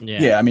cool.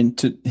 Yeah, I mean,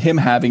 to him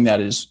having that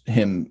is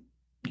him,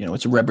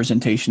 it's a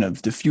representation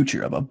of the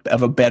future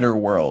of a better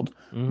world.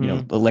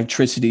 Mhm.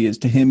 Electricity is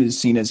to him is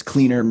seen as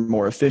cleaner,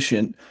 more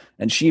efficient.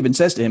 And she even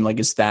says to him, like,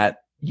 is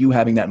that you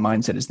having that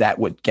mindset? Is that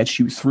what gets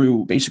you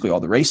through basically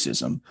all the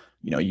racism?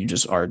 You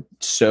just are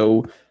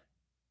so,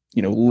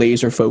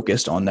 laser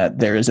focused on that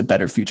there is a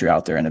better future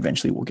out there and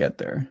eventually we'll get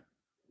there.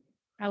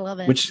 I love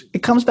it. Which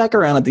it comes back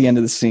around at the end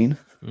of the scene.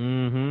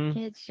 Mhm.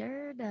 It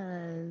sure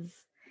does.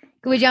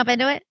 Can we jump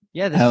into it?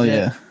 Yeah. This Hell is it.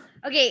 yeah.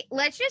 Okay,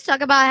 let's just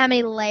talk about how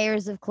many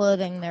layers of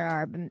clothing there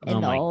are in Oh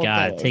the my old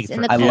God, days, take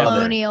in the I love it.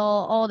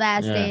 colonial old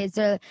ass Yeah. days.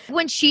 So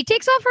when she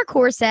takes off her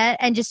corset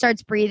and just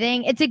starts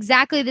breathing, it's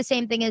exactly the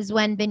same thing as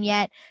when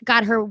Vignette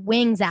got her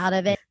wings out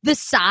of it. The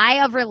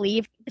sigh of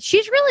relief,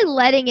 she's really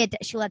letting it.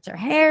 She lets her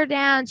hair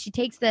down. She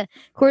takes the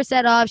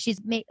corset off. She's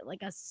made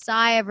like a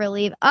sigh of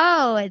relief.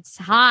 Oh, it's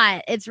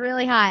hot. It's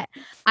really hot.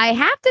 I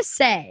have to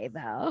say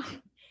though,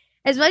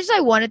 as much as I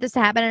wanted this to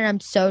happen, and I'm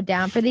so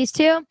down for these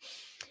two.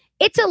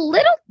 It's a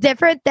little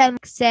different than,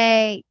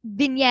 say,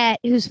 Vignette,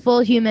 who's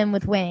full human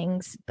with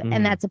wings, Mhm.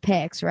 and that's a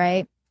Pix,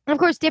 right? And of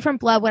course, different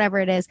blood, whatever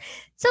it is.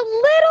 It's a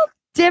little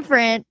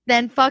different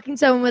than fucking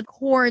someone with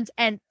horns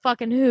and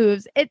fucking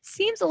hooves. It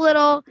seems a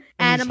little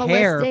And his hair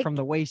animalistic. from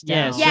the waist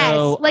Yeah, down. Yes,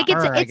 So, like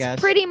her, I it's guess.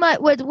 pretty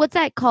much what's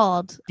that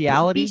called?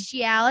 Bestiality?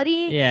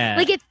 Bestiality. Yeah.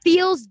 Like it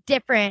feels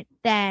different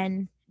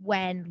than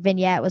when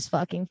Vignette was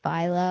fucking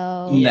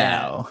Philo.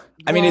 No.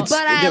 I mean, Well, it's.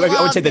 but I I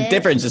would say the loved it.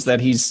 difference is that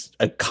he's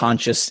a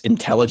conscious,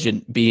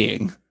 intelligent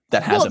being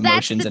that has Well, that's the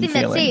emotions thing and that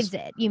feelings. saves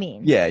it. You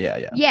mean? Yeah, yeah,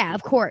 yeah. Yeah,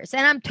 of course.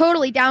 And I'm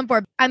totally down for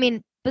it. I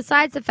mean,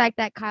 besides the fact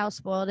that Kyle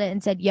spoiled it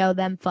and said, yo,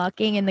 them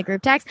fucking in the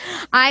group text,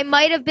 I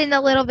might have been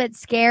a little bit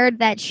scared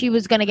that she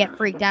was going to get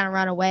freaked out and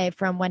run away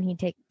from when he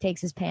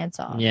takes his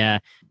pants off. Yeah.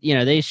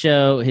 They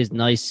show his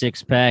nice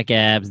 6-pack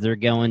abs. They're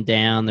going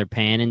down. They're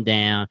panning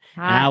down.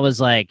 And I Hot.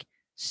 was like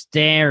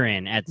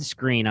staring at the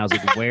screen. I was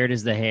like, where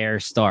does the hair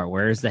start?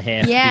 Where does the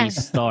half Yeah.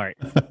 piece start?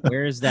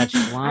 Where is that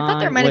schlong?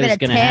 there might have What been is a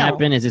going to tail.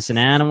 happen? Is this an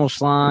animal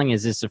schlong?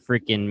 Is this a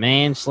freaking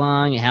man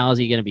schlong? How is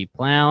he going to be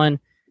plowing?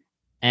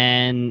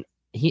 And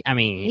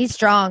He's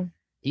strong.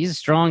 he's a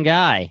strong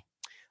guy.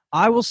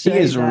 I will He say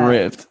is that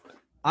ripped.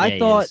 I Yeah, he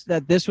thought is.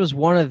 that this was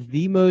one of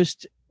the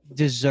most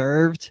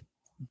deserved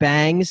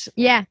bangs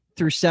Yeah.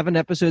 through 7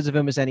 episodes of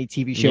almost any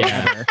TV show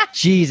Yeah. ever.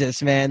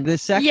 Jesus, man. The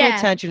sexual Yeah.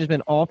 tension has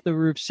been off the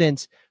roof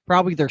since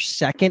probably their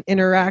second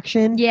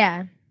interaction.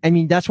 Yeah. I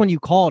mean, that's when you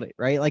called it,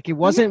 right? Like, it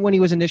wasn't when he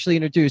was initially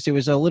introduced. It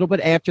was a little bit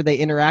after they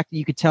interacted.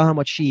 You could tell how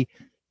much she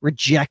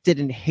rejected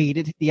and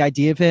hated the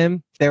idea of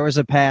him. There was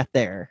a path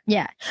there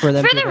Yeah. for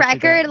them. For to the eventually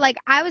record, go. like,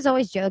 I was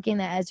always joking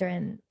that Ezra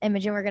and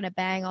Imogen were going to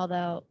bang,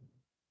 although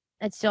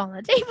it's still on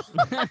the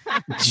table.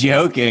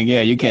 Joking. Yeah,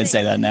 you can't Kidding.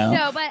 say that now.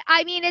 No, but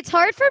I mean, it's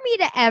hard for me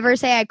to ever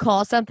say I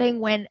call something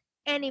when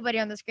anybody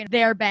on the screen,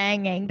 they're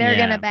banging, they're Yeah.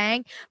 gonna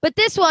bang. But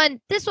this one,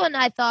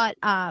 I thought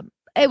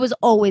it was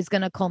always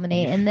gonna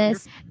culminate in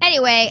this.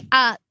 Anyway,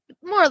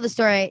 moral of the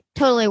story: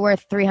 totally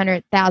worth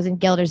 300,000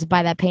 guilders to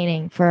buy that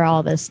painting for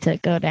all this to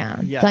go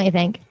down. Yeah. Don't you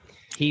think?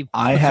 He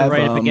I puts it have,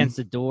 right up um, against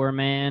the door,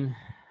 man.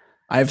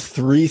 I have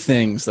 3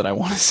 things that I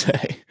want to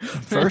say.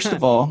 First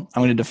of all,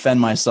 I'm going to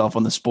defend myself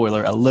on the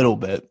spoiler a little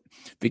bit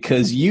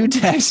because you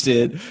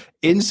texted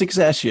in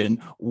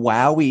succession,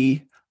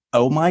 wowie,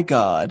 oh my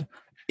God.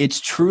 It's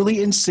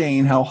truly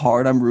insane how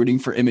hard I'm rooting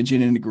for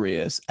Imogen and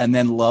Agrias, and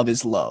then love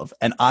is love.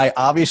 And I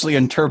obviously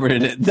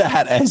interpreted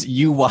that as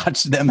you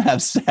watched them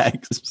have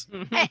sex.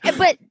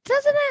 But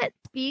doesn't it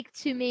speak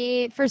to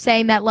me for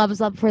saying that love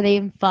is love before they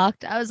even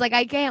fucked? I was like,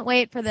 I can't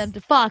wait for them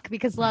to fuck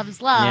because love is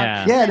love.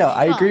 Yeah. Yeah, no, Let's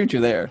I fuck. agree with you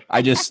there.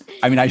 I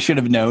mean, I should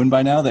have known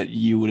by now that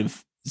you would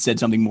have said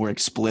something more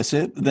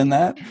explicit than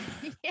that.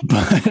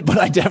 but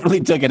I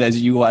definitely took it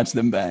as you watch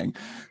them bang.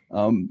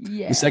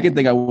 The second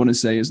thing I want to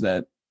say is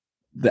that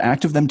the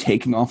act of them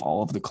taking off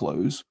all of the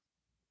clothes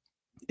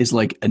is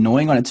like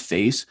annoying on its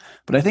face,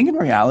 but I think in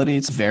reality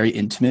it's very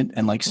intimate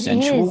and like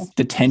sensual.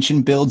 The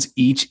tension builds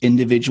each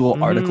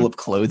individual article of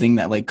clothing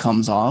that like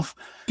comes off.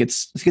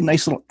 It's like a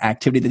nice little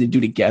activity that they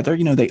do together.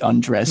 You know, they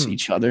undress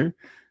each other,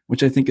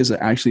 which I think is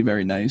actually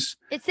very nice.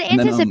 It's the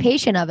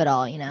anticipation of it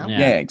all, you know?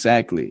 Yeah,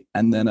 exactly.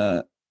 And then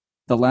the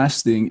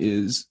last thing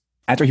is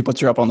after he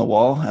puts her up on the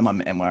wall and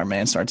when our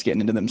man starts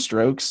getting into them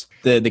strokes,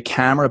 the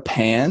camera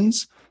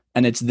pans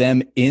and it's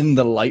them in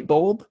the light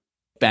bulb,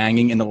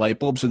 banging in the light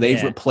bulb. So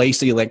they've replaced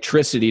the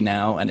electricity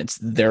now, and it's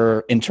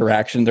their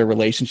interaction, their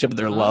relationship,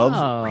 their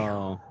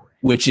love,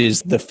 which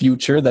is the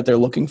future that they're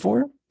looking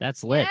for.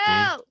 That's lit,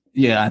 dude.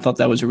 Yeah, I thought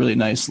that was a really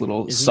nice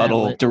little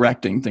subtle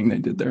directing thing they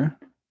did there.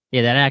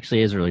 Yeah, that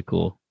actually is really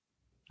cool.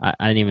 I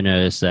didn't even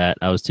notice that.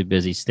 I was too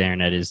busy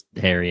staring at his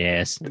hairy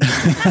ass.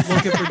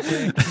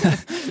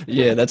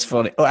 Yeah, that's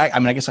funny. Oh, I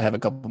mean, I guess I have a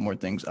couple more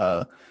things.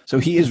 So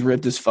he is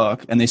ripped as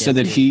fuck, and they said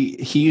that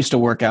he used to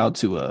work out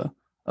to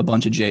a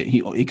bunch of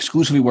he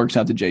exclusively works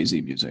out to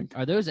Jay-Z music.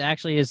 Are those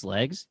actually his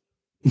legs?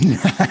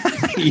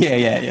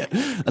 Yeah.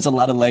 That's a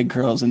lot of leg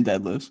curls and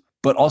deadlifts.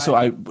 But also,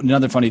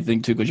 another funny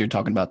thing too, because you're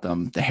talking about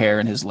the hair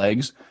and his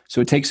legs.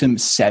 So it takes him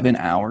 7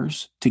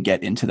 hours to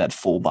get into that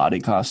full body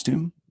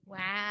costume.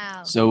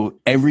 Wow. So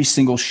every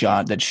single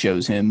shot that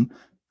shows him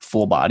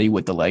full body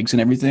with the legs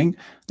and everything,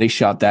 they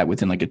shot that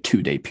within like a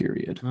 2-day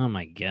period. Oh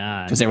my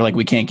God. Because they were like,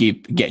 we can't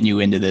keep getting you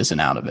into this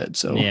and out of it.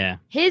 So yeah,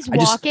 his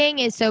walking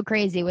is so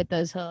crazy with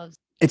those hooves.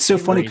 It's so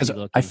funny because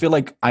I feel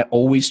like I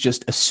always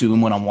just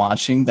assume when I'm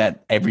watching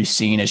that every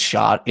scene is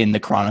shot in the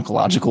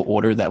chronological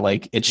order that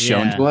like it's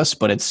shown to us,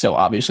 but it's so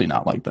obviously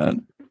not like that.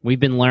 We've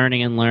been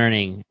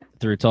learning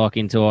through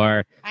talking to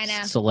our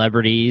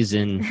celebrities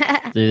and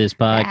through this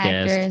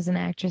podcast. Actors and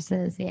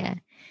actresses, yeah.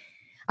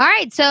 All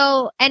right,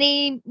 so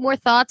any more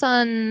thoughts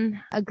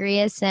on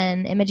Agrias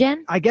and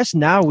Imogen? I guess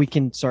now we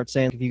can start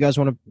saying, if you guys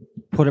want to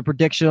put a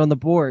prediction on the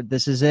board,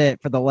 this is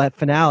it for the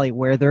finale,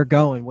 where they're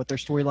going, what their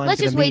storyline is.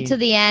 Let's just wait to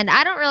the end.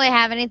 I don't really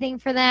have anything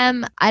for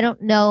them. I don't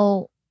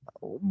know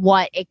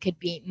what it could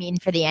mean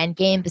for the end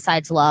game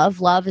besides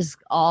love. Love is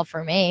all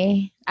for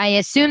me. I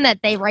assume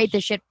that they write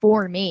the shit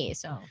for me.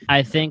 So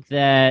I think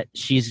that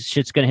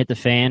shit's gonna hit the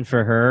fan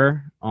for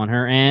her on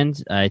her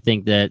end. I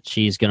think that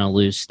she's gonna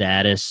lose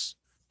status.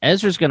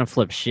 Ezra's gonna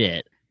flip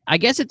shit. I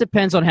guess it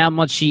depends on how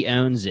much she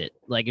owns it.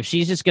 Like if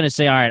she's just gonna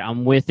say, "All right,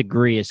 I'm with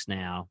Agrias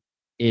now,"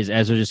 is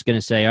Ezra just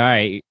gonna say, "All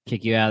right,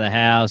 kick you out of the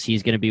house"?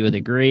 He's gonna be with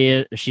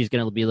Agrias. She's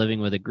gonna be living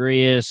with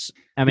Agrias.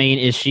 I mean,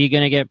 is she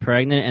gonna get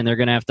pregnant and they're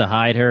gonna have to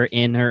hide her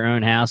in her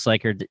own house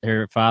like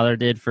her father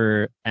did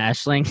for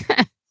Aisling?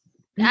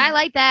 I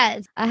like that.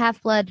 It's a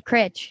half-blood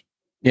Critch.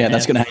 Yeah,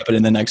 that's gonna happen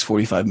in the next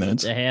 45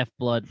 minutes. The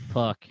half-blood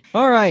Puck.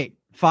 All right,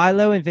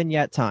 Philo and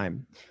Vignette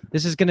time.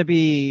 This is gonna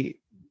be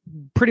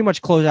pretty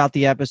much close out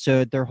the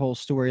episode, their whole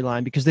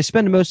storyline, because they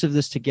spend most of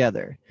this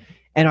together.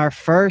 And our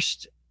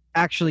first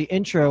actually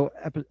intro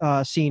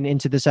scene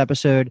into this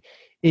episode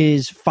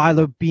is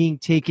Philo being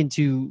taken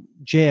to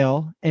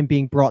jail and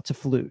being brought to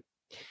Flute.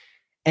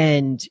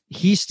 And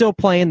he's still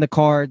playing the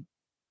card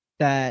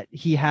that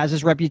he has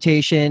his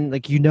reputation.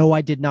 Like,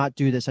 I did not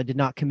do this. I did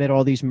not commit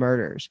all these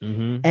murders.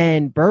 Mm-hmm.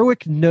 And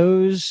Berwick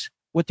knows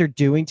what they're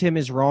doing to him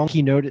is wrong.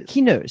 He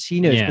knows,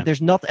 Yeah. but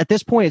there's nothing at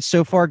this point. It's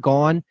so far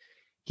gone.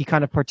 He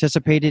kind of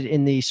participated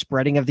in the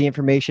spreading of the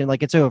information.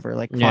 Like, it's over.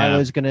 Like,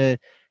 Philo's going to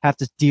have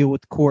to deal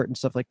with court and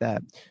stuff like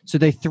that. So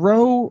they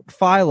throw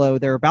Philo.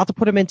 They're about to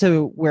put him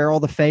into where all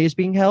the Fae is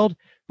being held,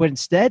 but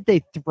instead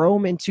they throw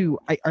him into,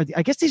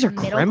 I guess these are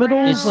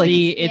criminals.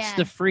 It's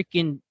the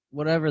freaking,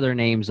 whatever their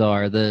names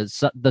are, the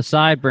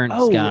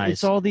sideburns guys.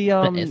 It's all the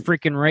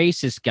freaking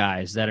racist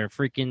guys that are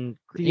freaking,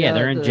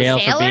 they're in jail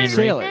for being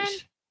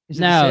sailors.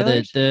 No,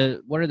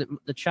 the what are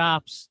the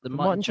chops? The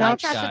mutton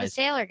chops guys. Are the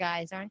sailor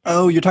guys, aren't they?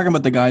 Oh, you're talking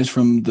about the guys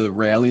from the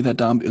rally that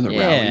Dombey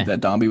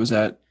was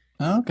at.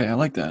 Oh, okay, I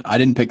like that. I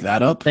didn't pick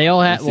that up. They all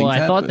had.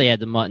 I thought they had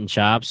the mutton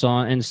chops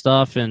on and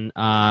stuff, and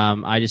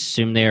I just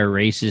assumed they are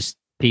racist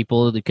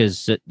people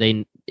because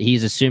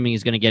he's assuming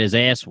he's going to get his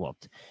ass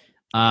whooped.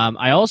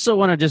 I also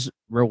want to just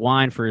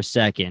rewind for a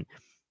second.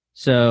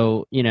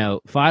 So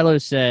Philo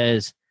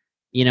says,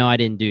 I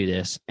didn't do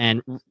this,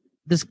 and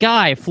this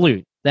guy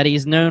Flute that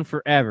he's known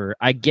forever.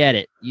 I get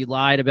it. You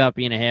lied about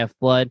being a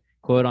half-blood,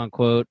 quote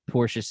unquote.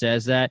 Portia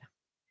says that.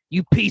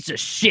 You piece of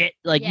shit.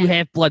 Like, you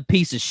half-blood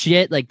piece of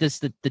shit. Like, this,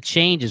 the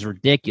change is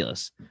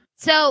ridiculous.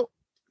 So,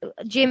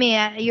 Jimmy,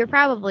 you're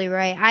probably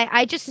right.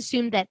 I just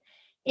assumed that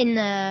in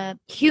the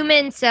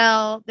human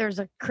cell, there's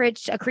a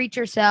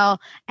creature cell,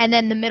 and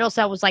then the middle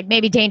cell was like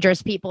maybe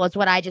dangerous people. Is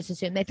what I just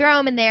assumed. They throw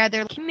him in there.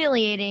 They're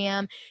humiliating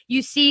him.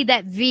 You see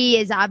that V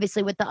is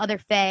obviously with the other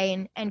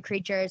Fae and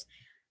creatures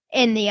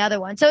in the other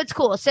one. So it's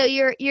cool. So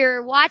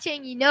you're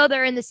watching,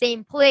 they're in the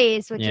same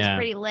place, which is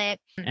pretty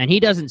lit. And he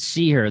doesn't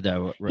see her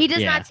though. He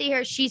does not see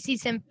her. She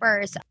sees him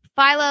first.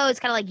 Philo is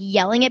kind of like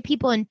yelling at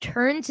people and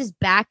turns his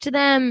back to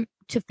them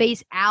to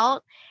face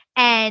out.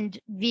 And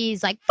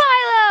V's like,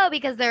 Philo,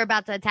 because they're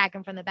about to attack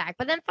him from the back.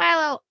 But then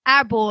Philo,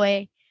 our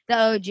boy, the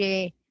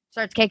OG,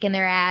 starts kicking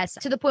their ass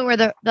to the point where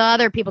the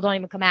other people don't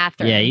even come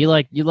after Yeah,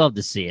 him. you love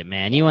to see it,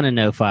 man. You want to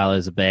know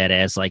Philo's a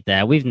badass like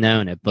that. We've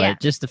known it, but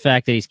just the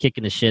fact that he's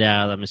kicking the shit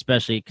out of them,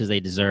 especially because they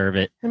deserve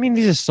it. I mean,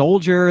 he's a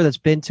soldier that's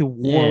been to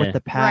war Yeah. with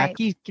the pack. Right.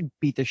 He can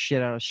beat the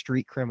shit out of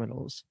street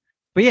criminals.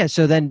 But yeah,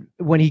 so then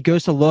when he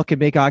goes to look and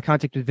make eye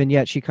contact with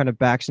Vignette, she kind of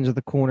backs into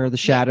the corner, the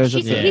shadows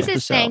of He the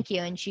says cell. thank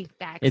you, and she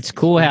backs. It's in.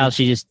 cool how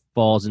she just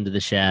falls into the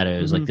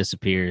shadows, like Mhm.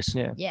 disappears.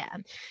 Yeah. Yeah.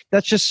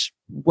 That's just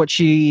what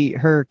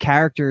her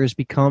character is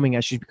becoming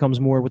as she becomes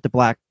more with the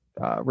Black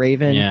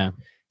Raven, Yeah.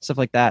 stuff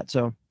like that.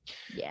 So,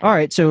 Yeah. all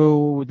right.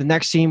 So the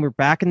next scene, we're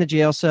back in the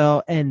jail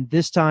cell, and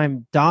this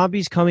time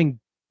Dombey's coming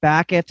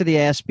back after the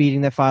ass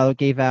beating that Philo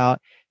gave out,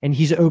 and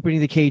he's opening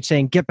the cage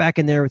saying, "Get back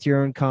in there with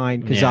your own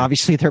kind," because Yeah.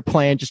 obviously their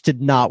plan just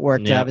did not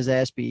work to Yep. have his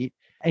ass beat.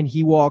 And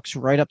he walks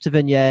right up to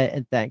Vignette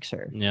and thanks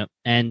her. Yep.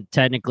 And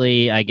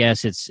technically, I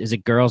guess is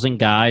it girls and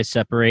guys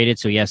separated,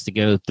 so he has to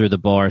go through the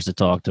bars to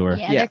talk to her.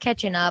 Yeah, Yeah. they're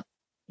catching up.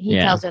 He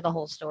Yeah. tells her the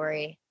whole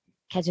story,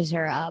 catches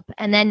her up,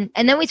 and then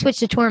we switch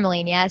to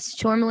Tourmaline. Yes,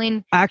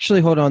 Tourmaline. Actually,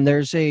 hold on.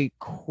 There's a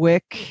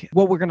quick,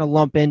 what we're going to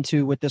lump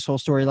into with this whole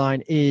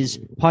storyline is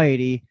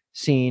Piety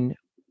scene,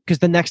 because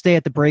the next day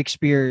at the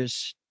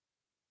Breakspears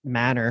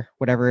Manor,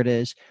 whatever it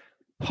is,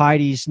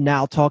 Piety's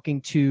now talking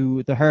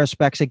to the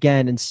Haruspecs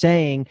again and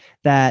saying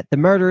that the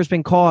murderer's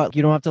been caught.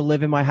 You don't have to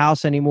live in my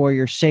house anymore.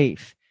 You're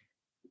safe.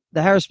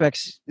 The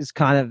Haruspecs is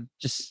kind of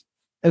just,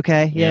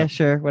 okay, yeah, Yep.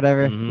 sure,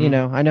 whatever. Mhm. You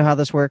know, I know how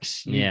this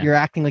works. Yeah. You're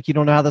acting like you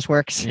don't know how this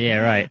works. Yeah,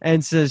 right.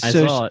 And so, I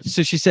saw it.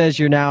 so she says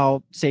you're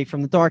now safe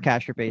from the Dark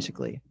Asher,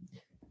 basically.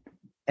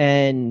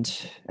 And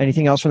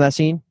anything else from that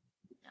scene?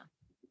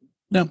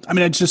 No, I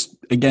mean, it's just,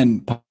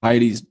 again,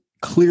 Piety's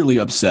clearly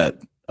upset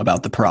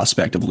about the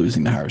prospect of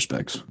losing the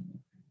Haruspecs.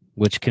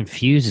 Which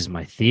confuses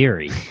my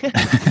theory.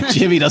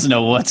 Jimmy doesn't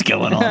know what's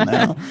going on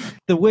now.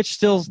 The witch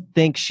still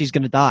thinks she's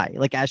going to die,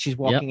 like as she's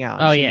walking out.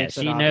 Oh, yeah. makes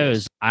it She obvious.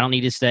 knows I don't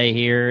need to stay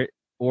here,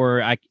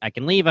 or I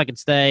can leave, I can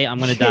stay. I'm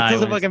going to It die. doesn't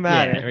when it's- fucking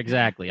matter. Yeah,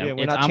 exactly. Yeah,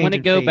 we're I'm not going to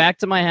changing go fate. back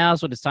to my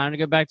house when it's time to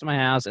go back to my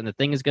house, and the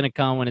thing is going to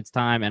come when it's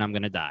time, and I'm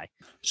going to die.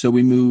 So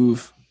we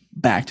move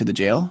back to the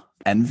jail,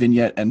 and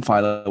Vignette and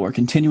Philo are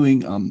continuing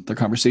their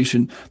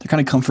conversation. They're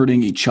kind of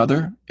comforting each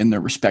other in their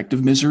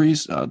respective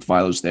miseries.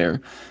 Philo's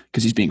there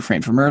because he's being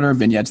framed for murder.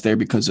 Vignette's there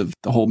because of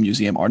the whole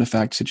museum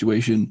artifact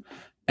situation.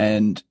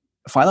 And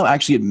Philo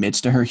actually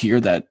admits to her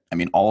here that, I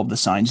mean, all of the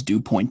signs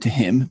do point to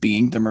him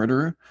being the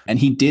murderer. And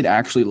he did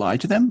actually lie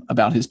to them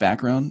about his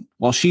background.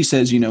 While she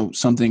says,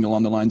 something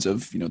along the lines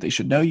of, they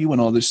should know you and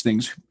all these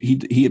things,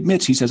 he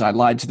admits, he says, I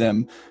lied to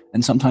them.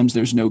 And sometimes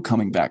there's no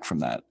coming back from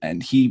that.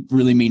 And he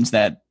really means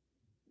that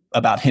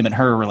about him and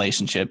her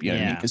relationship, you know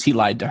what I mean? Yeah. Because he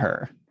lied to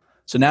her.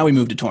 So now we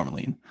move to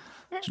Tourmaline.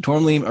 So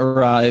Tourmaline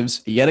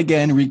arrives, yet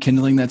again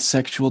rekindling that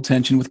sexual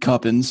tension with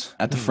Cuppins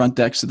at the front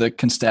decks of the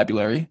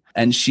constabulary.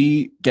 And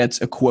she gets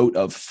a quote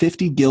of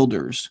 50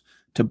 guilders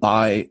to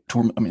buy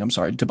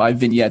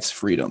Vignette's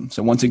freedom.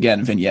 So once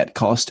again, Vignette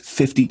cost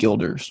 50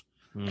 guilders.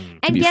 And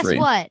be guess free.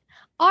 what?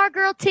 Our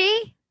girl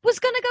T was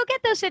gonna go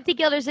get those 50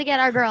 guilders to get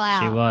our girl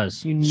out. She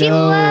was. You She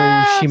know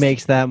loves- she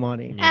makes that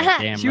money. Yeah,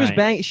 damn She was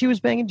right. She was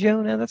banging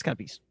Jonah. That's gotta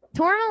be.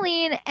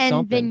 Tourmaline and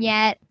Something.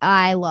 Vignette,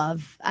 I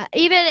love.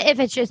 Even if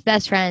it's just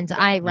best friends,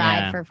 I ride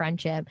Yeah. for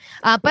friendship.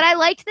 But I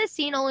liked this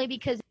scene only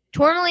because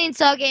Tourmaline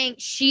sucking,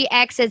 she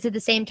exits at the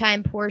same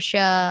time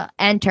Portia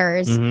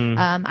enters.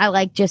 Mhm. I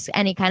like just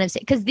any kind of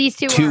because these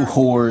two Two are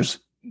whores.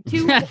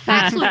 two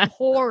absolute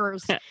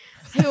horrors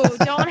who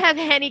don't have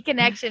any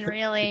connection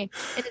really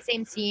in the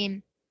same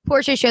scene.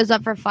 Portia shows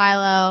up for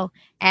Philo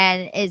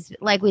and is,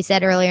 like we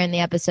said earlier in the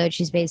episode,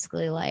 she's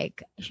basically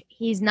like,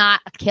 he's not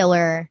a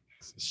killer.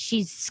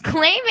 She's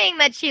claiming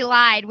that she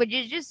lied, which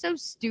is just so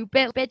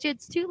stupid. Bitch,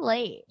 it's too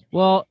late.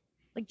 Well,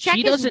 Like, check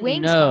she his doesn't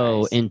wing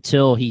know scars.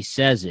 until he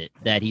says it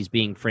that he's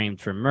being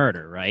framed for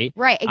murder, right?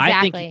 Right, I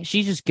exactly. think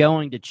she's just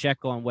going to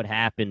check on what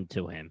happened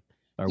to him.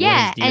 Or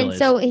Yeah, what his deal and is,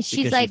 so because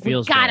she's she like, we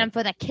feels got bad. him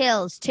for the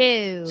kills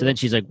too. So then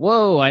she's like,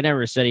 "Whoa, I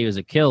never said he was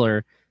a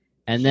killer."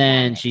 And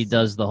then she panics.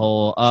 does the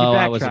whole, She "Oh,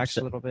 I was backtracks a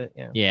upset. little bit.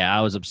 Yeah. Yeah,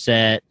 I was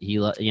upset.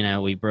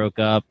 We broke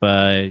up.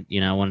 I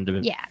wanted to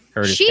yeah,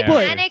 hurt his she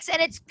character." panics,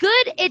 and it's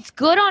good. It's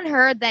good on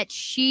her that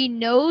she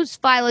knows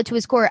Philo to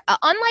his core.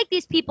 Unlike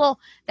these people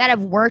that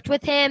have worked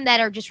with him that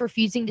are just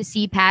refusing to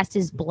see past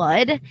his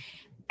blood,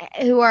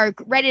 who are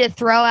ready to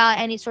throw out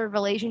any sort of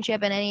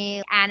relationship and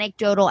any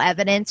anecdotal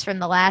evidence from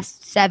the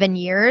last 7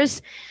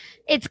 years.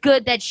 It's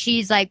good that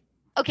she's like,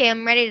 okay,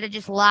 I'm ready to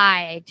just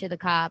lie to the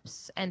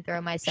cops and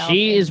throw myself.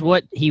 She in. is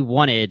what he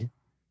wanted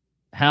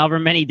however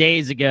many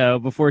days ago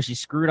before she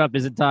screwed up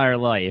his entire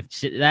life.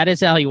 That is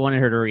how he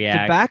wanted her to The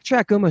react.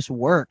 backtrack almost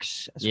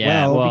works as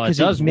Yeah, well, well, it because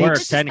does makes work,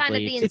 This is kind of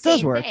technically. the It does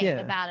insane work, thing yeah.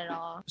 about it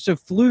all. So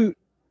Flute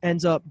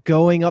ends up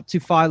going up to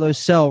Philo's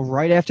cell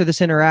right after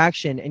this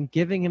interaction and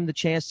giving him the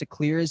chance to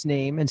clear his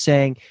name and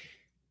saying,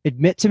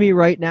 admit to me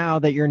right now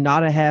that you're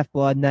not a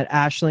half-blood and that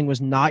Aisling was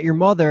not your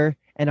mother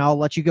and I'll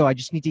let you go. I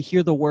just need to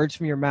hear the words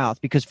from your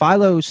mouth, because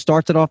Philo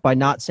started off by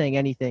not saying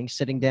anything,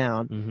 sitting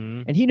down,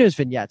 and he knows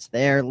Vignette's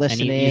there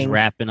listening. And he's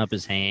wrapping up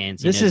his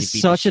hands. This is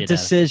such a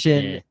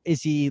decision. Yeah.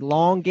 Is he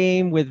long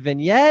game with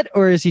Vignette,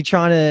 or is he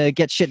trying to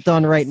get shit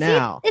done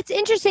now? It's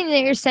interesting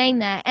that you're saying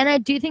that, and I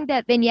do think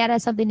that Vignette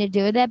has something to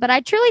do with it, but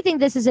I truly think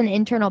this is an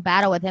internal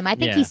battle with him. I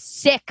think he's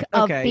sick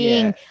of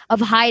of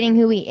hiding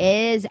who he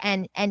is,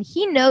 and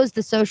he knows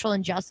the social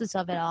injustice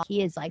of it all.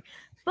 He is like,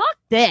 fuck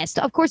this.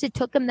 Of course, it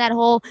took him that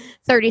whole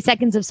 30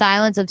 seconds of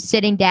silence of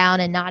sitting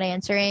down and not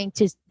answering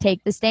to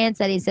take the stance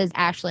that he says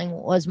Aisling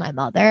was my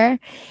mother,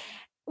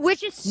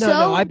 which is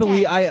no, I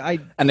believe I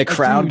and the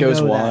crowd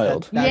goes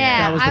wild.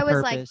 That was the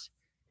purpose. Like,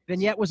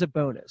 Vignette was a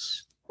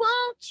bonus.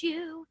 Won't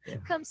you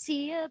come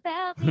see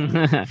about me?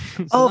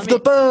 Of the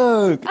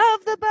bird.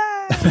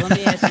 So let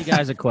me ask you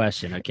guys a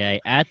question,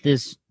 okay? At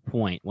this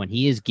point, when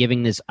he is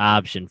giving this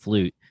option,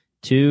 Flute,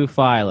 to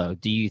Philo,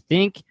 do you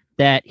think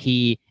that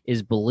he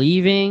is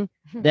believing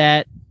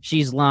that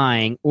she's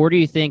lying, or do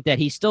you think that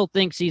he still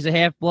thinks he's a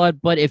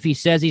half-blood, but if he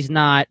says he's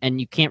not and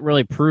you can't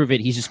really prove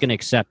it, he's just going to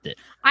accept it?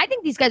 I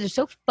think these guys are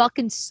so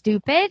fucking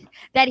stupid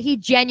that he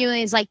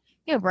genuinely is like,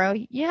 yeah, bro,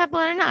 you have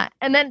blood or not?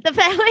 And then the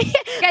family,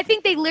 I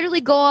think they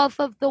literally go off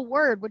of the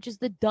word, which is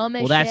the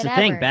dumbest shit Well, that's the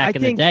thing. ever. Back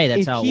in the day,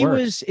 that's how it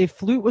works. If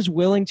Flute was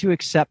willing to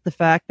accept the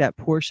fact that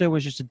Portia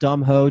was just a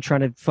dumb hoe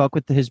trying to fuck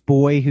with his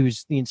boy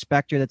who's the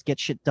inspector that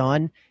gets shit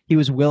done, he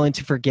was willing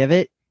to forgive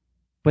it.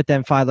 But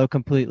then Philo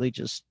completely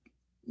just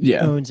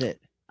owns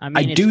it.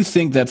 I do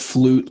think that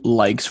Flute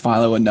likes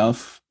Philo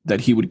enough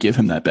that he would give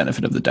him that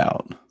benefit of the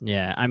doubt.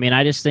 Yeah, I mean,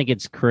 I just think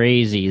it's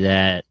crazy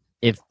that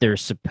if they're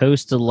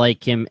supposed to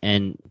like him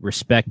and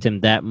respect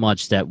him that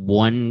much, that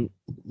one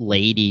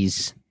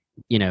lady's,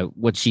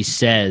 what she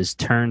says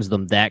turns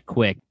them that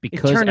quick,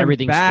 because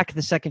everything's back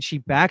the second she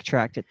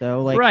backtracked it,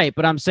 though. Right,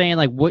 but I'm saying,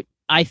 what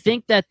I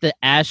think that the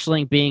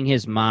Aisling being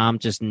his mom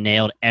just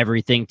nailed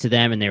everything to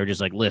them, and they were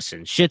just like,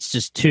 listen, shit's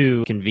just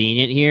too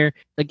convenient here.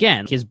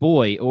 Again, his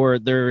boy, or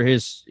they're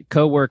his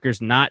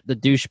co-workers, not the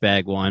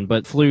douchebag one,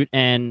 but Flute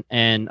and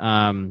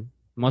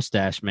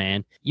Mustache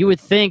Man. You would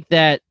think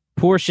that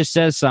Portia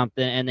says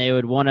something and they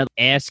would want to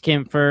ask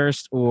him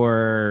first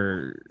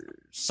or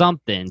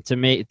something to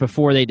make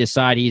before they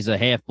decide he's a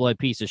half-blood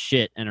piece of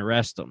shit and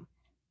arrest him.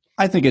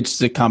 I think it's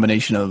the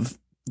combination of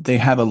they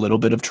have a little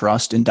bit of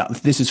trust in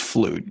this is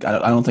Flute.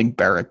 I don't think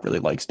Beric really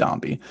likes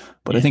Dombey,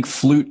 but I think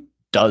Flute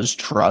does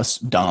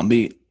trust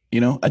Dombey,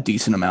 a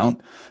decent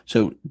amount.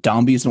 So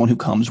Dombey is the one who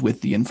comes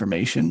with the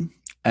information,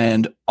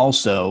 and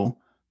also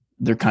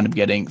they're kind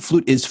of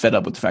Flute is fed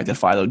up with the fact that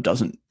Philo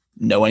doesn't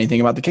know anything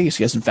about the case.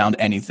 He hasn't found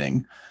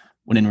anything,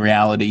 when in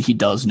reality he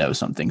does know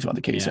some things about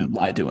the case and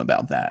lied to him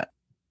about that.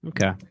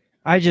 Okay.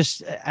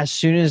 As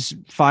soon as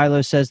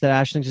Philo says that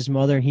Aisling's his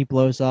mother and he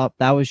blows up,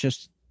 that was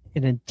just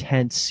an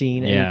intense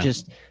scene, and it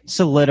just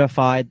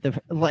solidified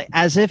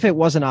as if it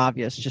wasn't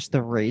obvious, just the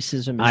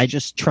racism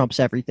just trumps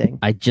everything.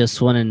 I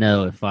just want to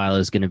know if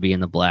Philo's going to be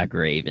in the Black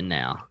Raven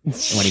now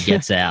when he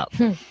gets out.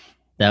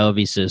 That would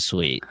be so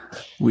sweet.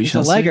 He's a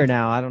legger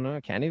now. I don't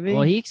know. Can he be?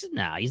 Well, he's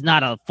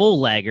not a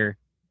full legger.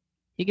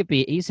 He could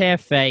be. He's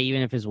half Fae,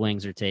 even if his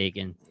wings are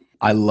taken.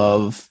 I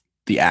love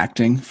the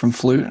acting from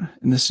Flute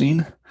in this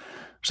scene.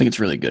 I think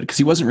it's really good because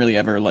he wasn't really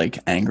ever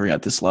angry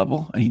at this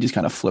level, and he just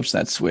kind of flips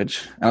that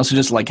switch. I also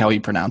just like how he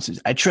pronounces,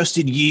 "I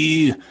trusted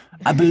you,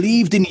 I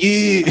believed in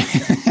you."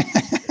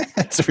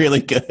 It's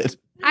really good.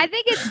 I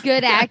think it's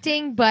good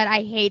acting, but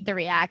I hate the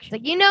reaction.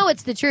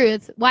 It's the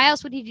truth. Why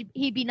else would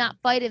he be not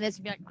fighting this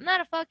and be like, I'm not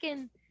a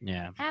fucking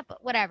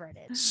whatever it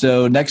is.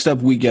 So next up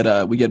we get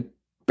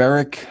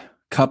Beric,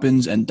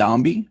 Cuppins, and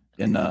Dombey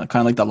in kind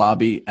of like the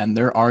lobby, and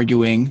they're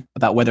arguing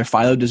about whether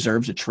Philo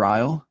deserves a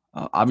trial.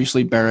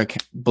 Obviously, Beric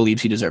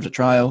believes he deserves a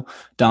trial.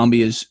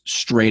 Dombey is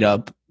straight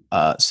up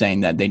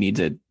saying that they need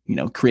to,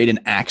 create an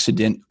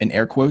accident, in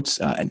air quotes,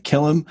 and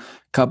kill him.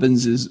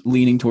 Cuppins is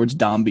leaning towards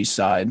Dombey's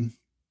side.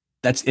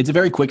 It's a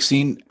very quick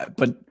scene,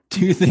 but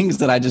two things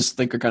that I just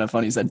think are kind of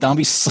funny is that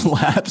Dombey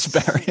slaps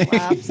Beric.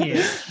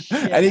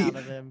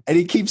 And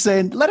he keeps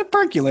saying, "Let it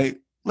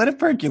percolate. Let it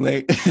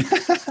percolate."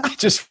 I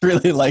just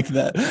really like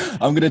that.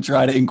 I'm going to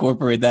try to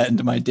incorporate that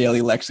into my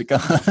daily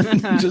lexicon.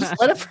 Just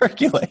let it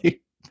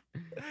percolate.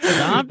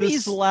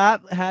 Dombey's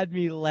slap had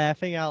me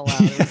laughing out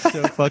loud. It was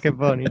so fucking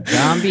funny.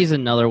 Dombey's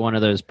another one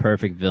of those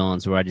perfect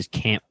villains where I just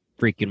can't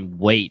freaking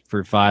wait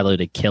for Philo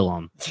to kill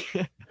him.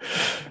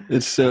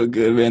 It's so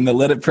good, man. The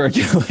let it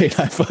percolate,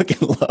 I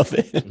fucking love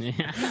it.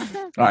 Yeah.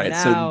 All right,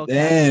 so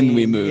then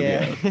we move.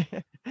 Yeah.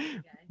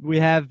 We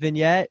have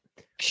Vignette.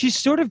 She's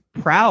sort of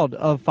proud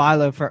of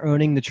Philo for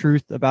owning the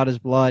truth about his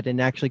blood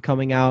and actually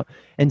coming out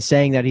and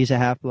saying that he's a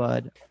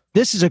half-blood.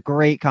 This is a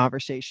great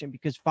conversation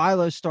because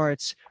Philo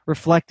starts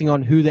reflecting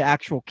on who the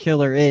actual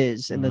killer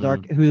is and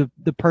who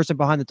the person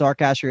behind the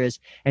Dark Asher is,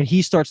 and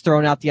he starts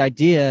throwing out the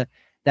idea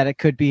that it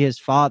could be his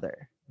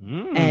father.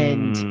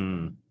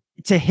 And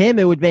to him,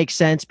 it would make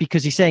sense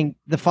because he's saying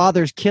the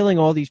father's killing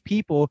all these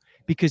people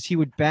because he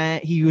was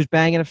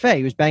banging a Fae.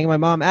 He was banging my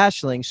mom,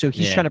 Aisling, so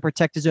he's trying to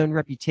protect his own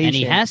reputation. And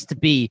he has to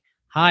be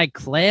high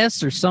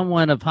class or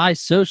someone of high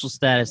social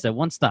status that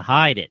wants to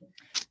hide it.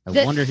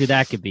 I wonder who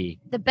that could be.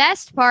 The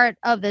best part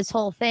of this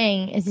whole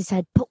thing is he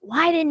said, "But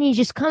why didn't he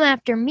just come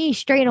after me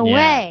straight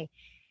away?"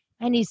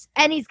 And he's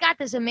got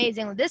this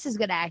amazing. This is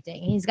good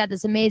acting. He's got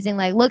this amazing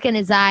like look in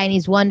his eye, and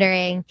he's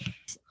wondering,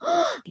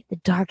 the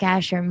Dark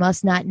Asher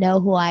must not know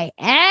who I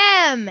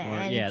am,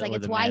 and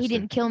it's why he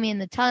didn't kill me in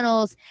the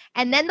tunnels.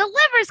 And then the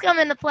livers come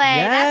into play.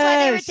 Yes. That's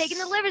why they were taking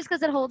the livers,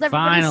 because it holds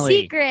everybody's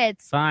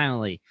secrets.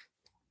 Finally.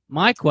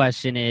 My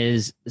question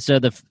is, so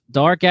the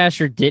Dark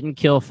Asher didn't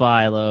kill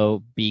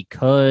Philo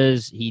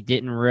because he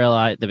didn't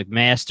realize, the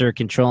master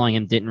controlling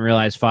him didn't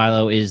realize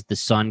Philo is the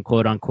son,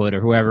 quote unquote, or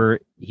whoever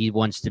he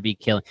wants to be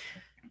killing.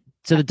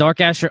 So the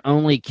Dark Asher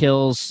only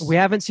kills... We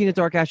haven't seen a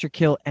Dark Asher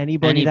kill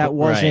anybody that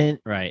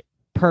wasn't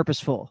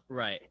purposeful.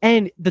 Right.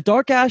 And the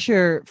Dark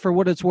Asher, for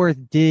what it's worth,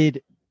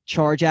 did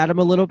charge at him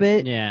a little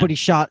bit, but he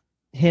shot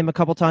him a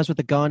couple times with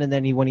the gun, and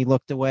then when he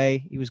looked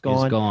away, he was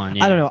gone.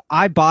 Yeah. I don't know.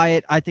 I buy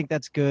it. I think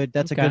that's good.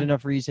 That's a good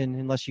enough reason,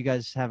 unless you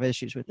guys have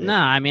issues with it. No,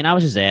 I mean, I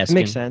was just asking. It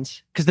makes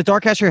sense. Because the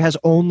Dark Asher has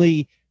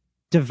only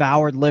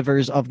devoured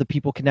livers of the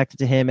people connected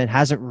to him and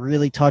hasn't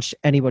really touched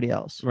anybody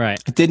else.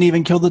 Right. It didn't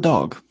even kill the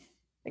dog.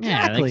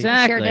 Exactly. Yeah,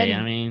 exactly. Sure didn't.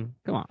 I mean,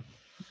 come on.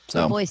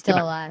 So The boy's still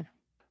alive.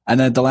 And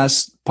then the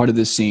last part of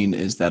this scene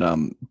is that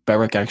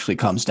Beric actually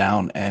comes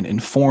down and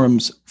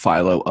informs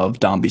Philo of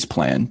Dombey's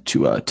plan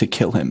to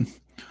kill him.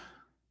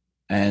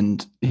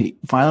 And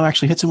Philo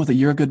actually hits him with a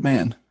 "You're a good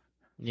man."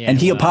 Yeah, and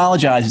he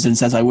apologizes and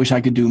says, "I wish I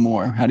could do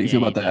more." How do you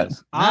feel about that?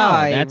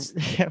 That's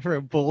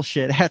for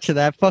bullshit. After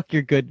that, fuck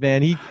your good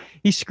man.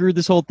 He screwed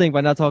this whole thing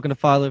by not talking to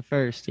Philo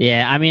first.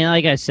 Yeah, I mean,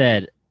 like I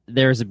said,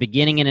 there's a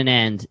beginning and an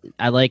end.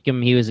 I like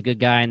him. He was a good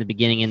guy in the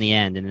beginning and the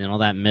end, and then all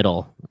that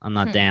middle, I'm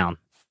not down.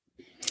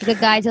 Good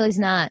guy till he's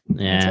not.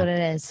 Yeah. That's what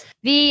it is.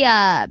 V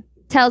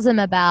tells him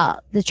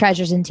about the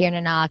treasures in Tir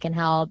Nanak and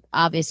how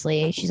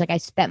obviously she's like, I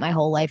spent my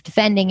whole life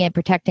defending it,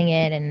 protecting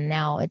it, and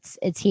now it's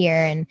here.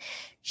 And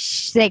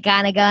they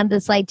kind of got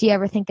this like, do you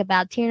ever think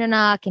about Tir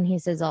Nanak? And he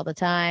says all the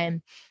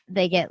time.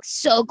 They get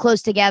so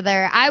close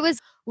together. I was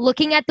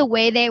looking at the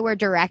way they were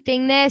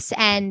directing this,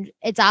 and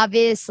it's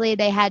obviously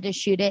they had to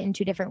shoot it in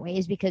two different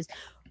ways, because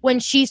when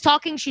she's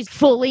talking, she's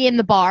fully in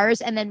the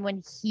bars, and then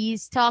when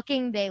he's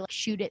talking, they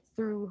shoot it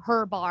through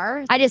her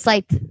bar. I just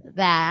liked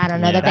that. I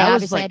don't know that they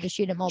obviously had to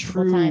shoot it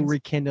multiple times. True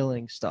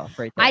rekindling stuff,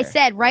 right there. I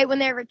said right when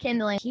they're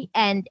rekindling,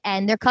 and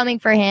they're coming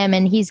for him,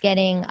 and he's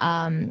getting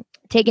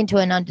taken to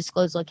an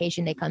undisclosed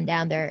location. They come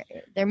down, they're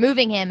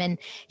moving him, and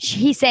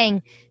he's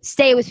saying,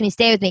 stay with me,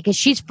 because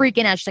she's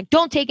freaking out. She's like,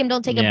 don't take him,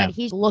 but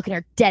he's looking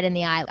her dead in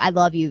the eye. I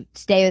love you,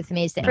 stay with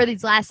me. For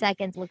these last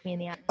seconds, look me in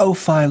the eye. "Oh,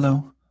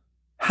 Philo,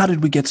 how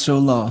did we get so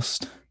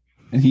lost?"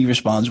 And he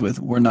responds with,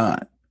 "We're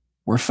not,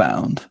 we're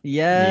found."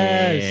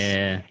 Yes.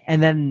 Yeah.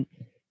 And then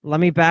let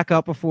me back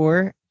up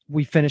before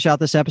we finish out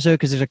this episode,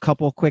 because there's a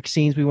couple quick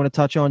scenes we want to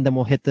touch on. Then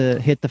we'll hit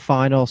the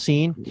final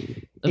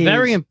scene. A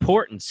very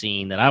important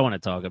scene that I want to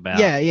talk about.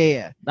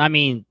 Yeah. I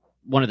mean,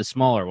 one of the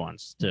smaller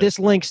ones, too. This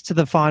links to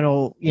the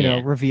final,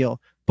 reveal.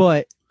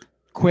 But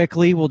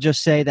quickly, we'll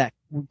just say that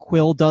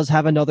Quill does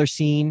have another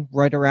scene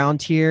right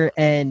around here,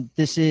 and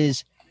this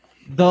is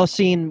the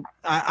scene,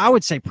 I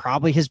would say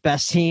probably his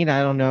best scene.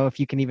 I don't know if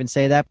you can even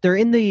say that. They're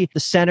in the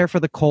center for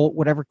the cult,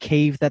 whatever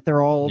cave that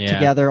they're all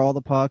together, all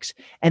the pucks,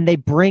 and they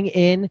bring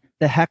in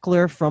the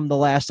heckler from the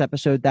last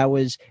episode that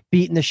was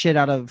beating the shit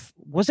out of,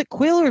 was it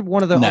Quill or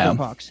one of the other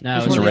pucks? No,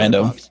 it was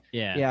Rando.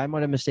 Yeah, I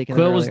might have mistaken.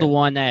 Quill was the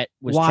one that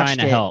was trying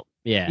to help.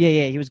 Yeah,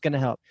 he was going to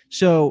help.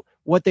 So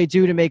what they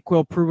do to make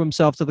Quill prove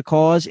himself to the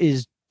cause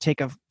is take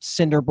a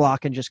cinder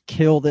block and just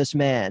kill this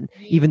man,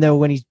 even though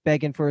when he's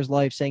begging for his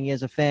life, saying he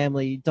has a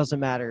family, it doesn't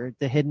matter.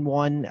 The Hidden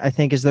One, I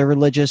think, is their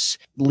religious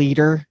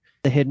leader.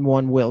 The Hidden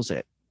One wills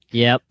it.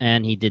 Yep,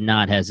 and he did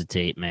not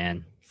hesitate,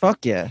 man.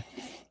 Fuck yeah.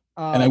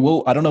 And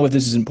I don't know if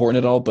this is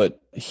important at all, but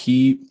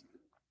he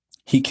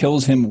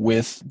kills him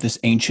with this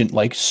ancient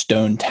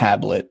stone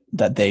tablet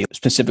that they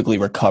specifically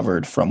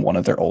recovered from one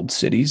of their old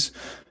cities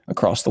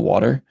across the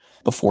water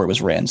before it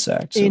was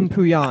ransacked. So, in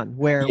Puyan,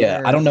 where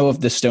I don't know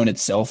if the stone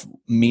itself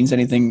means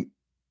anything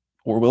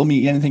or will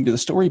mean anything to the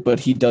story, but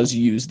he does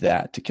use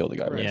that to kill the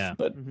guy with. Yeah.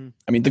 But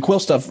I mean, the Quill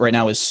stuff right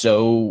now is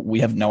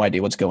we have no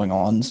idea what's going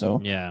on. So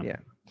yeah.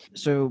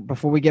 So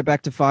before we get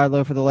back to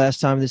Philo for the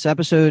last time in this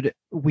episode,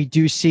 we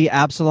do see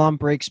Absalom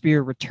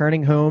Breakspear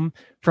returning home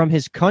from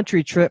his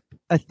country trip.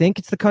 I think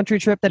it's the country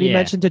trip that he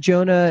mentioned to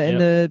Jonah in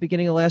the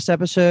beginning of the last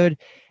episode.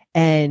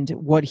 And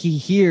what he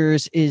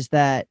hears is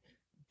that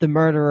the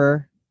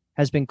murderer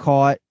has been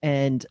caught,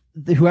 and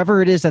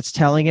whoever it is that's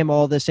telling him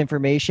all this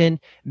information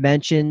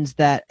mentions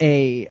that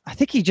I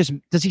think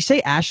does he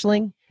say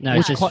Ashling? No,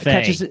 it's just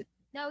Faye.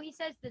 No, he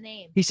says the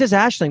name. He says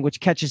Ashling,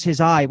 which catches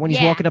his eye when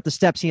he's walking up the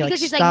steps.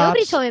 Because he's stops. like,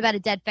 nobody told me about a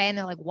dead Faye, and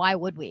they're like, why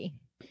would we?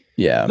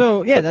 Yeah.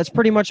 So that's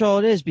pretty much all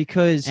it is,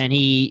 because and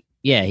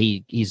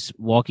he's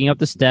walking up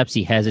the steps,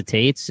 he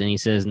hesitates, and he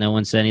says no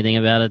one said anything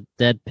about a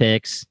dead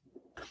Pix.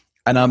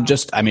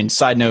 And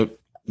side note,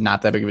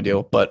 not that big of a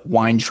deal. But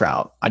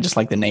Weintraub, I just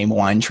like the name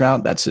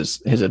Weintraub. That's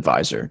his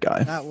advisor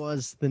guy. That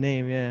was the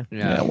name, yeah.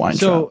 Yeah, Weintraub.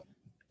 So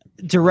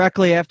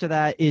directly after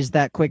that is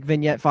that quick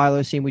vignette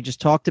Philo scene we just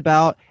talked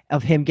about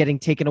of him getting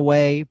taken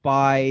away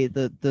by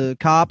the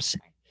cops,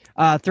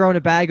 throwing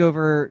a bag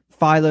over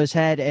Philo's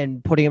head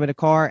and putting him in a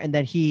car, and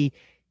then he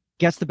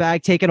gets the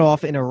bag taken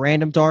off in a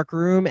random dark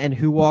room, and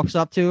who walks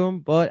up to him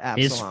but Absalom.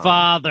 His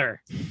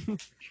father.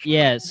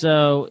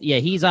 So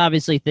he's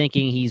obviously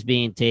thinking he's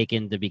being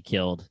taken to be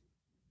killed.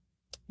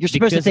 You're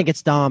supposed to think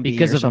it's Dombey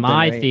because or of something,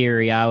 my right?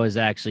 theory. I was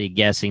actually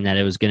guessing that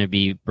it was going to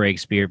be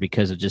Breakspear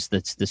because of just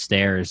the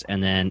stairs,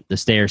 and then the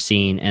stair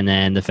scene, and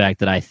then the fact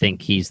that I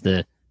think he's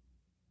I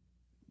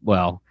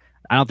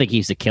don't think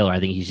he's the killer. I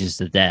think he's just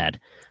the dad.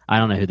 I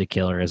don't know who the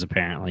killer is,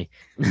 apparently.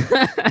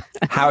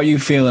 How are you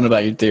feeling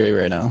about your theory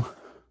right now?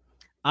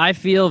 I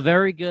feel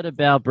very good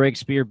about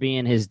Breakspear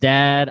being his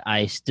dad.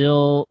 I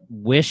still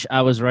wish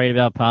I was right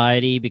about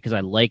Piety because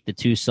I like the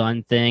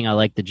two-son thing. I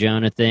like the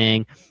Jonah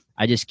thing.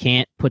 I just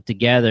can't put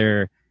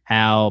together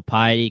how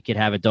Piety could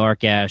have a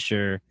Dark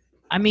Asher.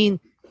 I mean,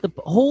 the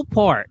whole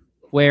part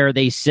where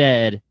they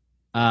said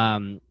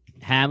Hamlin,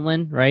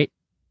 right?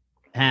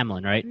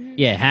 Mm-hmm.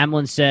 Yeah,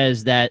 Hamlin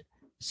says that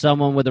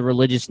someone with a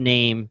religious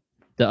name,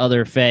 the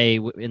other Fae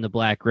in the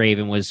Black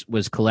Raven, was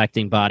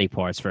collecting body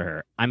parts for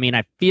her. I mean,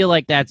 I feel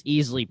like that's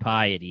easily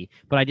Piety,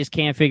 but I just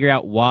can't figure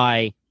out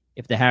why,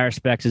 if the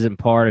Haruspex isn't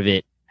part of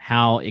it,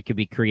 how it could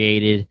be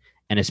created.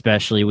 And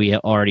especially, we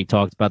already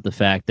talked about the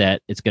fact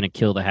that it's going to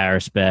kill the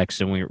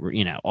Haruspex, and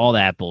we all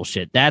that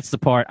bullshit. That's the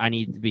part I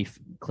need to be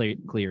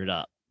cleared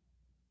up.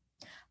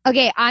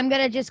 Okay, I'm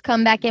going to just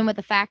come back in with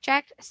a fact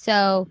check.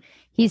 So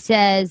he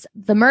says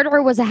the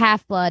murderer was a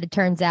half-blood, it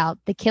turns out.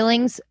 The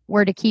killings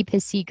were to keep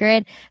his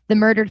secret. The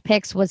murdered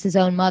Pix was his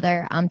own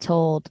mother, I'm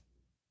told,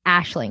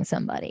 ashling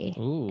somebody.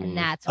 Ooh. And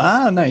that's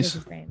nice.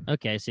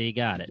 Okay, so you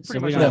got it. Pretty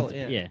So we much don't, all,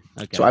 yeah. yeah.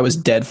 Okay. So I was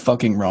dead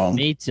fucking wrong.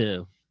 Me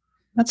too.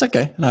 That's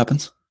okay. It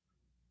happens.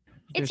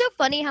 It's so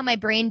funny how my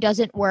brain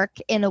doesn't work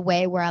in a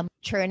way where I'm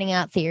churning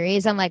out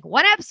theories. I'm like,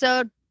 one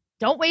episode,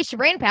 don't waste your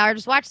brain power.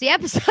 Just watch the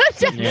episode.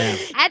 Yeah.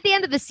 At the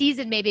end of the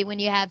season, maybe when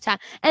you have time.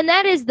 And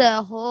that is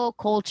the whole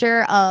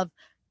culture of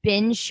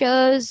binge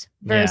shows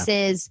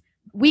versus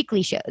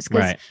weekly shows. Because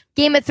Right.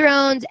 Game of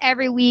Thrones,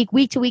 every week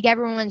to week,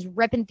 everyone's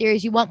ripping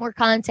theories. You want more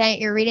content.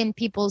 You're reading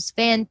people's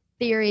fan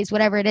theories,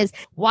 whatever it is.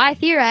 Why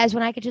theorize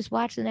when I could just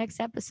watch the next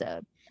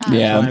episode?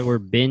 Yeah. That's why we're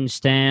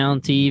binge town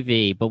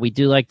TV, but we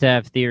do like to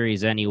have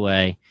theories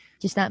anyway.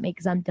 Just not me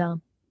because I'm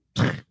dumb.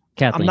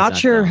 Kathleen's I'm not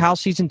sure dumb. how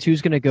season 2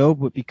 is going to go,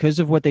 but because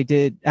of what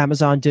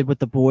Amazon did with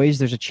The Boys,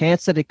 there's a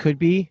chance that it could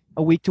be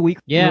a week-to-week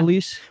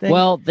release thing.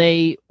 Well,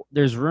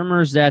 there's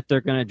rumors that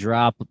they're going to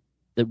drop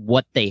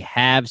what they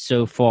have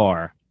so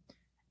far,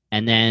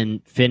 and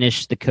then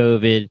finish the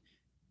COVID.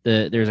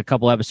 There's a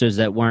couple episodes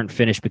that weren't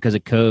finished because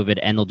of COVID,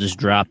 and they'll just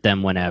drop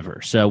them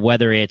whenever. So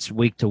whether it's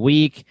week to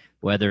week,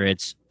 whether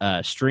it's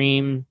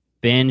stream,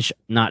 binge,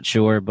 not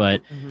sure,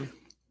 but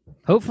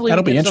hopefully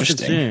That'll we be get something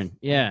interesting. soon.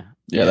 Yeah.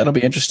 Yeah, that'll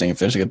be interesting if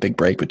there's like a big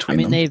break between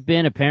them. they've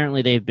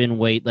been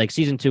like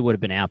season 2 would have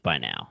been out by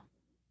now.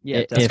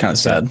 yeah, That's kind of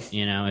sad.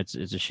 It's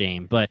a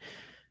shame. But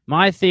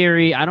my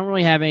theory, I don't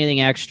really have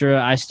anything extra.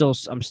 I'm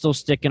still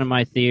sticking to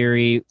my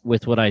theory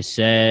with what I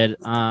said.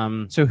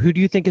 So who do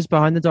you think is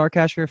behind the Dark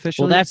Asher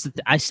officially? Well, that's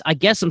I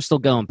guess I'm still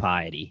going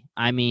Piety.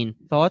 I mean,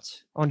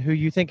 thoughts on who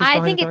you think is I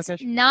behind think the Dark it's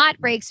Asher? not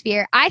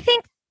Breakspear. I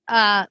think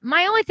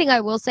my only thing I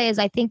will say is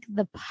I think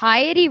the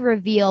Piety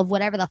reveal of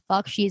whatever the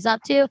fuck she's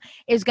up to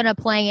is going to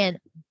play in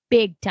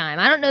big time.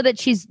 I don't know that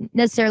she's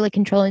necessarily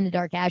controlling the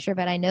Dark Asher,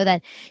 but I know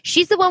that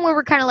she's the one where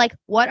we're kind of like,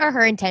 what are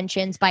her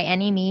intentions by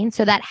any means?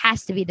 So that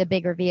has to be the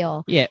big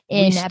reveal. yeah,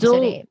 In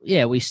episode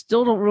 8. we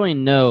still don't really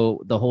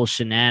know the whole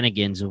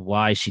shenanigans of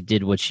why she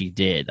did what she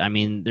did. I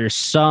mean, there's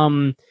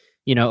some,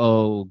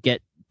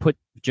 put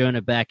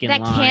Jonah back in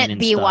That line. can't and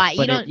be stuff. why. You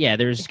But don't-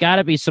 there's got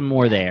to be some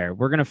more there.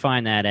 We're gonna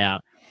find that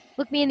out.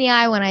 Look me in the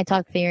eye when I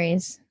talk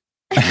theories.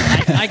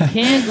 I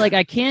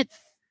can't.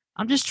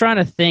 I'm just trying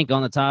to think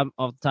off the top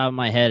of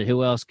my head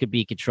who else could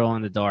be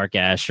controlling the Dark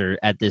Asher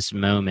at this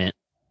moment.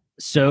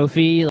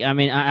 Sophie. I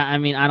mean,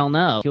 I don't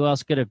know who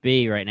else could it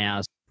be right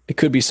now. It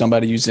could be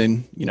somebody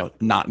using,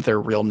 not their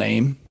real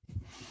name.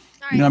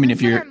 All right, I mean, let's if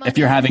put our you're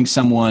money- having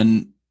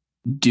someone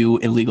do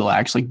illegal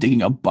acts like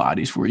digging up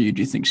bodies for you,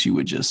 do you think she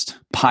would just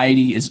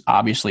Piety is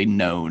obviously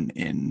known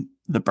in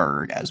the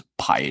Berg as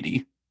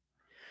Piety?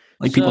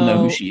 Like people know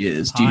who So, she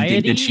is. Do you think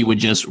that Piety- she would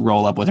just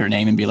roll up with her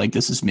name and be like,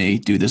 "This is me.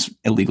 Do this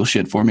illegal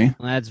shit for me"?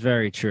 That's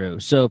very true.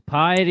 So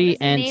Piety What does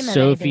the and name of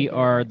Sophie anything do?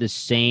 are the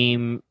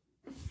same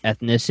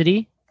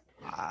ethnicity.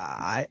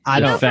 I I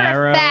don't know for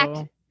Pharaoh. a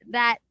fact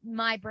that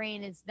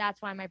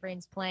that's why my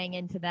brain's playing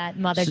into that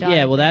mother-daughter.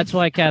 Yeah, well, thing. that's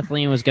why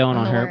Kathleen was going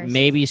I'm on the her. worst.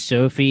 Maybe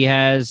Sophie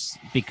has,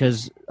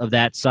 because of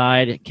that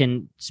side,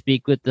 can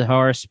speak with the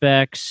horror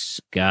specs.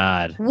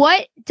 God.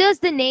 What does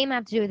the name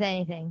have to do with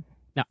anything?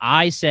 Now,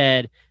 I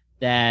said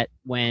that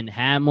when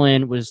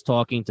Hamlin was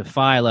talking to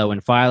Philo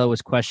and Philo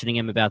was questioning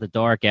him about the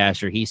Dark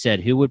Asher, he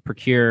said, who would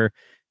procure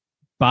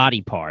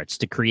body parts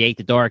to create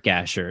the Dark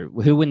Asher?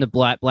 Who in the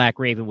Black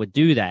Raven would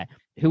do that?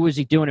 Who was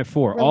he doing it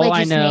for? All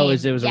I know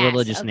is it was a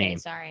religious name.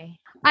 Sorry.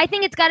 I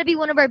think it's got to be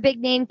one of our big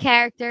name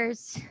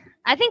characters.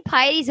 I think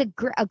Piety's a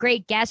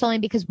great guess only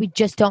because we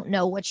just don't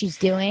know what she's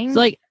doing. It's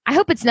like, I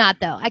hope it's not,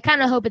 though. I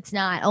kind of hope it's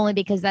not, only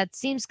because that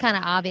seems kind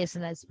of obvious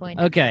at this point.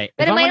 Okay.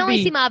 But it might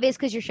only seem obvious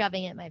because you're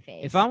shoving it in my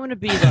face. If I want to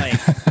be like,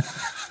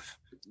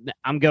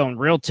 I'm going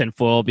real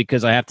tinfoil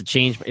because I have to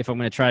change, if I'm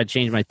going to try to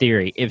change my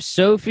theory. If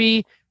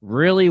Sophie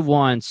really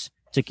wants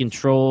to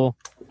control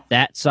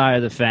that side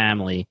of the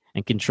family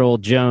and control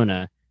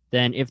Jonah,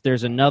 then if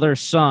there's another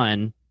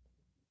son,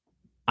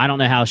 I don't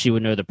know how she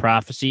would know the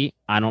prophecy.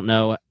 I don't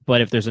know.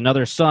 But if there's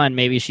another son,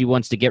 maybe she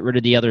wants to get rid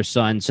of the other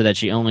son so that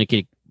she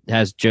only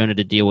has Jonah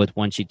to deal with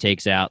when she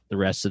takes out the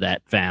rest of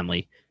that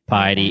family,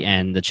 Piety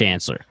and the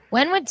Chancellor.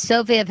 When would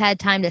Sophie have had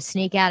time to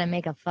sneak out and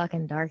make a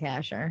fucking Dark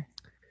Asher?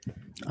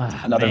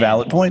 Another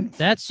valid point.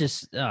 That's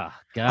just, oh,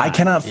 God. I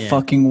cannot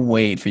fucking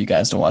wait for you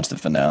guys to watch the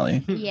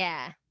finale.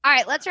 Yeah. All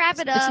right, let's wrap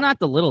it up. It's not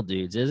the little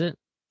dudes, is it?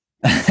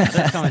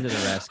 They're coming to the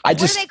rescue.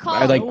 What are they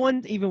called? No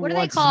one even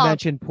wants to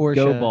mention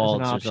Portia as an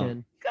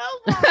option.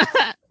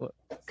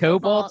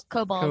 Kobolds.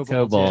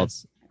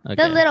 Kobolds. Okay.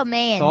 The little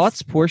man.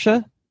 Thoughts,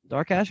 Portia?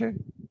 Dark Asher?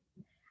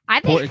 I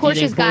think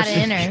Portia's got it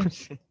in her.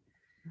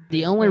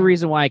 The only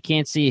reason why I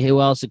can't see who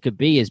else it could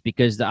be is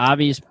because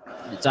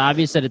it's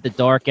obvious that the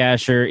Dark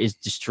Asher is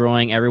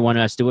destroying everyone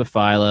who has to do with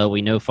Philo.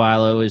 We know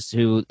Philo is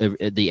who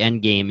the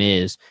end game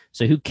is.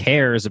 So who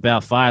cares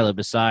about Philo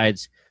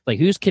besides, like,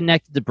 who's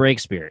connected to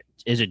Breakspirit?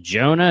 Is it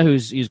Jonah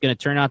who's going to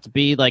turn out to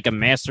be like a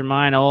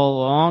mastermind all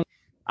along?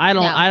 I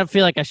don't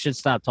feel like I should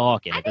stop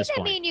talking at this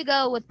point. I think you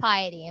go with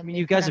Piety. I mean,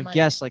 you guys have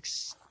guessed like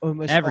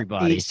almost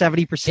everybody.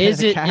 70% of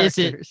the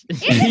characters.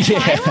 Is it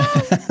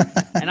Philo?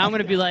 And I'm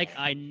going to be like,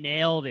 I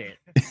nailed it.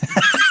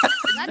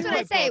 That's what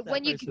I say.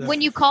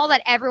 When you call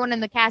that everyone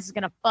in the cast is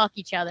going to fuck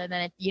each other,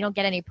 then you don't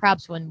get any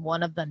props when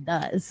one of them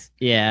does.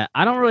 Yeah,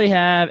 I don't really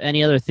have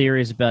any other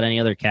theories about any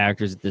other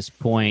characters at this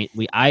point.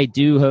 I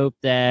do hope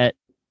that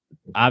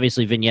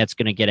obviously Vignette's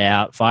going to get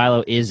out.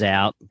 Philo is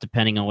out,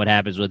 depending on what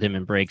happens with him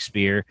and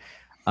Breakspear.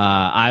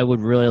 I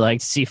would really like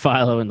to see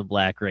Philo in the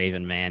Black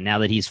Raven, man, now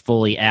that he's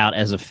fully out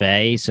as a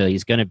Fae. So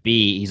he's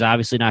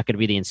obviously not going to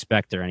be the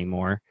inspector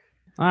anymore.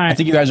 All right. I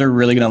think you guys are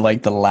really going to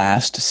like the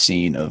last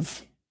scene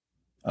of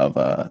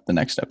the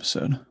next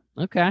episode.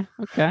 Okay.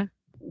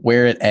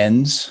 Where it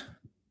ends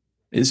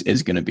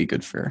is going to be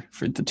good for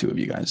the two of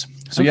you guys.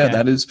 So Okay.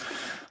 yeah,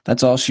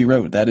 that's all she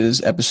wrote. That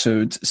is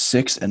episodes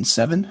 6 and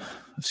 7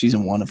 of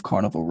season 1 of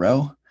Carnival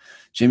Row.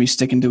 Jimmy's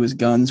sticking to his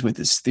guns with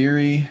his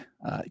theory.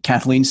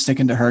 Kathleen's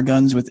sticking to her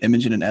guns with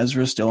Imogen and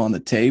Ezra still on the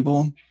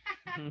table.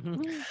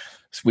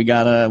 So we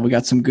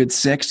got some good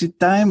sexy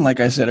time. Like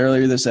I said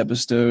earlier this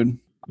episode,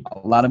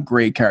 a lot of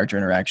great character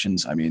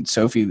interactions. I mean,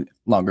 Sophie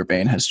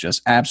Longerbane has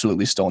just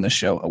absolutely stolen this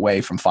show away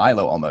from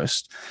Philo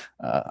almost.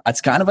 It's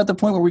kind of at the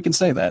point where we can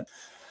say that.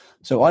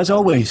 So as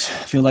always,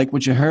 if you like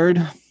what you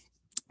heard,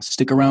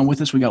 stick around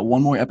with us. We got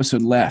one more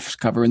episode left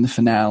covering the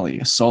finale,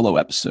 a solo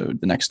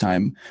episode, the next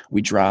time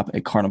we drop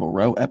a Carnival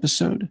Row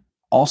episode.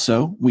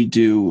 Also, we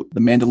do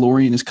The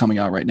Mandalorian is coming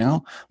out right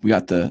now. We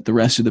got the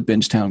rest of the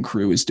Bingetown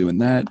crew is doing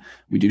that.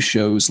 We do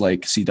shows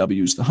like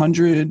CW's The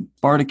 100,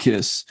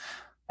 Spartacus,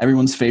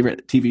 everyone's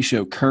favorite TV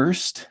show,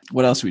 Cursed.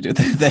 What else we do?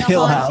 The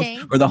Hill Haunting.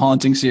 House, or the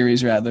Haunting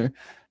series rather,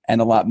 and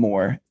a lot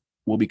more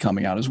will be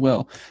coming out as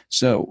well.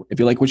 So if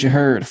you like what you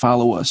heard,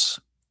 follow us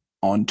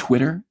on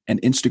Twitter and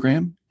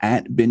Instagram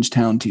at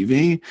Bingetown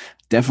TV.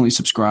 Definitely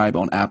subscribe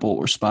on Apple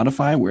or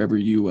Spotify, wherever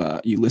you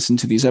listen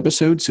to these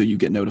episodes, so you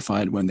get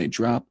notified when they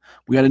drop.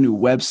 We got a new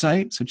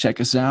website, so check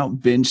us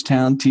out,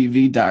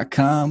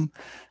 bingetowntv.com.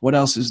 What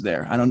else is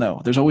there? I don't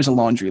know. There's always a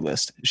laundry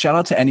list. Shout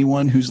out to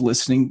anyone who's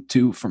listening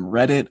from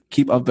Reddit.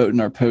 Keep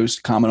upvoting our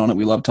post, comment on it.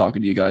 We love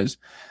talking to you guys.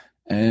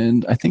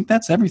 And I think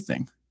that's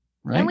everything,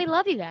 right? And we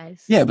love you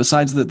guys. Yeah,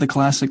 besides the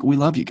classic, we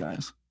love you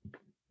guys.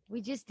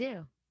 We just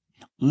do.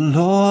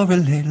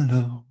 Lorelei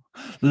Low,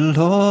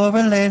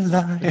 Lorelei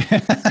Lie.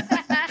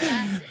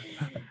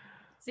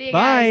 See you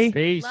Bye. guys.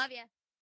 Peace. Love you.